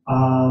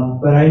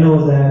 but I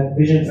know that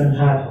Vision Fund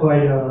had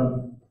quite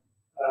a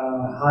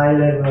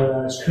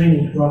high-level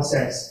screening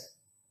process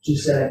to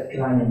select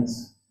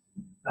clients.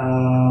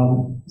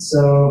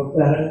 So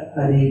that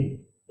added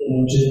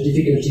to the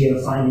difficulty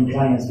of finding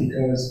clients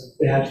because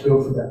they had to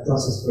go through that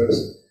process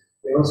first.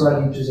 They also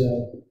added to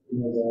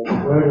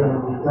the burden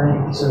on the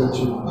planning officer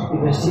to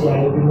investigate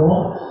a little bit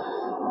more.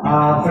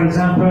 For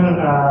example,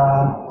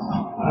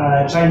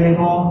 child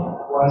labor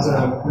was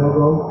a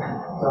no-go.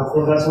 So of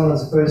course, that's one of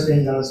the first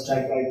things that was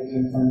checked by the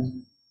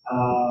Vincent,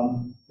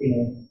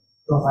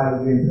 profile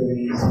of the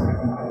employees and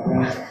things like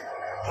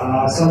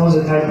that. Some of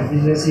the type of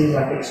businesses,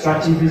 like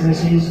extractive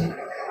businesses,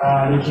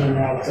 looking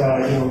at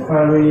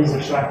quarries,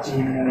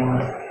 extracting,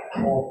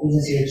 or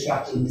businesses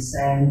extracting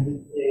sand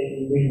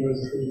in rivers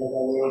and things like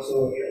that were also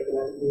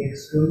automatically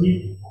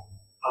excluded.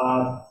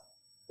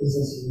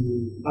 Businesses in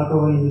the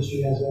alcohol industry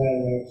as well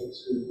were also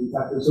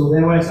excluded. So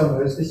there were some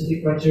very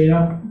specific criteria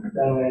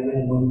that were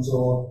then monitored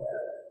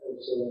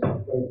also very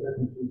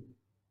frequently.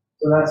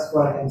 So that's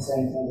what I can say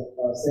in terms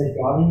of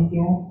safeguarding, if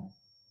you want.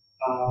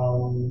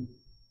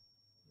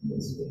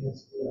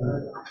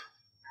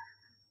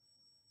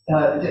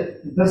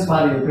 The first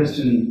part of your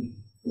question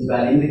was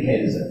about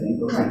indicators, I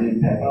think, or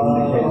impact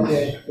indicators.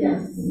 Okay. Yes.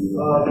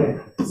 Okay.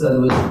 So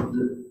there was,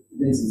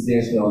 Vincent's the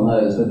expert on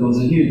those, but there was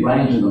a huge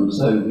range of them.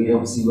 So we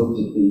obviously looked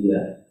at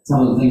some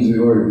of the things we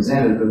already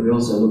presented, but we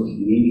also looked at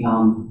the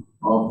income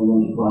of the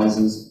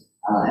enterprises,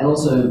 and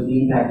also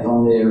the impact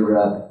on their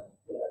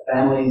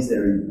families,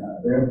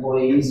 their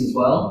employees as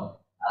well.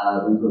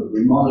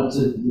 We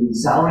monitored the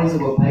salaries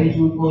that were paid to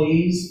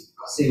employees,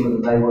 to see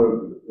whether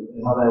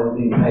how they were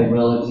being paid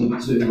relative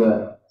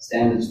to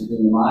standards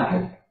within the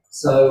market.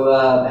 So,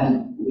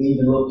 and we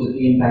even looked at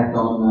the impact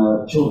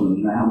on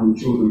children, how many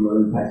children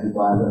were impacted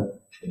by the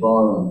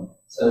borrowing.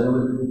 So there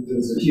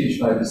was a huge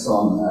focus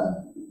on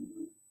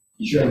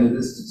ensuring that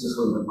this just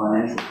wasn't a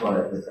financial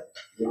product, but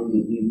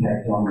looking at the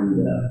impact on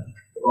the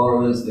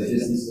borrowers, their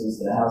businesses,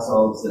 their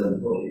households, their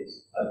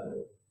employees.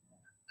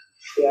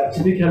 Yeah,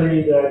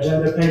 typically the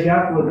gender pay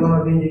gap was one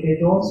of the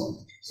indicators.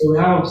 So we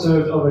have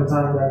observed over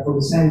time that for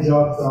the same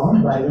job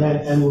done by men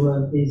and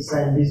women in the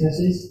same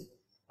businesses,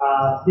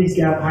 this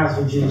gap has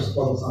reduced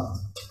over time.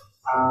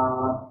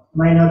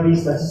 Might not be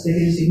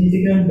statistically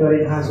significant, but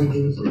it has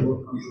reduced in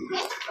both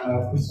countries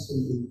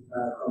consistently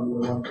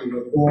from the 1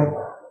 to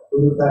 4. We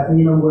looked at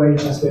minimum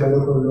wage as per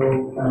local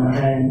law,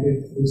 and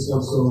this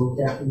also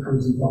kept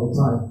increasing over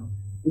time.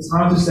 It's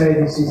hard to say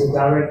this is a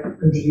direct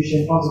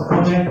contribution of the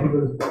project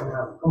because we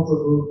have a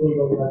control group thing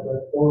over that,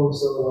 but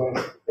also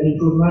an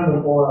improvement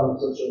on all our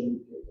social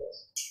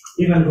indicators.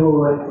 Even though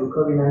for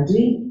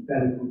COVID-19,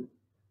 that improved.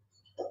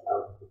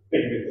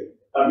 Thank you, Vincent.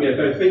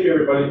 So thank you,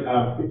 everybody.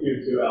 Thank you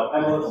to our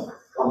panelists,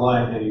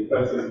 online and in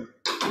person.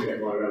 Thank you,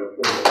 everyone around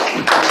the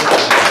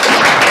floor.